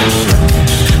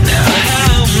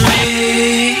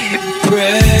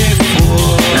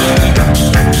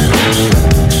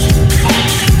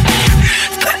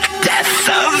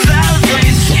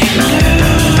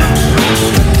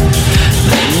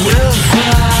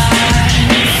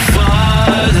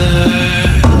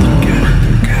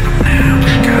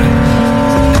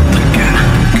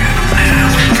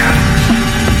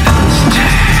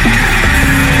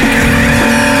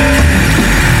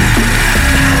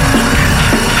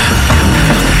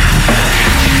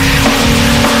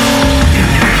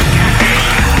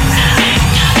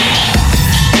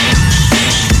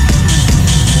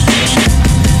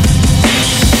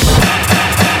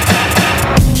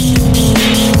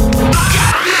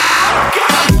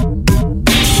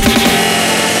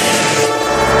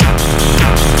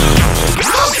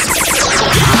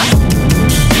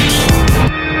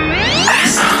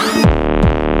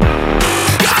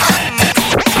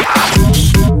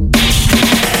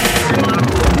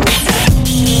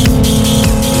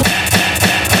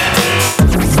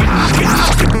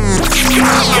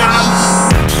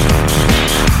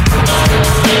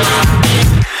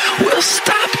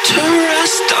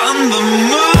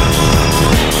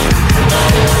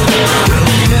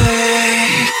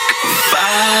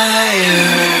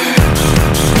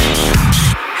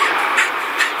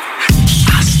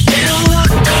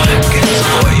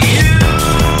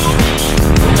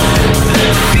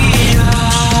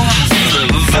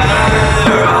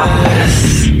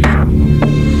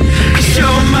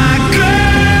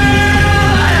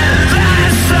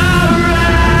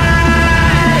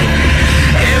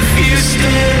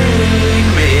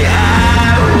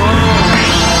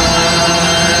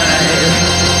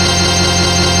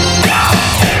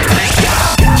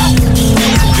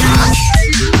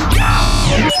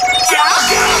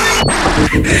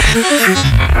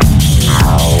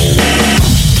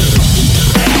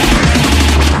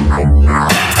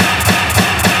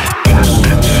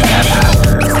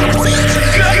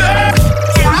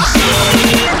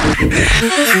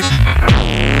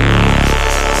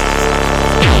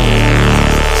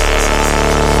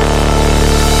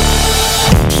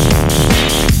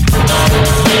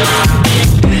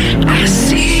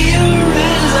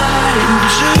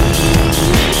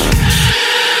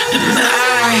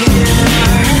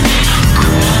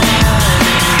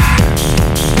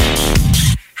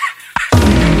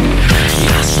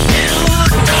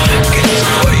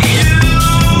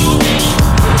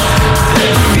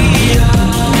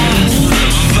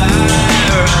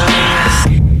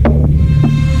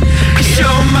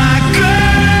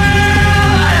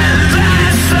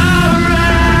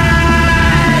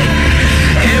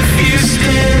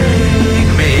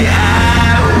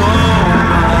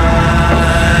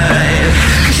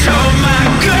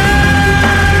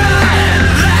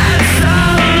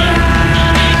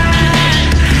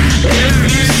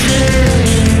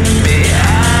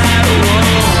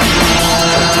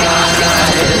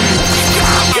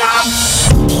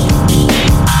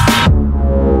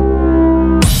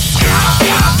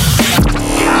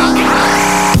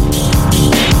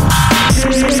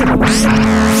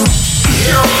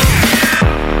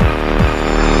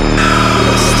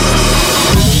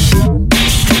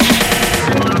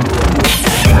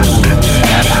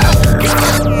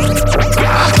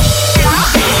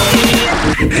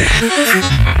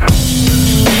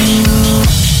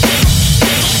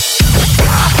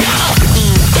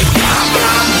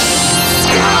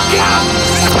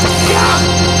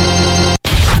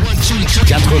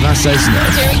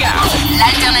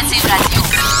 L'alternative radio.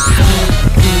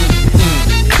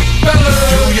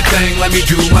 Do your thing, let me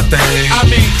do my thing.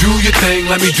 Do your thing,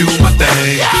 let me do my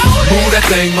thing. Move that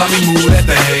thing, mommy, move that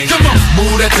thing. Come on,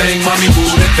 move that thing, mommy,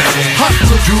 move that thing.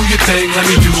 So do your thing, let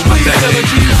me do my thing.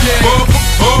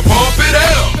 Pump it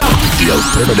up. The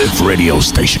Alternative Radio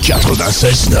Station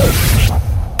 96.9.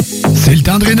 C'est le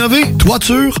temps de rénover.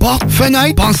 Toiture, porte,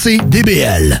 fenêtre, pensez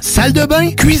DBL. Salle de bain,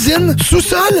 cuisine,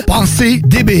 sous-sol, pensez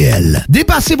DBL.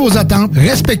 Dépassez vos attentes,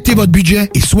 respectez votre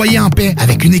budget et soyez en paix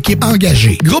avec une équipe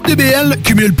engagée. Groupe DBL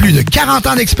cumule plus de 40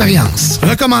 ans d'expérience.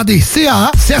 Recommandé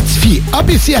CAA, certifié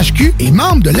APCHQ et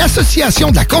membre de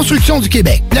l'Association de la construction du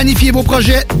Québec. Planifiez vos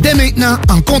projets dès maintenant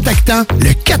en contactant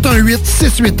le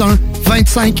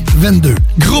 418-681-2522.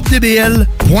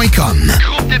 GroupeDBL.com.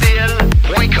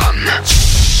 GroupeDBL.com.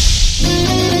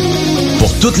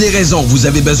 Pour toutes les raisons vous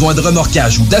avez besoin de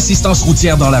remorquage ou d'assistance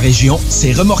routière dans la région,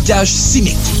 c'est Remorquage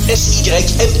Simic.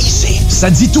 S-Y-M-I-C.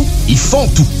 Ça dit tout, ils font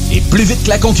tout, et plus vite que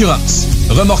la concurrence.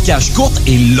 Remorquage courte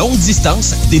et longue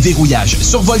distance, déverrouillage,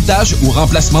 survoltage ou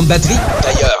remplacement de batterie.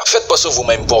 D'ailleurs, faites pas ça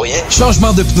vous-même pour rien.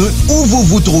 Changement de pneus, où vous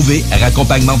vous trouvez,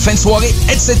 raccompagnement de fin de soirée,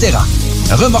 etc.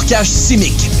 Remorquage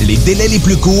Simic. Les délais les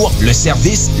plus courts, le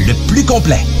service le plus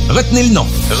complet. Retenez le nom.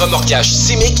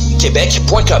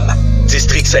 RemorquageSimicQuébec.com.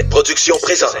 District 7 Productions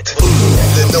présente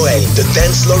le Noël de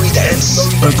Dance Lory Dance.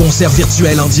 Un concert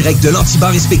virtuel en direct de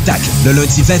l'Antibar et Spectacle le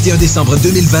lundi 21 décembre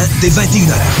 2020 dès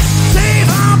 21h.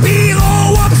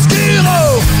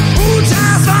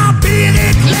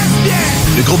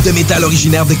 Le groupe de métal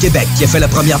originaire de Québec qui a fait la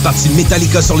première partie de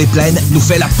Metallica sur les plaines nous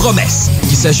fait la promesse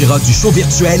qu'il s'agira du show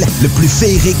virtuel le plus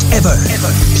féerique ever.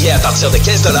 Billets à partir de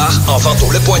 15$ en vente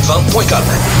au lepointdevente.com.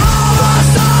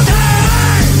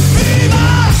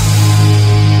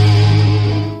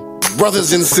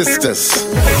 Brothers and sisters.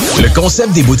 Le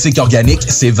concept des boutiques organiques,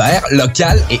 c'est vert,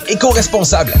 local et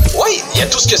éco-responsable. Oui, il y a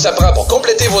tout ce que ça prend pour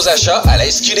compléter vos achats à la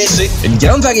SQDC. Une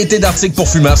grande variété d'articles pour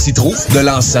fumeurs s'y trouve, de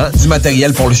l'encens, du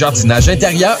matériel pour le jardinage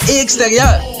intérieur et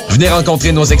extérieur. Venez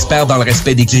rencontrer nos experts dans le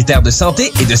respect des critères de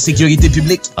santé et de sécurité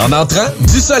publique. En entrant,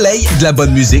 du soleil, de la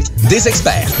bonne musique, des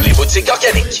experts. Les boutiques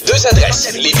organiques. 2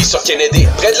 adresses. Lévis-sur-Kennedy,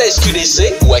 près de la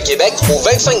SQDC, ou à Québec, au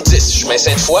 2510 chemin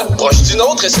Sainte-Foy, proche d'une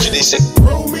autre SQDC.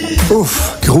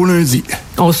 Ouf, gros lundi.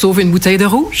 On sauve une bouteille de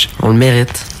rouge? On le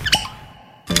mérite.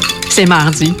 C'est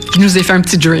mardi. Je nous ai fait un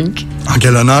petit drink. En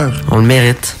quel honneur? On le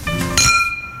mérite.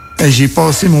 Hey, j'ai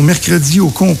passé mon mercredi au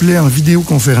complet en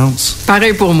vidéoconférence.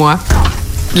 Pareil pour moi.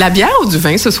 De la bière ou du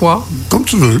vin ce soir? Comme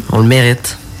tu veux. On le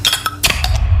mérite.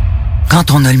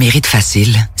 Quand on a le mérite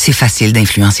facile, c'est facile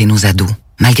d'influencer nos ados.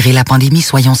 Malgré la pandémie,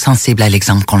 soyons sensibles à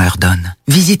l'exemple qu'on leur donne.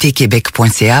 Visitez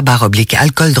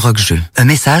québec.ca/alcool-drogue-jeu. Un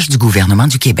message du gouvernement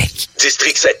du Québec.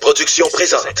 District 7 Productions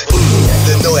présente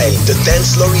le Noël de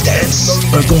Dance Lory Dance.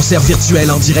 Un concert virtuel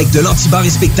en direct de l'Antibar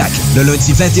et Spectacle le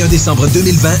lundi 21 décembre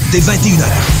 2020 dès 21h.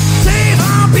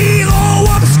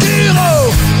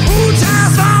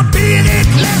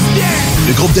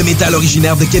 Le groupe de métal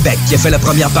originaire de Québec qui a fait la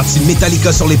première partie de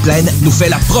Metallica sur les plaines nous fait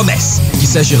la promesse qu'il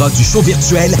s'agira du show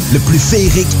virtuel le plus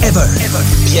féerique ever.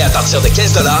 Billets à partir de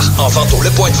 15$ en vente au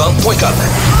lepointdevente.com.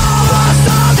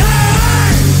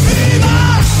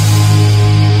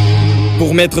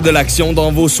 Pour mettre de l'action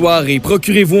dans vos soirées,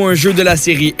 procurez-vous un jeu de la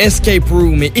série Escape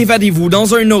Room et évadez-vous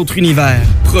dans un autre univers.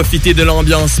 Profitez de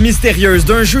l'ambiance mystérieuse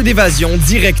d'un jeu d'évasion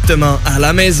directement à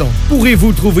la maison.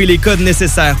 Pourrez-vous trouver les codes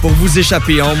nécessaires pour vous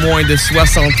échapper en moins de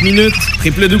 60 minutes?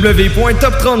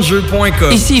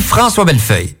 www.top30jeux.com. Ici François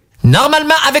Bellefeuille.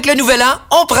 Normalement, avec le nouvel an,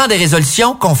 on prend des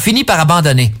résolutions qu'on finit par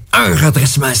abandonner. Un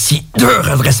redressement ici, 2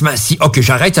 redressements ici. OK,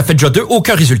 j'arrête, ça fait déjà 2,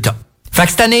 aucun résultat. Fait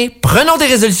que cette année, prenons des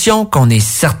résolutions qu'on est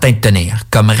certain de tenir,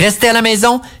 comme rester à la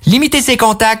maison, limiter ses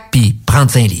contacts, puis prendre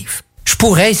 5 livres. Je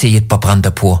pourrais essayer de pas prendre de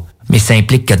poids, mais ça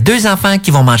implique que 2 enfants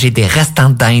qui vont manger des restants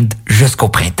de dinde jusqu'au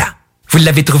printemps. Vous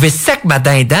l'avez trouvé sec, ma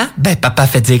dinde, hein? Ben, papa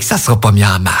fait dire que ça sera pas mieux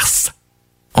en mars.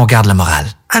 On garde la morale.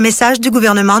 Un message du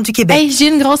gouvernement du Québec. Hey, j'ai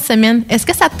une grosse semaine. Est-ce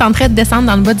que ça te tenterait de descendre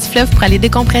dans le bas du fleuve pour aller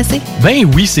décompresser? Ben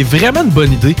oui, c'est vraiment une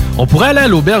bonne idée. On pourrait aller à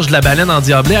l'auberge de la Baleine en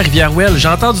Diablé à Rivière-Ouelle. J'ai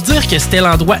entendu dire que c'était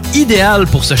l'endroit idéal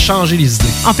pour se changer les idées.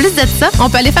 En plus de ça, on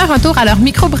peut aller faire un tour à leur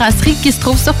microbrasserie qui se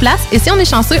trouve sur place. Et si on est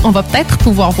chanceux, on va peut-être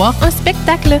pouvoir voir un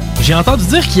spectacle. J'ai entendu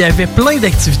dire qu'il y avait plein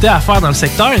d'activités à faire dans le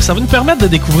secteur et ça va nous permettre de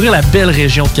découvrir la belle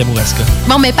région de Kamouraska.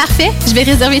 Bon, mais parfait. Je vais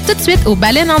réserver tout de suite au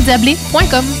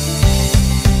baleineendiablé.com.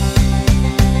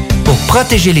 Pour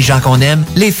protéger les gens qu'on aime,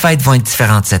 les fêtes vont être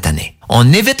différentes cette année.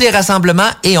 On évite les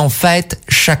rassemblements et on fête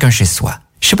chacun chez soi.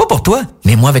 Je sais pas pour toi,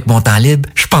 mais moi, avec mon temps libre,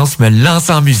 je pense me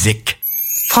lancer en musique.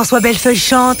 François Bellefeuille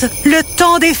chante Le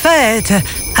temps des fêtes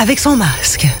avec son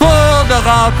masque. Pour de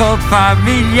rencontres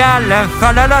familiales,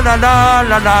 fa la la la la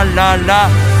la la la la.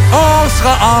 On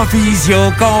sera en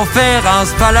visioconférence,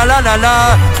 fa la la la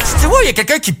la. Tu vois, il y a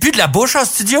quelqu'un qui pue de la bouche en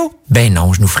studio? Ben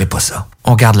non, je nous ferai pas ça.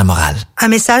 On garde la morale. Un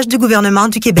message du gouvernement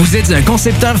du Québec. Vous êtes un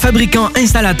concepteur, fabricant,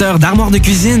 installateur d'armoires de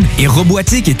cuisine et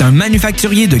Robotique est un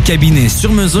manufacturier de cabinets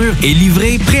sur mesure et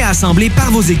livré, préassemblé par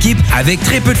vos équipes avec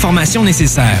très peu de formation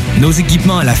nécessaire. Nos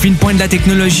équipements à la fine pointe de la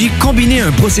technologie, combinés à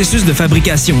un processus de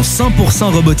fabrication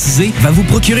 100% robotisé, va vous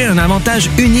procurer un avantage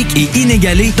unique et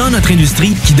inégalé dans notre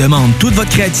industrie qui demande toute votre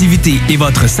créativité et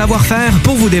votre savoir-faire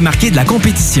pour vous démarquer de la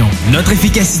compétition. Notre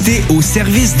efficacité au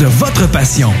service de votre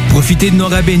passion. Profitez de nos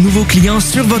rabais nouveaux clients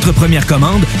sur votre première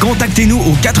commande. Contactez-nous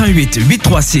au 88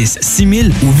 836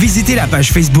 6000 ou visitez la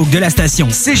page Facebook de la station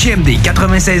CGMD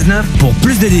 96.9 pour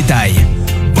plus de détails.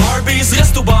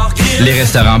 Les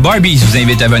restaurants Barbies vous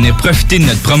invitent à venir profiter de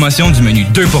notre promotion du menu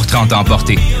 2 pour 30 à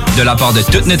emporter. De la part de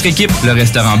toute notre équipe, le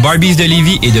restaurant Barbies de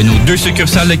Lévis et de nos 2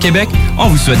 succursales de Québec, on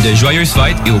vous souhaite de joyeuses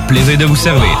fêtes et au plaisir de vous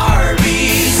servir.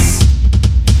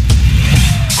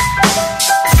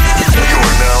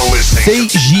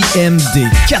 CJMD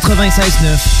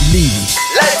 96.9 Lévis.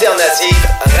 L'alternative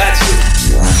radio.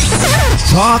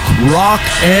 Talk, rock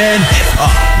and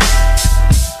hip-hop.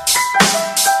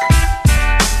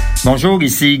 Bonjour,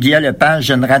 ici Guy Lepage.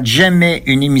 Je ne rate jamais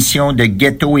une émission de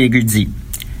Ghetto et Erudit,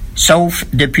 sauf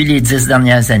depuis les 10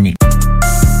 dernières années.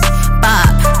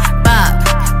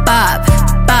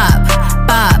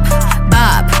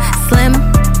 Slim.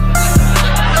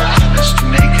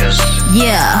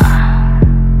 Yeah.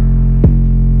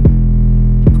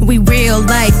 We real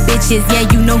life bitches, yeah,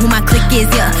 you know who my clique is,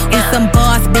 yeah. We some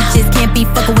boss bitches, can't be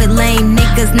fucking with lame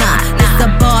niggas, nah. This a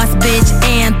boss bitch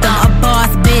anthem, a boss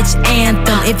bitch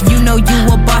anthem. If you know you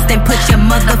a boss, then put your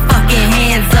motherfucking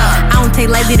hands up. I don't take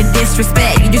lightly to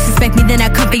disrespect. You disrespect me, then I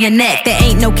come for your neck. There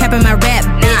ain't no cap in my rap,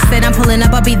 bitch. Said I'm pulling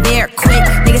up, I'll be there quick.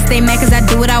 Niggas stay mad cause I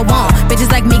do what I want.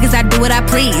 Bitches like me cause I do what I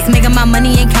please. Making my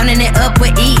money and counting it up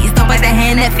with ease. Don't bite the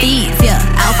hand that feeds, yeah.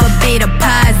 Alpha, beta,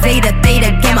 pi, zeta,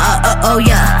 theta, gamma, oh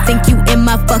yeah. Think you in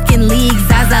my fucking league,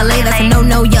 Zaza lay, that's a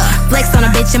no-no, yeah. Flex on a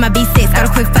bitch in my B6, got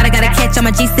a quick fight, I gotta catch on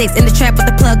my G6. In the trap with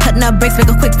the plug, cutting up bricks, make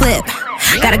a quick flip.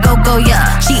 Gotta go,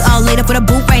 yeah. She all laid up with a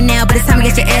boot right now, but it's time to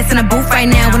get your ass in a booth right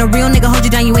now. When a real nigga hold you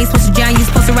down, you ain't supposed to drown, you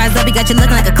supposed to rise up, he got you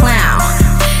looking like a clown.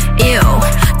 Ew,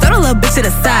 throw the little bitch to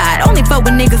the side. Only fuck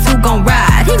with niggas who gon'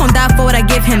 ride. He gon' die for what I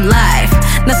give him life.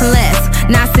 Nothing less,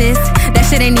 nah sis, that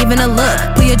shit ain't even a look.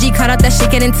 Pull your G card out, that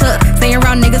shit getting took. Staying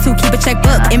around niggas who keep a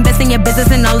checkbook. Invest in your business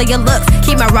and all of your looks.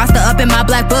 Keep my roster up in my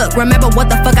black book. Remember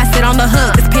what the fuck I said on the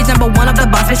hook. It's page number 1 of the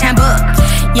Boss Bitch Handbook.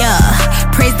 Yeah,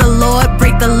 praise the Lord,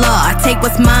 break the law. Take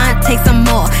what's mine, take some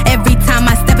more. Every time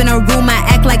I step in a room, I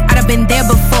act like I'd have been there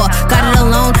before. Got it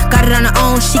alone, got it on her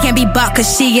own. She can't be bought cause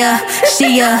she a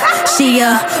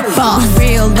boss.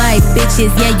 Real life bitches,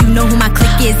 yeah, you know who my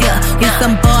clique is, yeah. We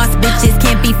some boss bitches,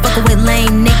 can't be fucking with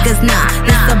lame niggas, nah.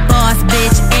 This a boss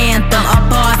bitch anthem, a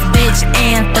boss bitch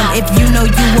anthem. If you know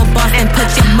you a boss, then put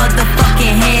your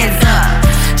motherfucking hands up.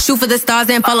 Shoot for the stars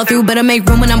and follow through, better make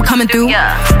room when I'm coming through.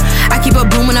 I keep a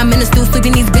broom when I'm in the stool,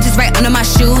 sweeping these bitches right under my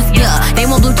shoes, yeah. They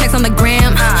want blue checks on the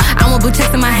gram, I want blue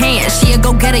checks in my hand. She a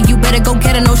go-getter, you better go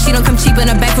get her. No, she don't come cheap in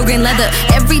a bag for green leather.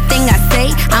 Everything I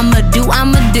say, I'ma do.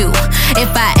 If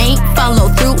I ain't follow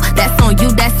through, that's on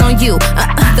you, that's on you.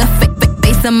 The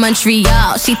face of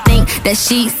Montreal, she think that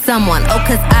she's someone. Oh,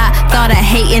 cause I thought a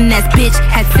hating ass bitch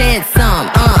had said some,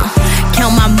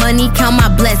 Count my money, count my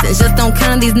blessings. Just don't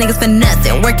count on these niggas for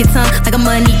nothing. Work your tongue like a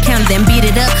money counter, then beat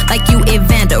it up like you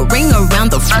Evander. Ring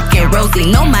around the fucking rosy.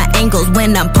 Know my angles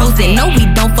when I'm posing. No, we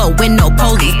don't fuck with no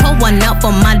police. Pull one out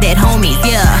for my dead homies,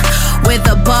 yeah. Where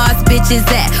the boss bitches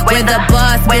at? Where the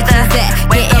boss bitches at?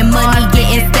 Getting money,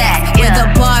 getting stacks. Where the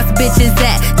boss bitches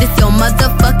at? This your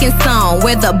motherfucking song.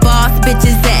 Where the boss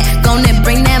bitches at? Gonna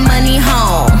bring that money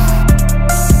home.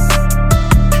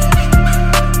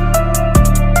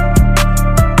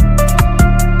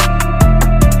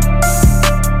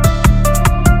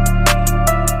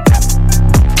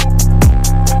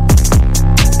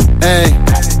 Hey,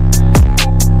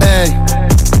 hey,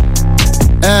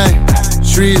 hey,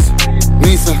 trees,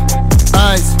 Misa,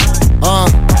 ice,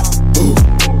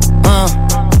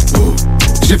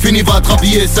 J'ai fini, va te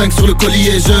rhabiller, 5 sur le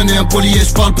collier. Jeune et impoli,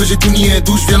 je parle peu, j'ai tout nié.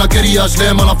 D'où je viens la guérilla, je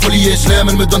l'aime à la folie. Je l'aime,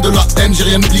 elle me donne de la haine, j'ai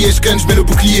rien oublié. Je ken, je mets le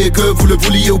bouclier, que vous le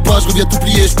vouliez ou pas, je reviens tout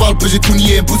plier. Je parle peu, j'ai tout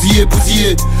nié, bousillé,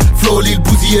 bousillé. Flo, l'île,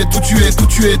 bousillé, tout tué, tout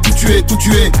tué, tout tué, tout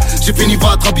tué. J'ai fini,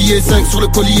 va te rhabiller, 5 sur le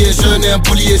collier. Jeune et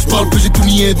impoli, je parle peu, j'ai tout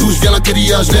nié. D'où je viens la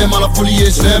guérilla, je l'aime à la folie.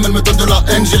 Je l'aime, elle me donne de la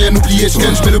haine, j'ai rien oublié. Je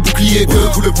ken, je mets le bouclier,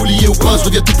 que vous le vouliez ou pas, je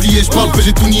reviens tout plier. Je parle peu,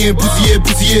 j'ai tout nié, bousillé,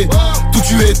 bousillé. Tout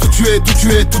tué, tout tué, tout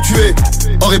tué, tout tué.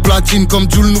 Or et platine comme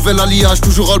Jules, nouvel alliage.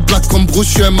 Toujours all black comme Bruce,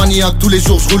 je suis un maniaque. Tous les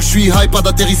jours je roule, je suis high, pas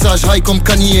d'atterrissage. High comme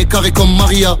Kanye et carré comme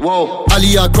Maria.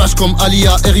 Alia, crash comme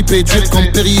Alia. RIP, drip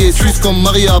comme Perrier. Suisse comme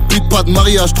Maria, plus de pas de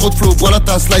mariage. Trop de flow, voilà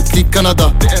ta slide click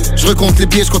Canada. Je recompte les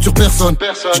billets, je compte sur personne.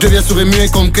 Je deviens sourd et muet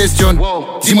comme question.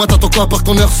 Dis-moi t'attends quoi par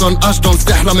ton Hearson. H dans le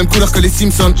stère, la même couleur que les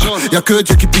Simpsons. Y'a que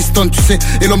Dieu qui pistonne, tu sais.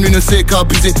 Et l'homme lui ne sait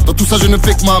qu'abuser. Dans tout ça je ne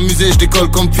fais que m'amuser. Je décolle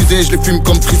comme fusée, je les fume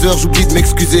comme freezer. J'oublie de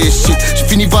m'excuser, shit. J'ai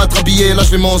fini, va te rhabiller, là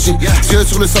je vais manger. Yeux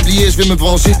sur le sablier, je vais me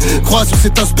venger. Crois sur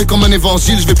cet aspect comme un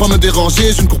évangile. Je vais pas me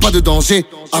déranger, je ne cours pas de danger.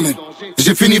 Amen.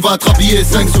 J'ai fini, va te rhabiller,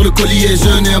 5 sur le collier.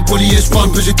 Jeune et impoli, je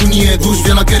parle peu, j'ai tout nié. D'où je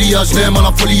viens la guérilla, je l'aime à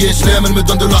la folie. Je l'aime, elle me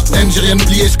donne de la haine, j'ai rien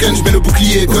oublié. Je ken, je mets le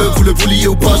bouclier, que vous le vouliez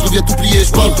ou pas, je reviens tout plier.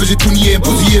 Je parle peu, j'ai tout nié,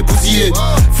 bousillé, bousillé.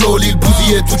 Flo, l'île,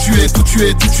 bousillé, tout tué, tout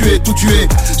tué, tout tué, tout tué.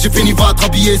 J'ai fini, va te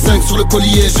rhabiller, 5 sur le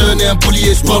collier. Jeune et impoli,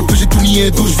 je parle peu, j'ai tout nié.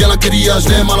 D'où je viens la guérilla, je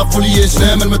l'aime à la folie. Je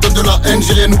l'aime, elle me donne de la haine,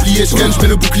 j'ai rien oublié. Je ken, je mets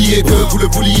le bouclier, que vous le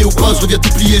vouliez ou pas, je reviens tout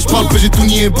plier. Je parle peu, j'ai tout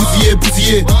nié, bousillé,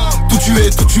 bousillé. Tout tué,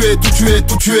 tout tué, tout tué,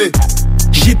 tout tué.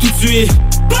 J'ai tout tué,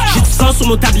 j'ai du sang sur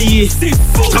mon tablier.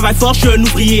 Je travaille fort, je suis un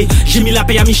ouvrier. J'ai mis la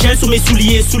paye à Michel sur mes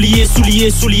souliers, souliers, souliers,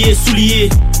 souliers, souliers.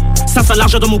 Ça sent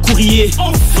l'argent dans mon courrier.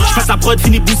 Je passe la prod,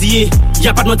 fini bousillé.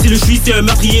 Y'a pas de mentir, le juif, c'est un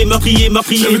meurtrier, meurtrier,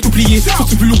 meurtrier. Je veux tout plier, faut que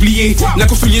tu peux l'oublier. La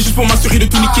construire juste pour m'assurer de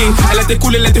tout niquer. Elle a été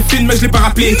cool, elle a été fine, mais je l'ai pas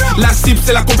rappelé. La cible,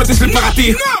 c'est la compétence, je l'ai pas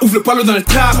raté. Ouvre le poêle dans le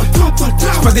trap.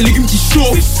 C'est pas des légumes qui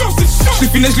chauffent. Je l'ai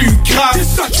fini, je l'ai eu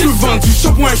grave. Je veux vendre du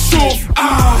shampoing chaud.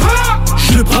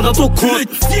 Je le prends dans ton compte,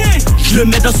 je le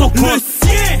mets dans son compte.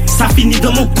 Ça finit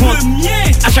dans mon compte.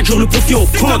 À chaque jour le profit au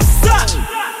compte.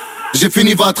 J'ai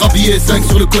fini, va te rhabiller, 5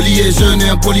 sur le collier. Jeune et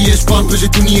impoli, je parle peu, j'ai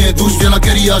tout nié. D'où je viens la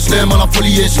guérilla, je l'aime à la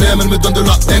folie. Je l'aime, elle me donne de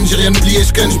la haine, j'ai rien oublié.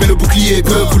 Je ken, je mets le bouclier, que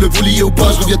vous le vouliez ou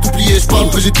pas, je reviens tout plier. Je parle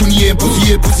peu, j'ai tout nié,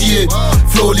 bousillé, bousillé.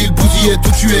 Flo, l'île, bousillé,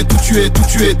 tout tué, tout tué, tout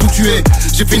tué, tout tué.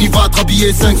 J'ai fini, va te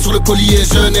rhabiller, 5 sur le collier.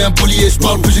 Jeune et impoli, je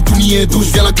parle peu, j'ai tout nié. D'où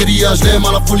je viens la guérilla, je l'aime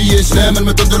à la folie. Je l'aime, elle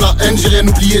me donne de la haine, j'ai rien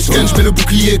oublié. Je ken, je mets le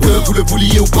bouclier, que vous le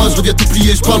vouliez ou pas, je reviens tout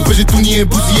plier. Je parle peu, j'ai tout nié,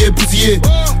 bousillé, bousillé.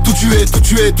 Tout tué, tout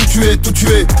tué, tout tué, tout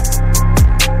tué.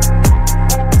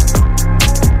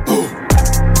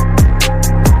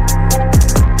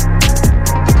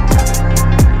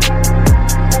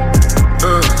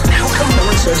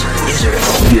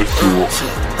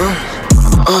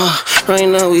 Right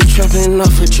now we trapping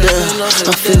off a death.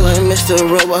 I feel like Mr.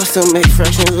 Robot still make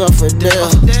fractions off a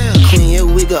death. Clean, yeah,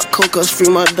 we got coke, free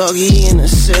my dog, he in a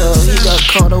cell. He got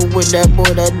caught up with that boy,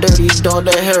 that dirty dog,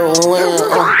 that heroin.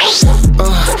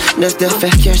 That's that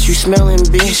fat cash you smelling,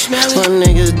 bitch. My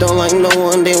niggas don't like no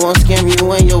one, they won't scam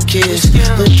you and your kids.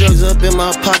 The drugs up in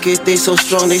my pocket, they so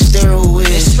strong, they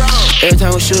steroids. Every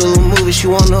time we shoot a little movie, she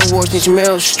want no war, think she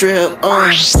Meryl Streep.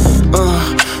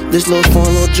 This little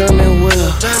foreign, little German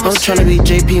will. I'm tryna be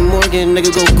JP Morgan,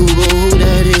 nigga, go Google who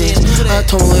that is. I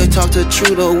told her talk to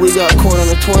Trudeau, we got court on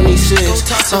the 26th.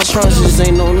 I promise this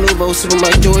ain't no nouveau, Super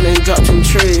Mike Jordan dropped some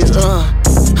trees.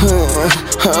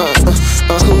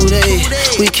 Who they?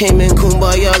 We came in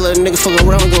kumbaya, let a nigga fuck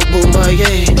around and go boom by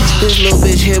yay. This little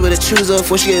bitch here better choose up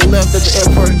before she get left at the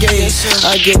airport gate.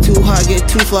 I get too hot, get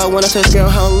too fly when I touch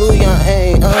ground, hallelujah,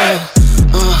 ayy.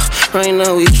 Right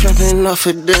now we trapping off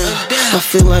a death. I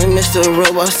feel like Mr.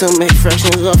 Robot still make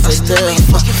fractions off a death.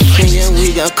 Yeah,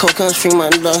 we got coke on stream, my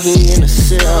dog, he in the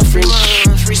cell. Free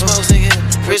smokes, nigga.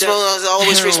 Free smokes,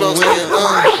 always free smokes, nigga.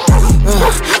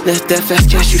 That's that fast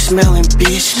cash you smelling,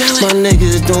 bitch. My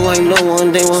niggas don't like no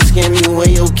one, they won't scam you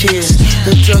and your kids.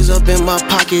 The drugs up in my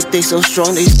pocket, they so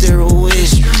strong, they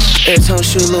steroids. Every time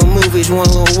she shoot little movies, one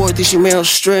little word, think she Meryl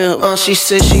Streep. She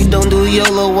said she don't do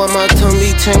YOLO while my tongue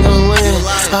be tingling.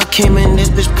 I came in this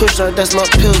bitch push out, that's my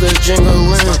pills that's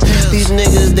jingling. These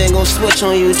niggas, they gon' switch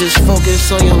on you, just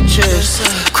focus on your chest.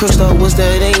 Crystal, what's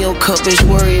that in your cup, bitch,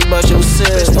 worry about yourself.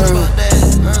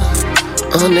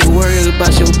 Nigga, worry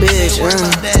about your bitch.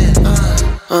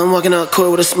 I'm walking out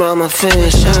court with a smile on my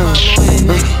face. I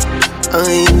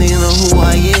ain't nigga know who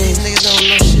I am. Niggas don't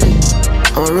know shit.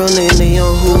 I'm a real nigga, they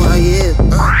know who I am.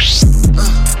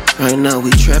 Right now we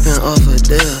trapping off a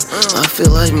death. I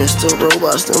feel like Mr.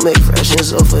 Robot still make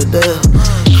fractions off a death.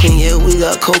 Clean, yeah, we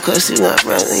got coke, cause he not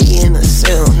friendly, he in the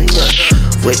cell. He got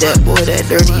with that boy, that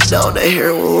dirty dog, that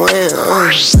heroin.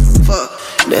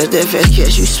 That's that fast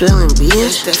cash you spillin',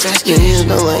 bitch. Yeah, you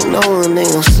don't like no one, they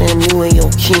gon' stand you and your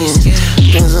kin.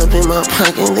 Guns up in my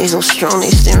pocket, they so strong,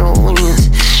 they stare on wins.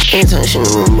 Ain't touching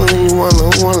the bully, you want a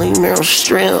war like Meryl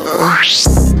Streep.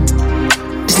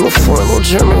 This little four, little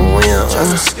German win.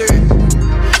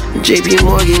 JP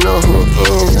Morgan, know who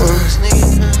is.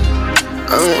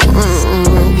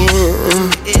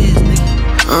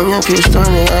 I'm young Pierce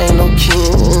Starling, I ain't no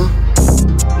king.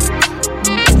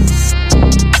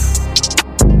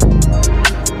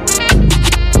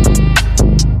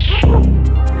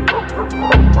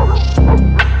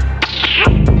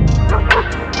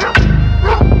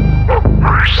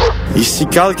 Ici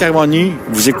Carl Carboni,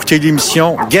 vous écoutez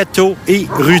l'émission Ghetto et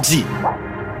Erudit.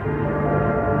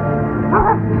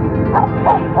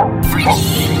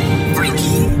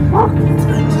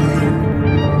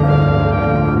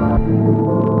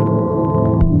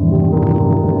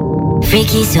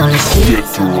 Freaky sur le site.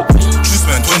 Juste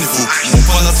un doigt niveau, mon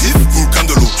pendentif coule comme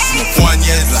de l'eau. Mon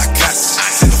poignet de la glace,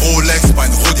 c'est une Rolex, pas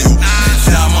une rodéo.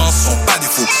 Les diamants sont pas des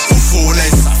faux, au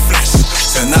soleil ça flash.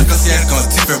 C'est un arc-en-ciel quand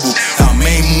il fait beau, ta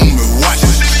main moon me wash.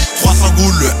 300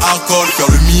 gouttes, le alcool, faire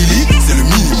le milli, c'est le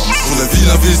minimum. Pour le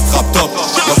vilain vis, trap top,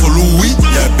 dans son Louis,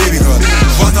 y'a un baby gun.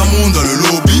 Vois ta monde dans le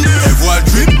lobby, elle voit le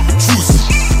drip, juicy,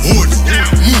 holy,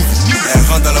 move. Elle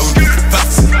rentre dans la hood,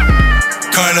 party.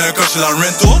 Quand elle a un coche dans le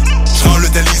rental, j'rends le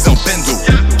délice en bendo.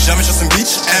 Jamais chasse une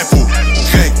bitch, impôt.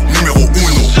 Règle numéro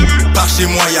 1. Par chez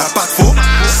moi y'a pas de faux.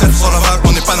 7 sur la vague,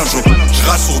 on n'est pas dans le jour.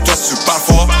 J'rate sur toi si tu parles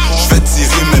fort. J'vais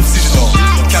tirer même si je dors.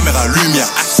 Caméra, lumière,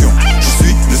 action. Je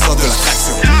suis le sort de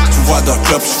l'attraction. Tu vois dans le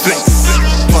club, j'flex.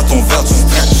 Pas ton verre, tu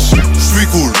stretch. J'suis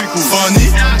cool, funny,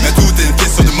 mais tout est une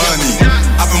question de money.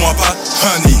 Appelle-moi pas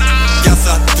honey. Garde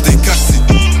ça, tout est cassé.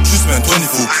 Juste mets un doigt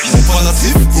niveau. Mon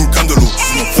pendentif coule comme de l'eau.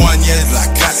 Mon poignet de la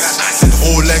glace. C'est une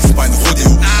Rolex, pas une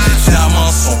rodéo. Les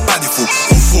diamants sont pas des faux.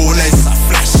 Au soleil, ça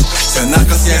flash. C'est un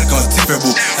arc-en-ciel quand il fait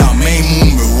beau. Ta main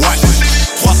moon me wash.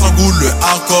 300 gouttes, le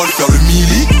alcool, faire le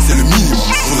milli, c'est le minimum.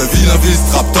 Pour le vilain vis,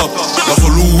 trap top. Dans son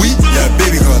Louis, y'a un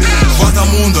baby gun. Vois ta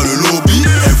monde dans le lobby,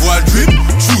 elle voit le drip,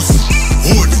 juicy,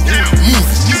 holy, move.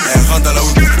 Elle rentre dans la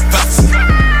hood, party.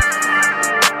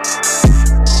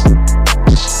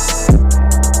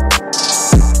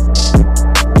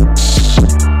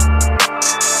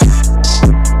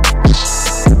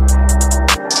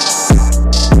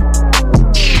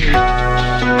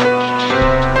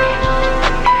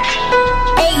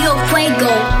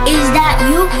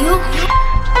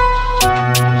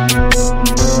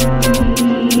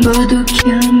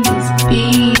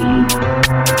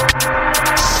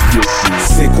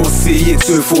 Conseiller de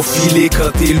se faufiler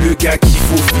quand t'es le gars qu'il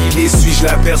faut filer. Suis-je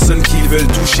la personne qu'ils veulent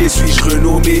toucher? Suis-je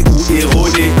renommé ou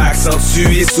erroné?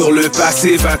 Accentué sur le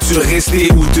passé, vas-tu rester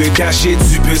ou te cacher?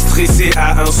 Tu peux stresser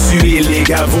à en suer, les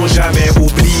gars vont jamais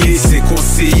oublier. C'est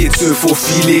conseillé de se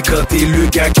faufiler quand t'es le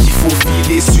gars qu'il faut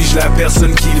filer. Suis-je la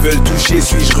personne qu'ils veulent toucher?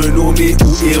 Suis-je renommé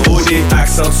ou erroné?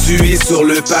 Accentué sur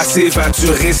le passé, vas-tu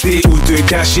rester ou te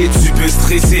cacher? Tu peux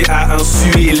stresser à en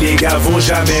suer, les gars vont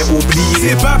jamais oublier.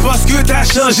 C'est pas parce que t'as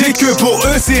changé que pour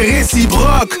eux c'est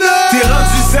réciproque. T'es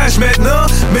rendu sage maintenant,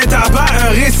 mais t'as pas un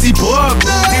réciproque.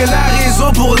 T'es la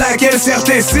raison pour laquelle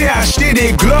certains s'est acheter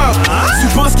des glocks. Tu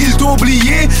penses qu'ils t'ont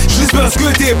oublié juste parce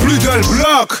que t'es plus dans le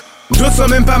bloc. D'autres sont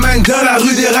même pas mal dans la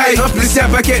rue des rails. En plus y'a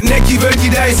paquet de necks qui veulent qu'ils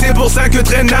die. C'est pour ça que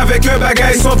traînent avec un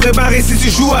bagage. Ils sont préparés si tu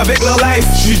joues avec leur life.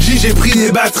 J'suis dit j'ai pris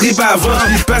des batteries pas avant.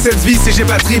 J'vise pas cette vie si j'ai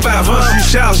pas de trip avant.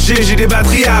 J'suis chargé, j'ai des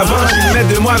batteries avant. J'suis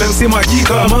maître de moi même c'est moi qui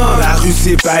commande. La rue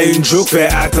c'est pas une joke, fais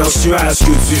attention à ce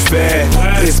que tu fais.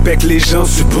 Respecte les gens,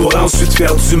 tu pourras ensuite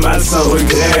faire du mal sans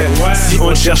regret. Si on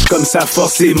te cherche comme ça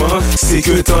forcément, c'est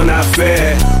que t'en as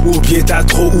fait. Ou bien t'as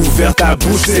trop ouvert ta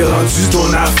bouche, c'est rendu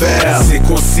ton affaire. C'est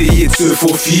conseillé de se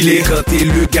faufiler quand t'es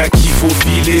le gars qu'il faut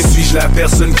filer. Suis-je la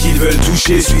personne qu'ils veulent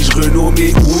toucher? Suis-je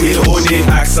renommé ou erroné?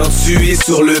 Accentué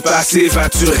sur le passé,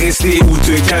 vas-tu rester ou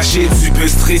te cacher? Tu peux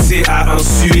stresser à en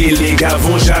suer, les gars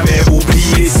vont jamais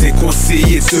oublier. C'est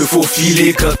conseillé de se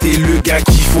faufiler quand t'es le gars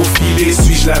qu'il faut filer.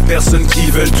 Suis-je la personne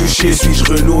qu'ils veulent toucher? Suis-je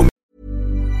renommé?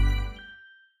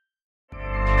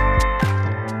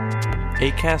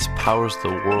 Acast powers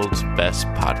the world's best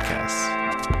podcasts.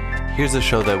 Here's a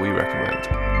show that we recommend.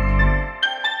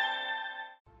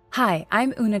 Hi,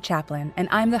 I'm Una Chaplin, and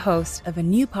I'm the host of a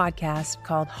new podcast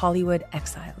called Hollywood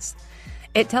Exiles.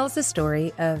 It tells the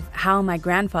story of how my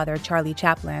grandfather, Charlie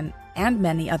Chaplin, and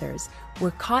many others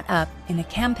were caught up in a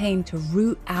campaign to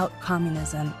root out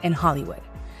communism in Hollywood.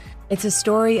 It's a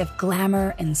story of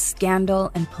glamour and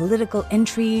scandal and political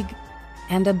intrigue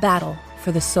and a battle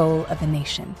for the soul of a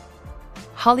nation.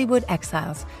 Hollywood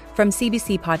Exiles from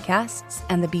CBC Podcasts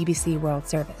and the BBC World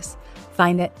Service.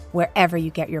 Find it wherever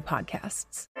you get your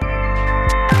podcasts.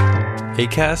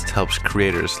 Acast helps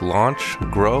creators launch,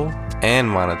 grow, and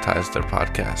monetize their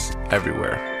podcasts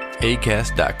everywhere.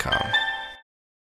 Acast.com.